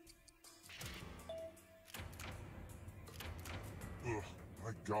 Ugh,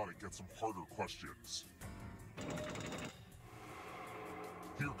 I gotta get some harder questions.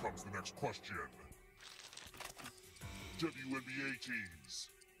 Here comes the next question. WNBA teams.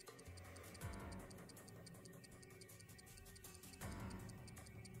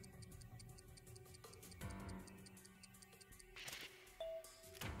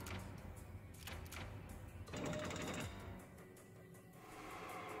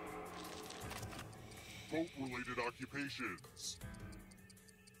 Boat-related occupations.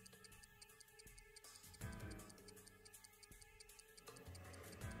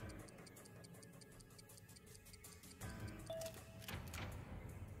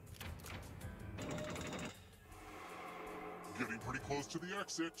 Getting pretty close to the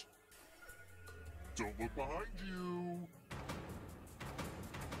exit. Don't look behind you.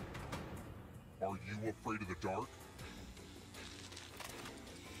 Are you afraid of the dark?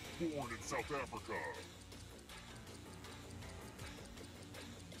 Born in South Africa.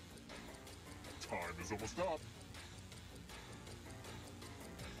 Time is almost up.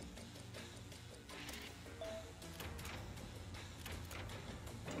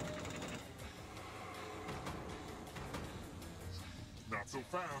 Not so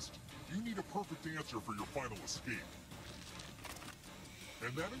fast. You need a perfect answer for your final escape.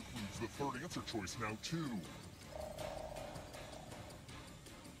 And that includes the third answer choice now, too.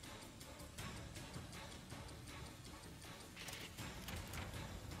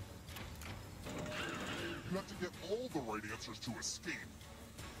 answers to escape.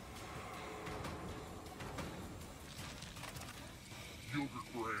 Yogurt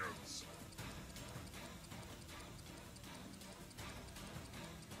brands.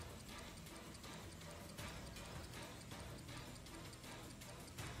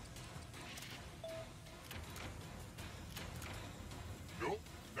 Nope,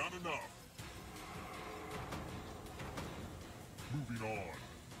 not enough. Moving on.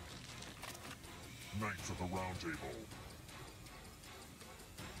 Knights of the Round Table.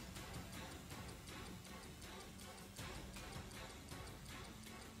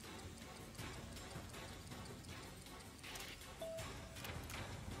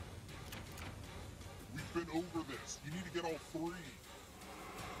 We've been over this. You need to get all three.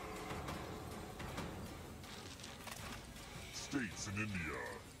 States in India.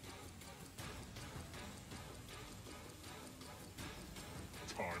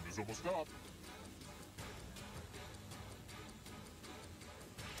 Time is almost up.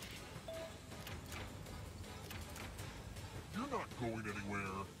 You're not going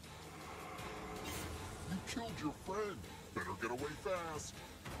anywhere. You killed your friend. Better get away fast.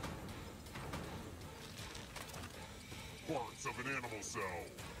 Parts of an animal cell.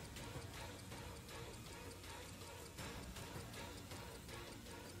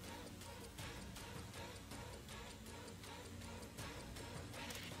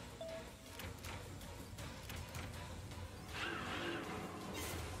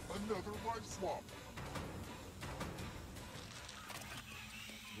 Another life swap.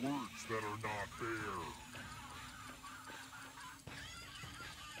 Words that are not fair.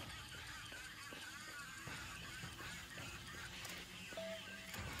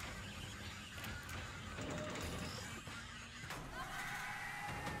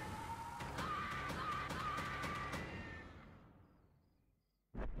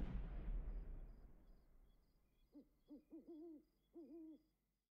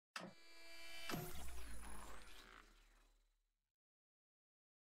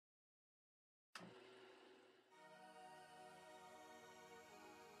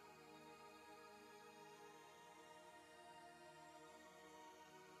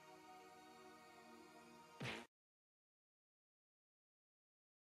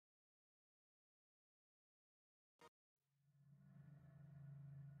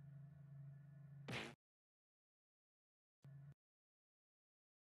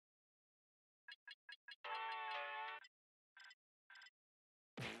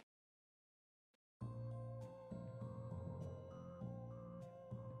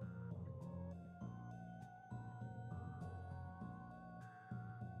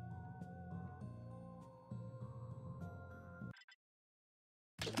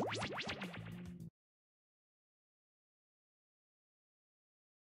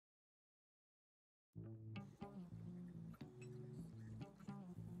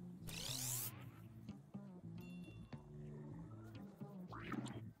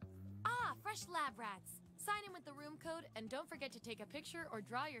 Ah, fresh lab rats. Sign in with the room code and don't forget to take a picture or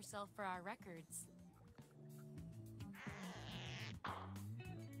draw yourself for our records.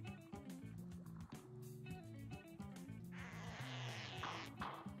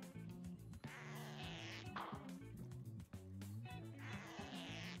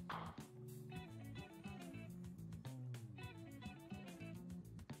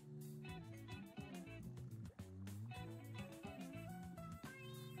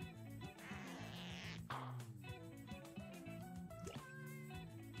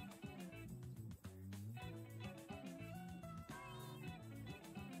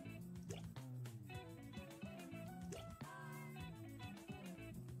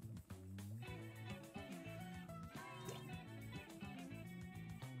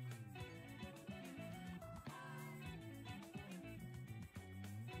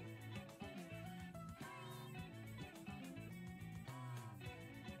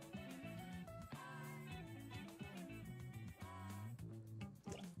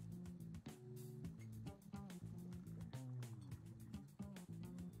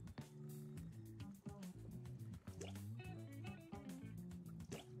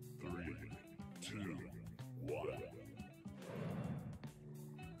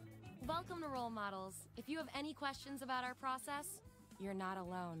 Welcome to Role Models. If you have any questions about our process, you're not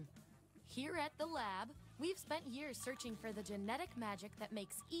alone. Here at the lab, we've spent years searching for the genetic magic that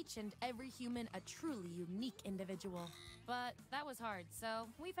makes each and every human a truly unique individual. But that was hard, so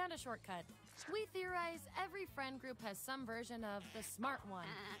we found a shortcut. We theorize every friend group has some version of the smart one,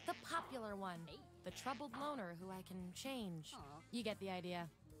 the popular one, the troubled loner who I can change. You get the idea.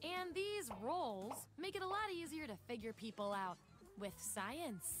 And these roles make it a lot easier to figure people out with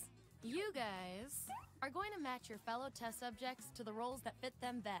science. You guys are going to match your fellow test subjects to the roles that fit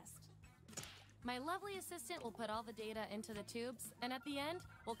them best. My lovely assistant will put all the data into the tubes, and at the end,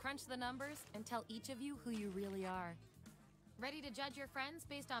 we'll crunch the numbers and tell each of you who you really are. Ready to judge your friends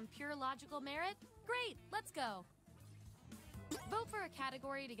based on pure logical merit? Great, let's go. Vote for a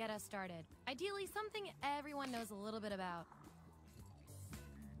category to get us started. Ideally, something everyone knows a little bit about.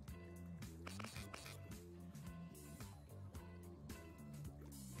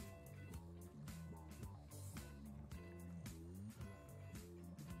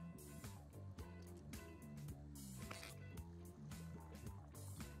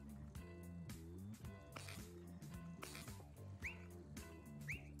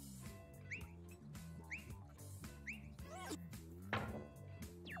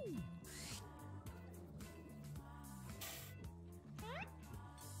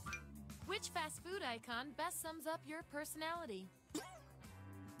 Which fast food icon best sums up your personality?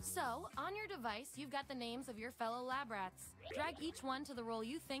 So, on your device, you've got the names of your fellow lab rats. Drag each one to the role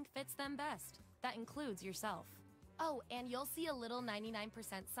you think fits them best. That includes yourself. Oh, and you'll see a little 99%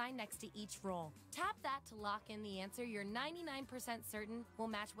 sign next to each role. Tap that to lock in the answer you're 99% certain will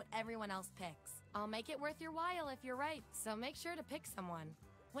match what everyone else picks. I'll make it worth your while if you're right, so make sure to pick someone.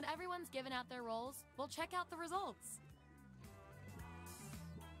 When everyone's given out their roles, we'll check out the results.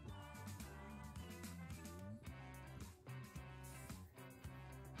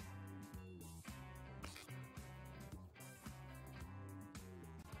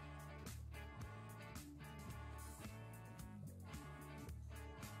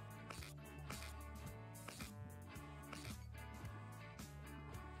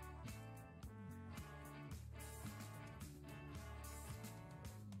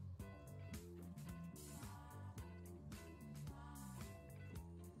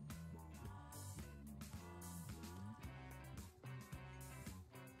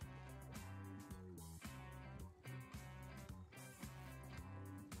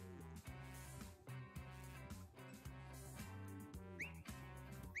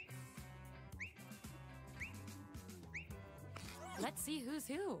 Let's see who's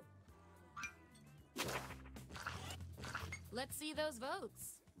who. Let's see those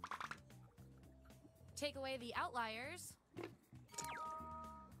votes. Take away the outliers.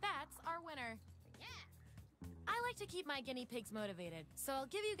 That's our winner. Yeah. I like to keep my guinea pigs motivated, so I'll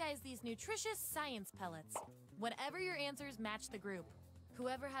give you guys these nutritious science pellets. Whatever your answers match the group.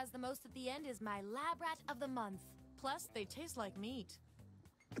 Whoever has the most at the end is my lab rat of the month. Plus, they taste like meat.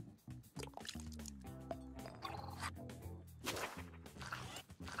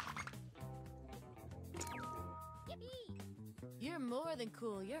 You're more than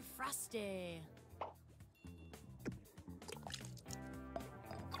cool, you're frosty.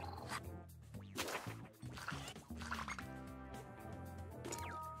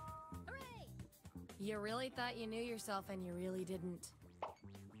 Hooray! You really thought you knew yourself and you really didn't.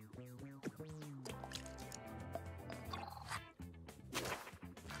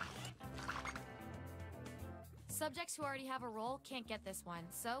 Subjects who already have a role can't get this one,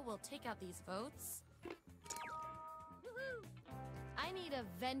 so we'll take out these votes. I need a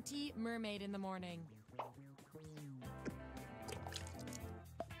venti mermaid in the morning.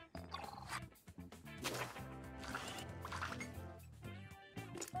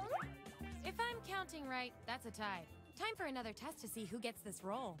 If I'm counting right, that's a tie. Time for another test to see who gets this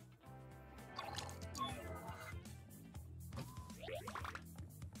role.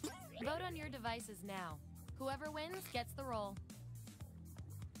 Vote on your devices now. Whoever wins gets the role.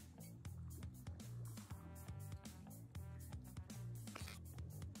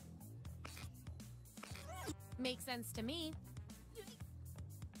 Makes sense to me.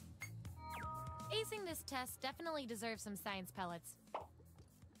 Acing this test definitely deserves some science pellets.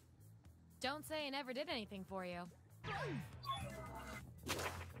 Don't say I never did anything for you.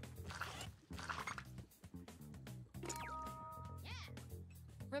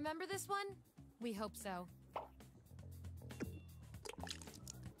 Remember this one? We hope so.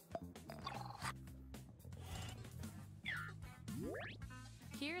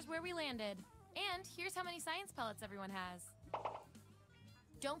 Here's where we landed. And here's how many science pellets everyone has.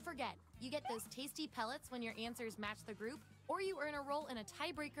 Don't forget, you get those tasty pellets when your answers match the group, or you earn a role in a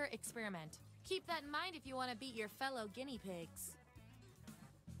tiebreaker experiment. Keep that in mind if you want to beat your fellow guinea pigs.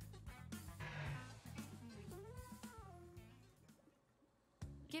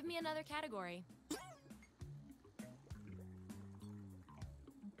 Give me another category.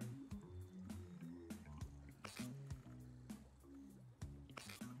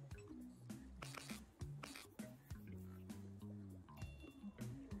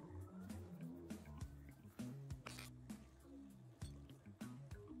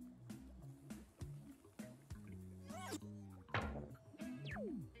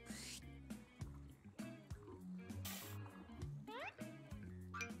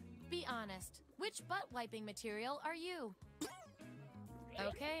 honest. Which butt wiping material are you?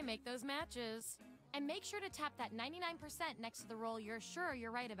 Okay, make those matches. And make sure to tap that 99% next to the roll you're sure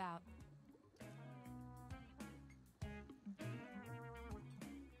you're right about.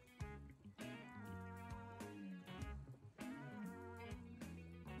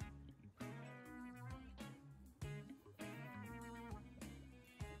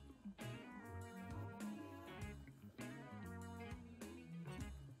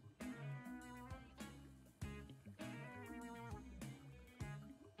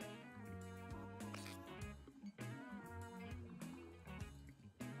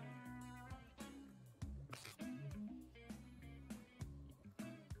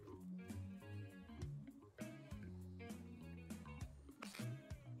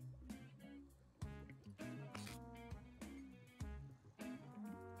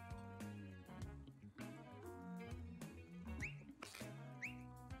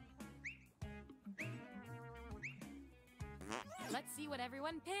 Let's see what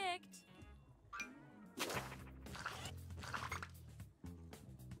everyone picked.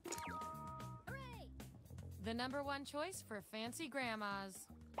 Hooray! The #1 choice for fancy grandmas.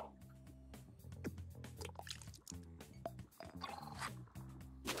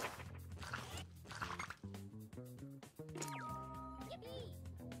 Yippee!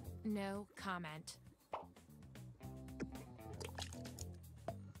 No comment.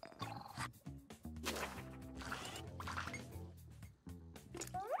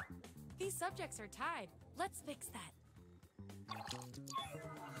 These subjects are tied. Let's fix that.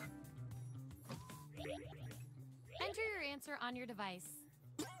 Enter your answer on your device.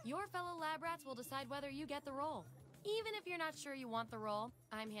 Your fellow lab rats will decide whether you get the role. Even if you're not sure you want the role,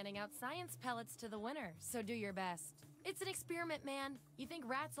 I'm handing out science pellets to the winner, so do your best. It's an experiment, man. You think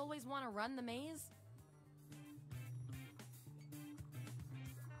rats always want to run the maze?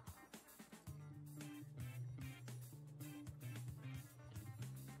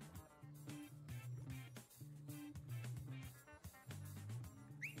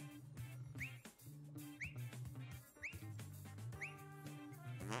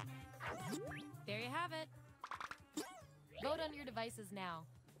 There you have it. Vote on your devices now.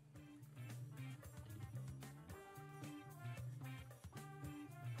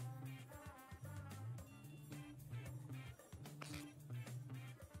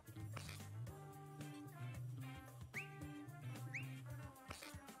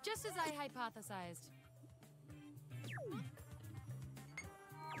 Just as I hypothesized.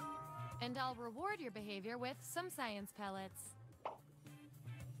 And I'll reward your behavior with some science pellets.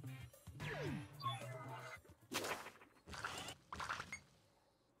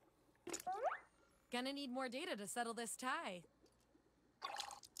 Gonna need more data to settle this tie.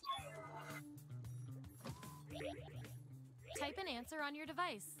 Type an answer on your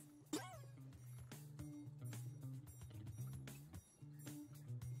device.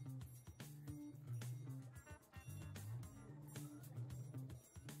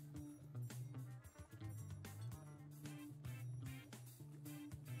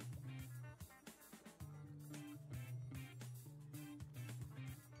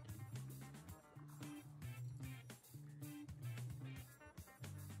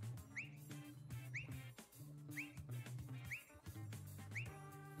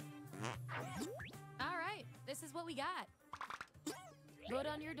 All right, this is what we got. Vote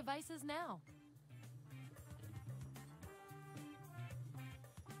on your devices now.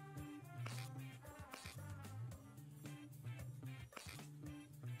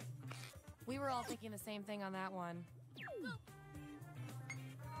 We were all thinking the same thing on that one.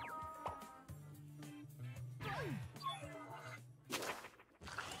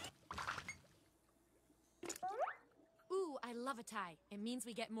 Ooh, I love a tie. It means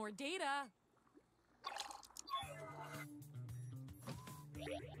we get more data.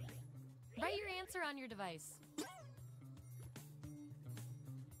 Write your answer on your device.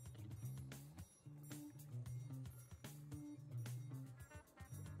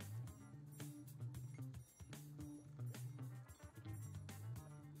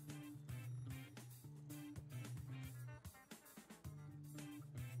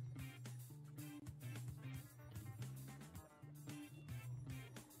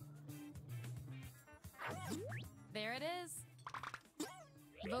 There it is.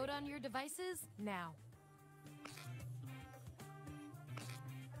 Vote on your devices now.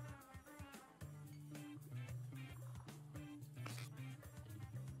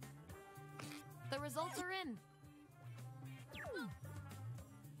 The results are in.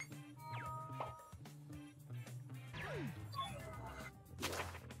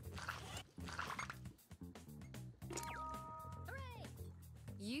 Hooray!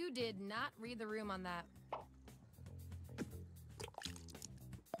 You You did not read the room on that.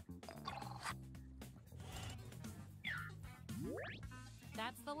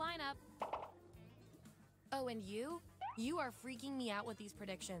 That's the lineup. Oh, and you? You are freaking me out with these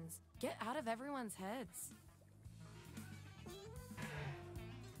predictions. Get out of everyone's heads.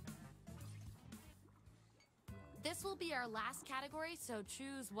 This will be our last category, so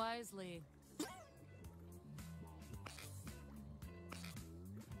choose wisely.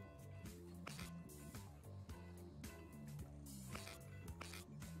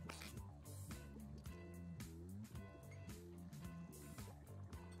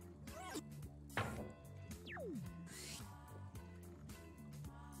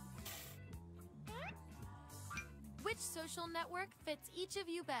 Which social network fits each of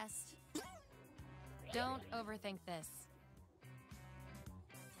you best? Don't overthink this.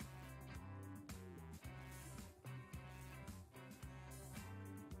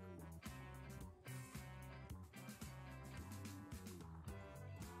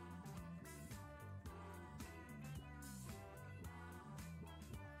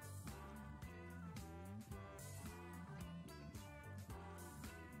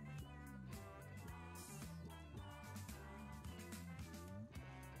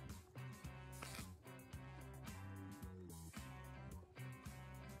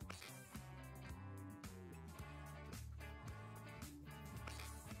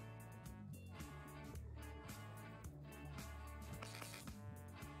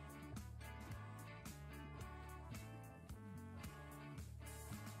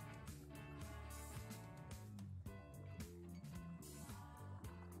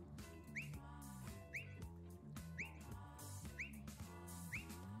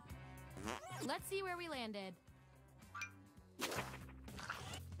 Let's see where we landed.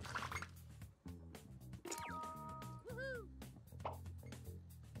 Woohoo!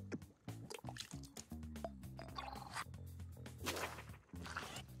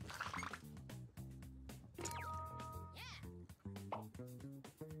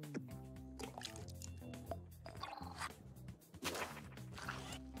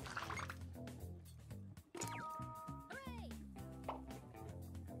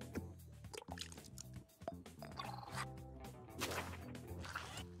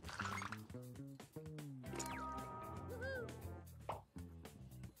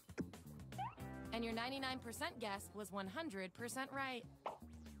 And your 99% guess was 100% right.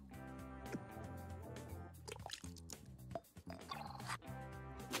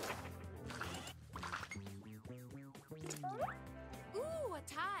 Ooh, a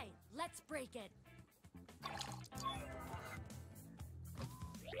tie. Let's break it.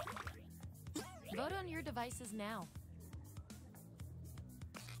 Vote on your devices now.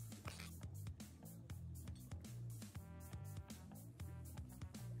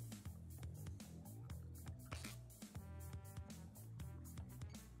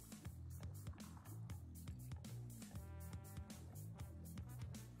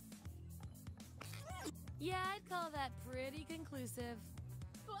 Yeah, I'd call that pretty conclusive.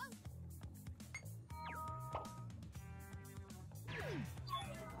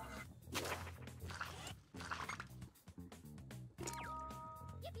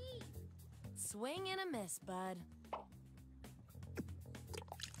 Yippee! Swing and a miss, bud.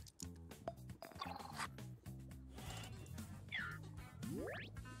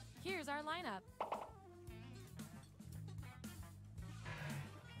 Here's our lineup.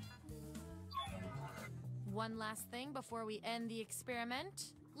 One last thing before we end the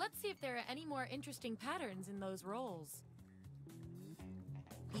experiment. Let's see if there are any more interesting patterns in those rolls.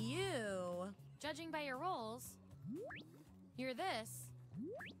 You, judging by your rolls, you're this,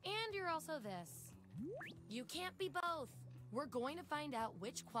 and you're also this. You can't be both. We're going to find out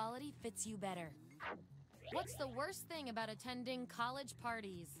which quality fits you better. What's the worst thing about attending college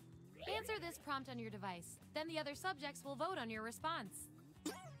parties? Answer this prompt on your device. Then the other subjects will vote on your response.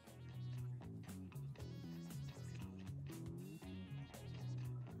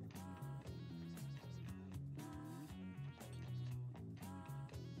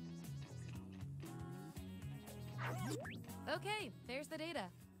 Okay, there's the data.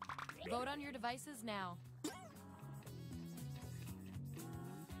 Vote on your devices now.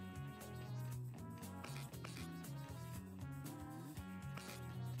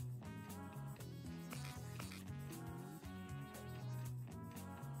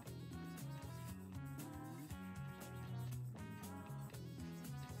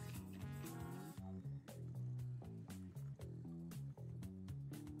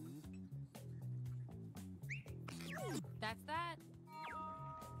 That's that.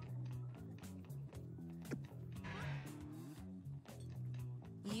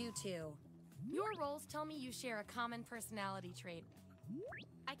 Question 2. Your roles tell me you share a common personality trait.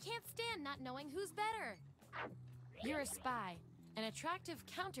 I can't stand not knowing who's better. You're a spy. An attractive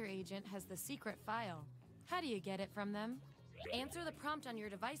counter-agent has the secret file. How do you get it from them? Answer the prompt on your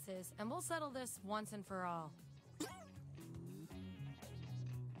devices, and we'll settle this once and for all.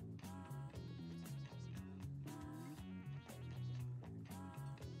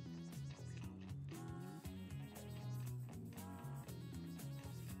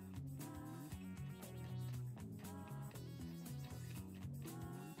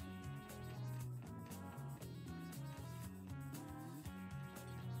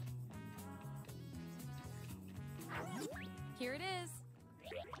 Here it is.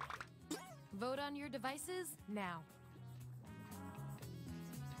 Vote on your devices now.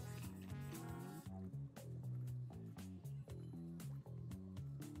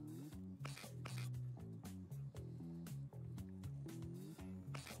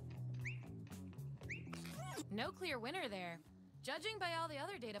 No clear winner there. Judging by all the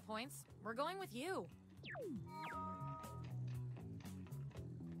other data points, we're going with you.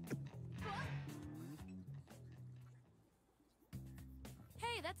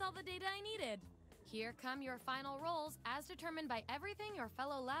 Hey, that's all the data I needed. Here come your final rolls as determined by everything your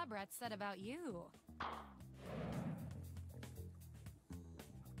fellow lab rats said about you.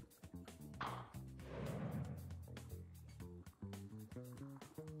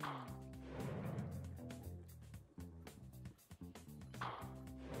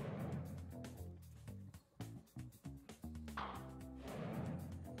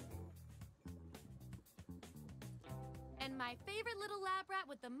 And my favorite little lab rat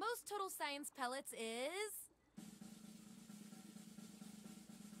with the most total science pellets is...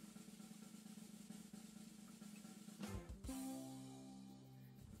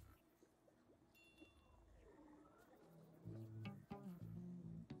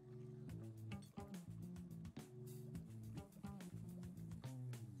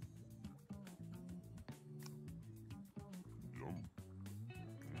 Yum.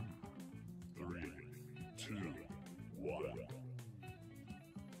 3, 2, 1.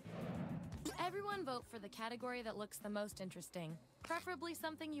 Everyone vote for the category that looks the most interesting. Preferably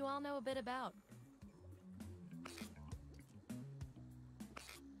something you all know a bit about.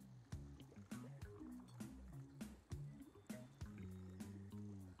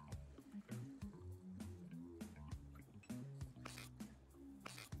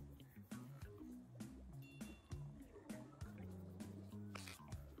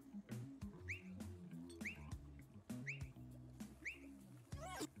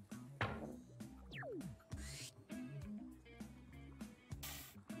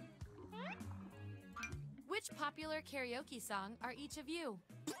 Which popular karaoke song are each of you?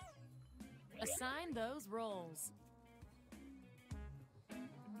 Assign those roles.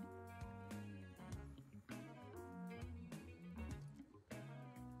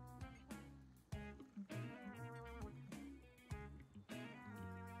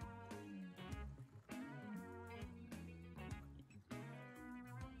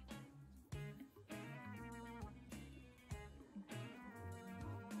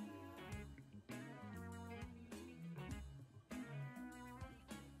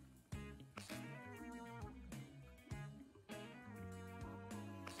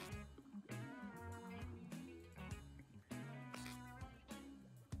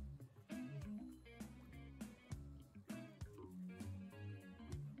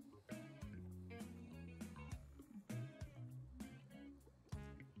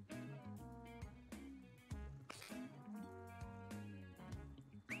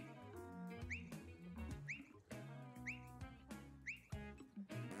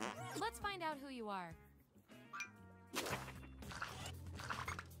 Let's find out who you are.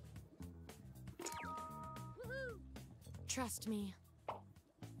 Woohoo! Trust me.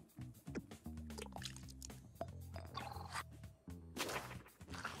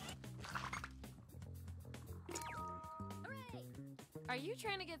 Hooray! Are you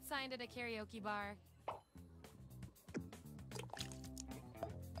trying to get signed at a karaoke bar?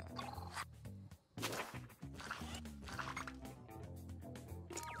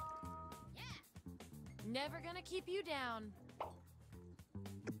 Never gonna keep you down.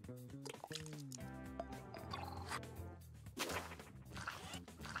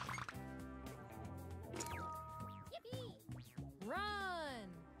 Yippee! Run!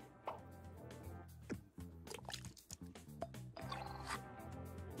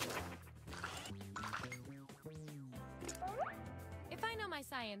 If I know my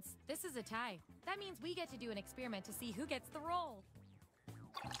science, this is a tie. That means we get to do an experiment to see who gets the role.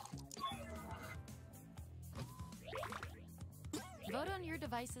 Vote on your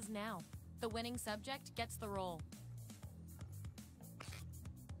devices now. The winning subject gets the role.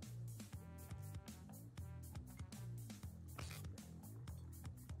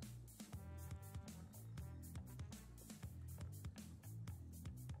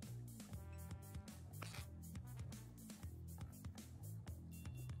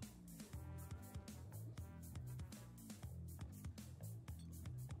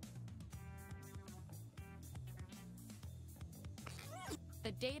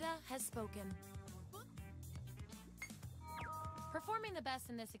 The data has spoken. Performing the best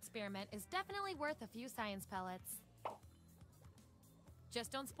in this experiment is definitely worth a few science pellets.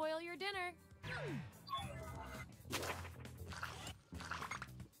 Just don't spoil your dinner.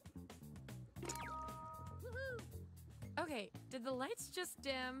 Okay, did the lights just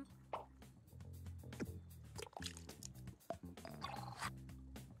dim?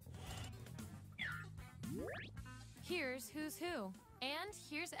 Here's who's who. And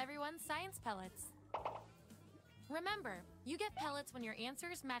here's everyone's science pellets. Remember, you get pellets when your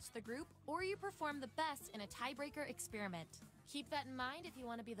answers match the group or you perform the best in a tiebreaker experiment. Keep that in mind if you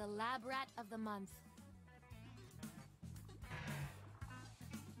want to be the lab rat of the month.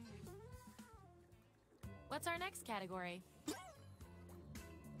 What's our next category?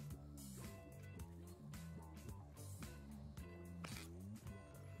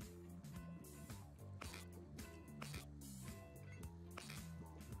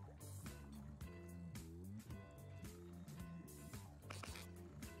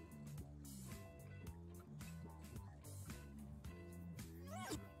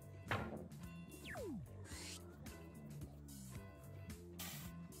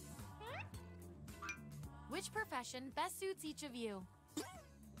 Which profession best suits each of you?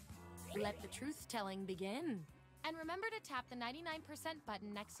 Let the truth-telling begin. And remember to tap the 99%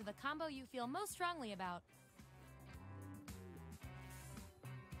 button next to the combo you feel most strongly about.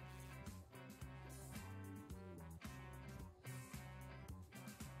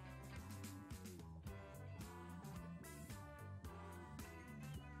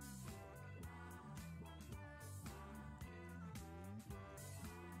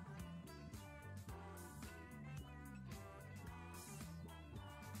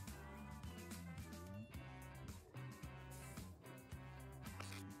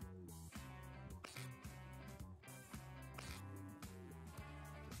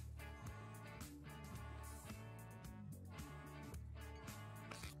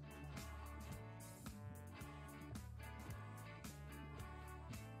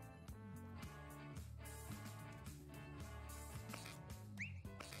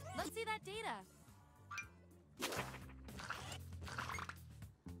 Let's see that data.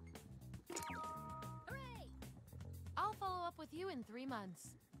 Hooray! I'll follow up with you in 3 months.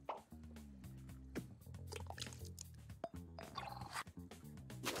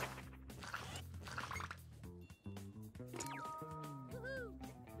 Woohoo!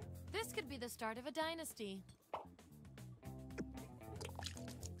 This could be the start of a dynasty.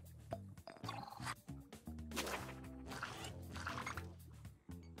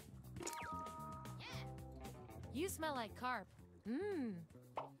 You smell like carp. Mmm.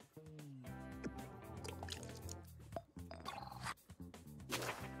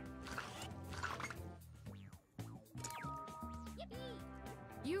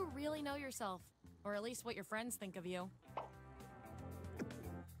 You really know yourself, or at least what your friends think of you.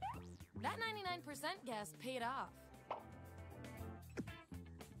 That 99% guess paid off.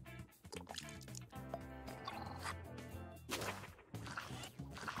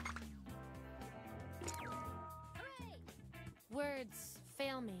 Words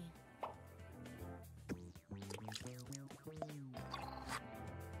fail me.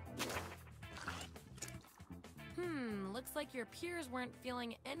 Looks like your peers weren't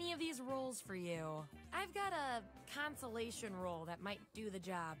feeling any of these roles for you. I've got a consolation role that might do the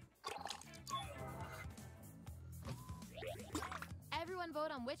job. Everyone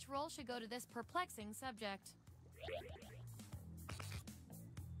vote on which role should go to this perplexing subject.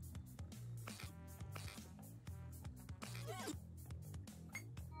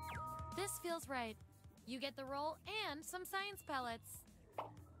 This feels right. You get the role and some science pellets.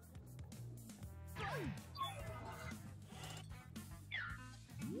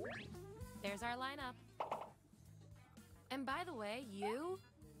 There's our lineup. And by the way, you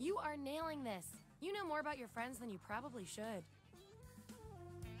are nailing this. You know more about your friends than you probably should.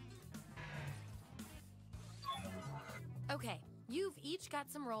 Okay, you've each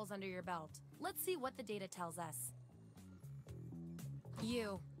got some roles under your belt. Let's see what the data tells us.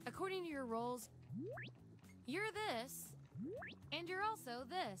 You, according to your roles, you're this, and you're also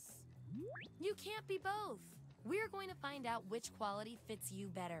this. You can't be both. We're going to find out which quality fits you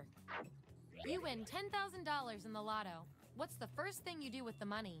better. You win $10,000 in the lotto. What's the first thing you do with the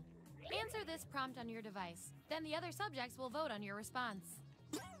money? Answer this prompt on your device. Then the other subjects will vote on your response.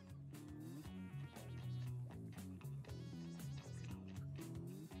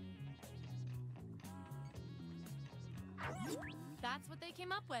 That's what they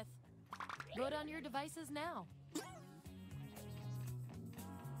came up with. Vote on your devices now.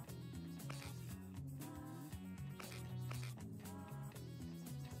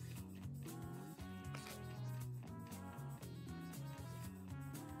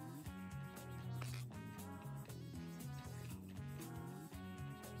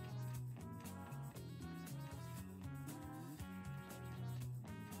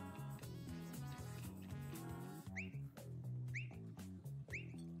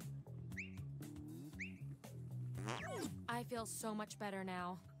 I feel so much better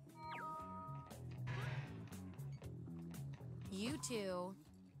now. You two.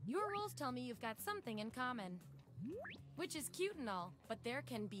 Your rules tell me you've got something in common. Which is cute and all, but there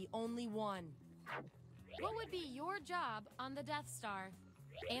can be only one. What would be your job on the Death Star?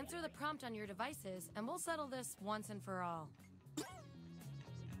 Answer the prompt on your devices, and we'll settle this once and for all.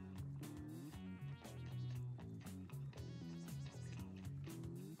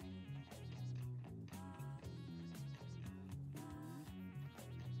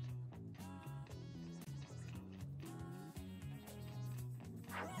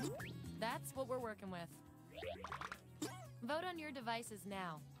 That's what we're working with. Vote on your devices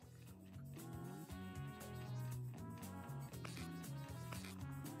now.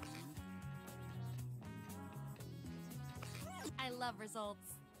 I love results.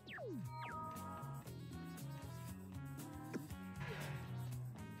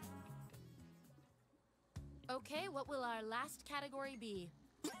 Okay, what will our last category be?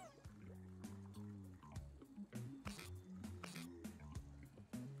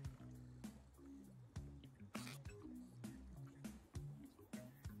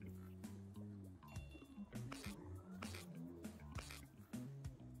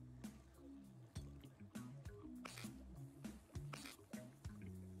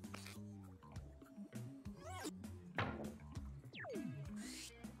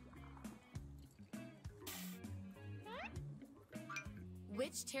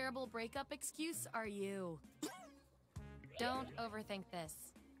 Which terrible breakup excuse are you? Don't overthink this.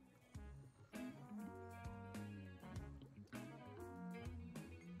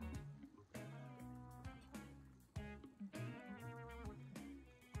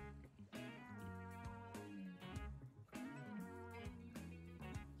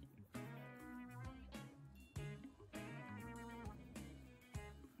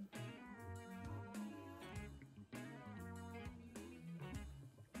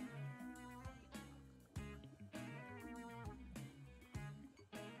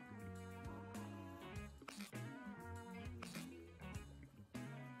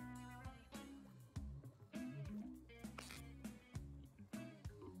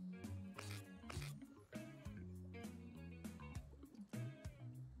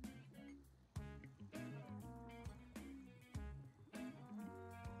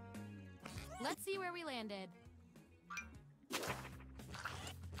 Let's see where we landed.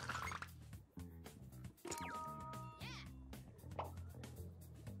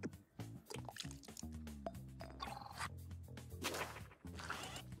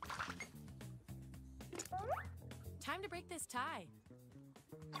 Time to break this tie.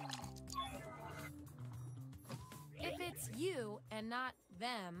 If it's you and not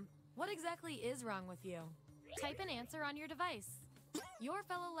them, what exactly is wrong with you? Type an answer on your device. Your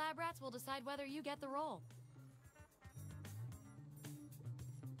fellow lab rats will decide whether you get the role.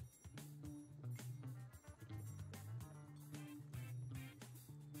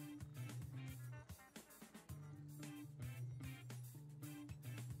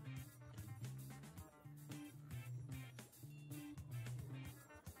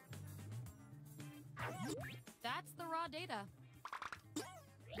 That's the raw data.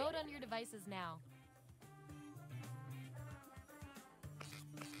 Vote on your devices now.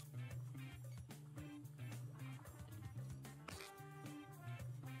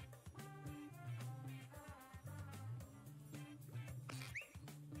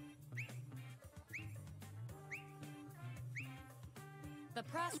 The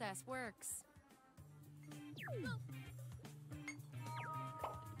process works.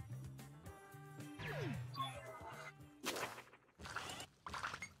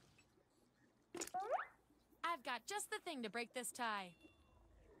 I've got just the thing to break this tie.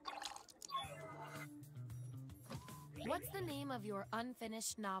 What's the name of your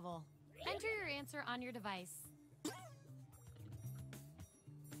unfinished novel? Enter your answer on your device.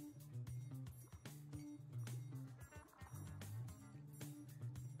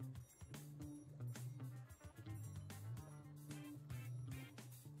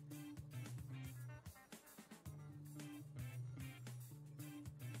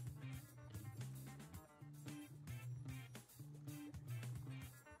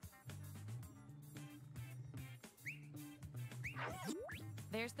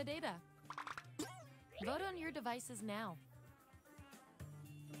 There's the data. Vote on your devices now.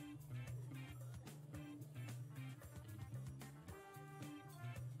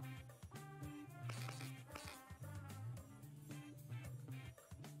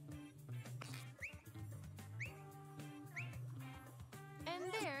 And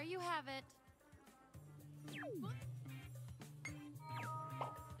there you have it.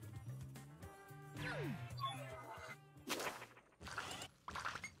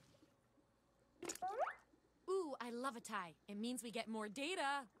 Ooh, I love a tie. It means we get more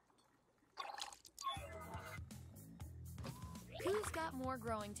data. Who's got more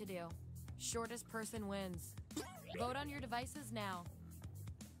growing to do? Shortest person wins. Vote on your devices now.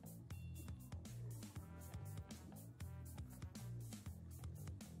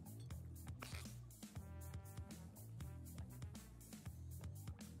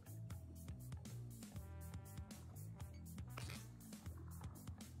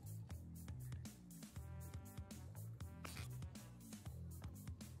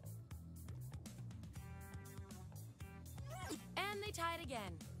 And they tied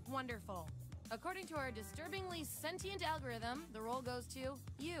again. Wonderful. According to our disturbingly sentient algorithm, the roll goes to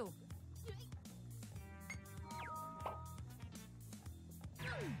you.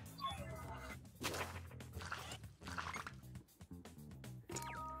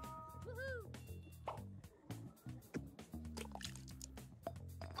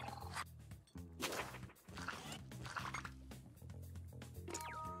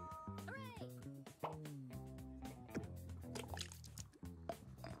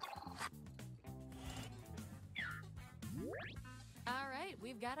 All right,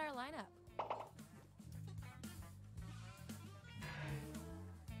 we've got our lineup.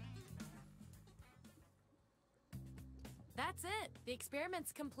 That's it. The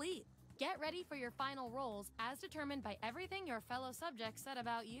experiment's complete. Get ready for your final rolls as determined by everything your fellow subjects said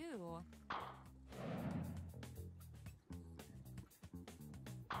about you.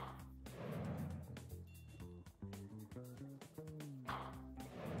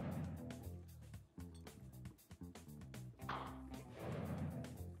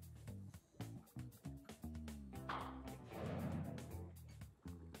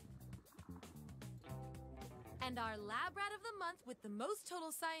 And our lab rat of the month with the most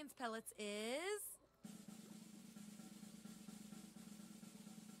total science pellets is...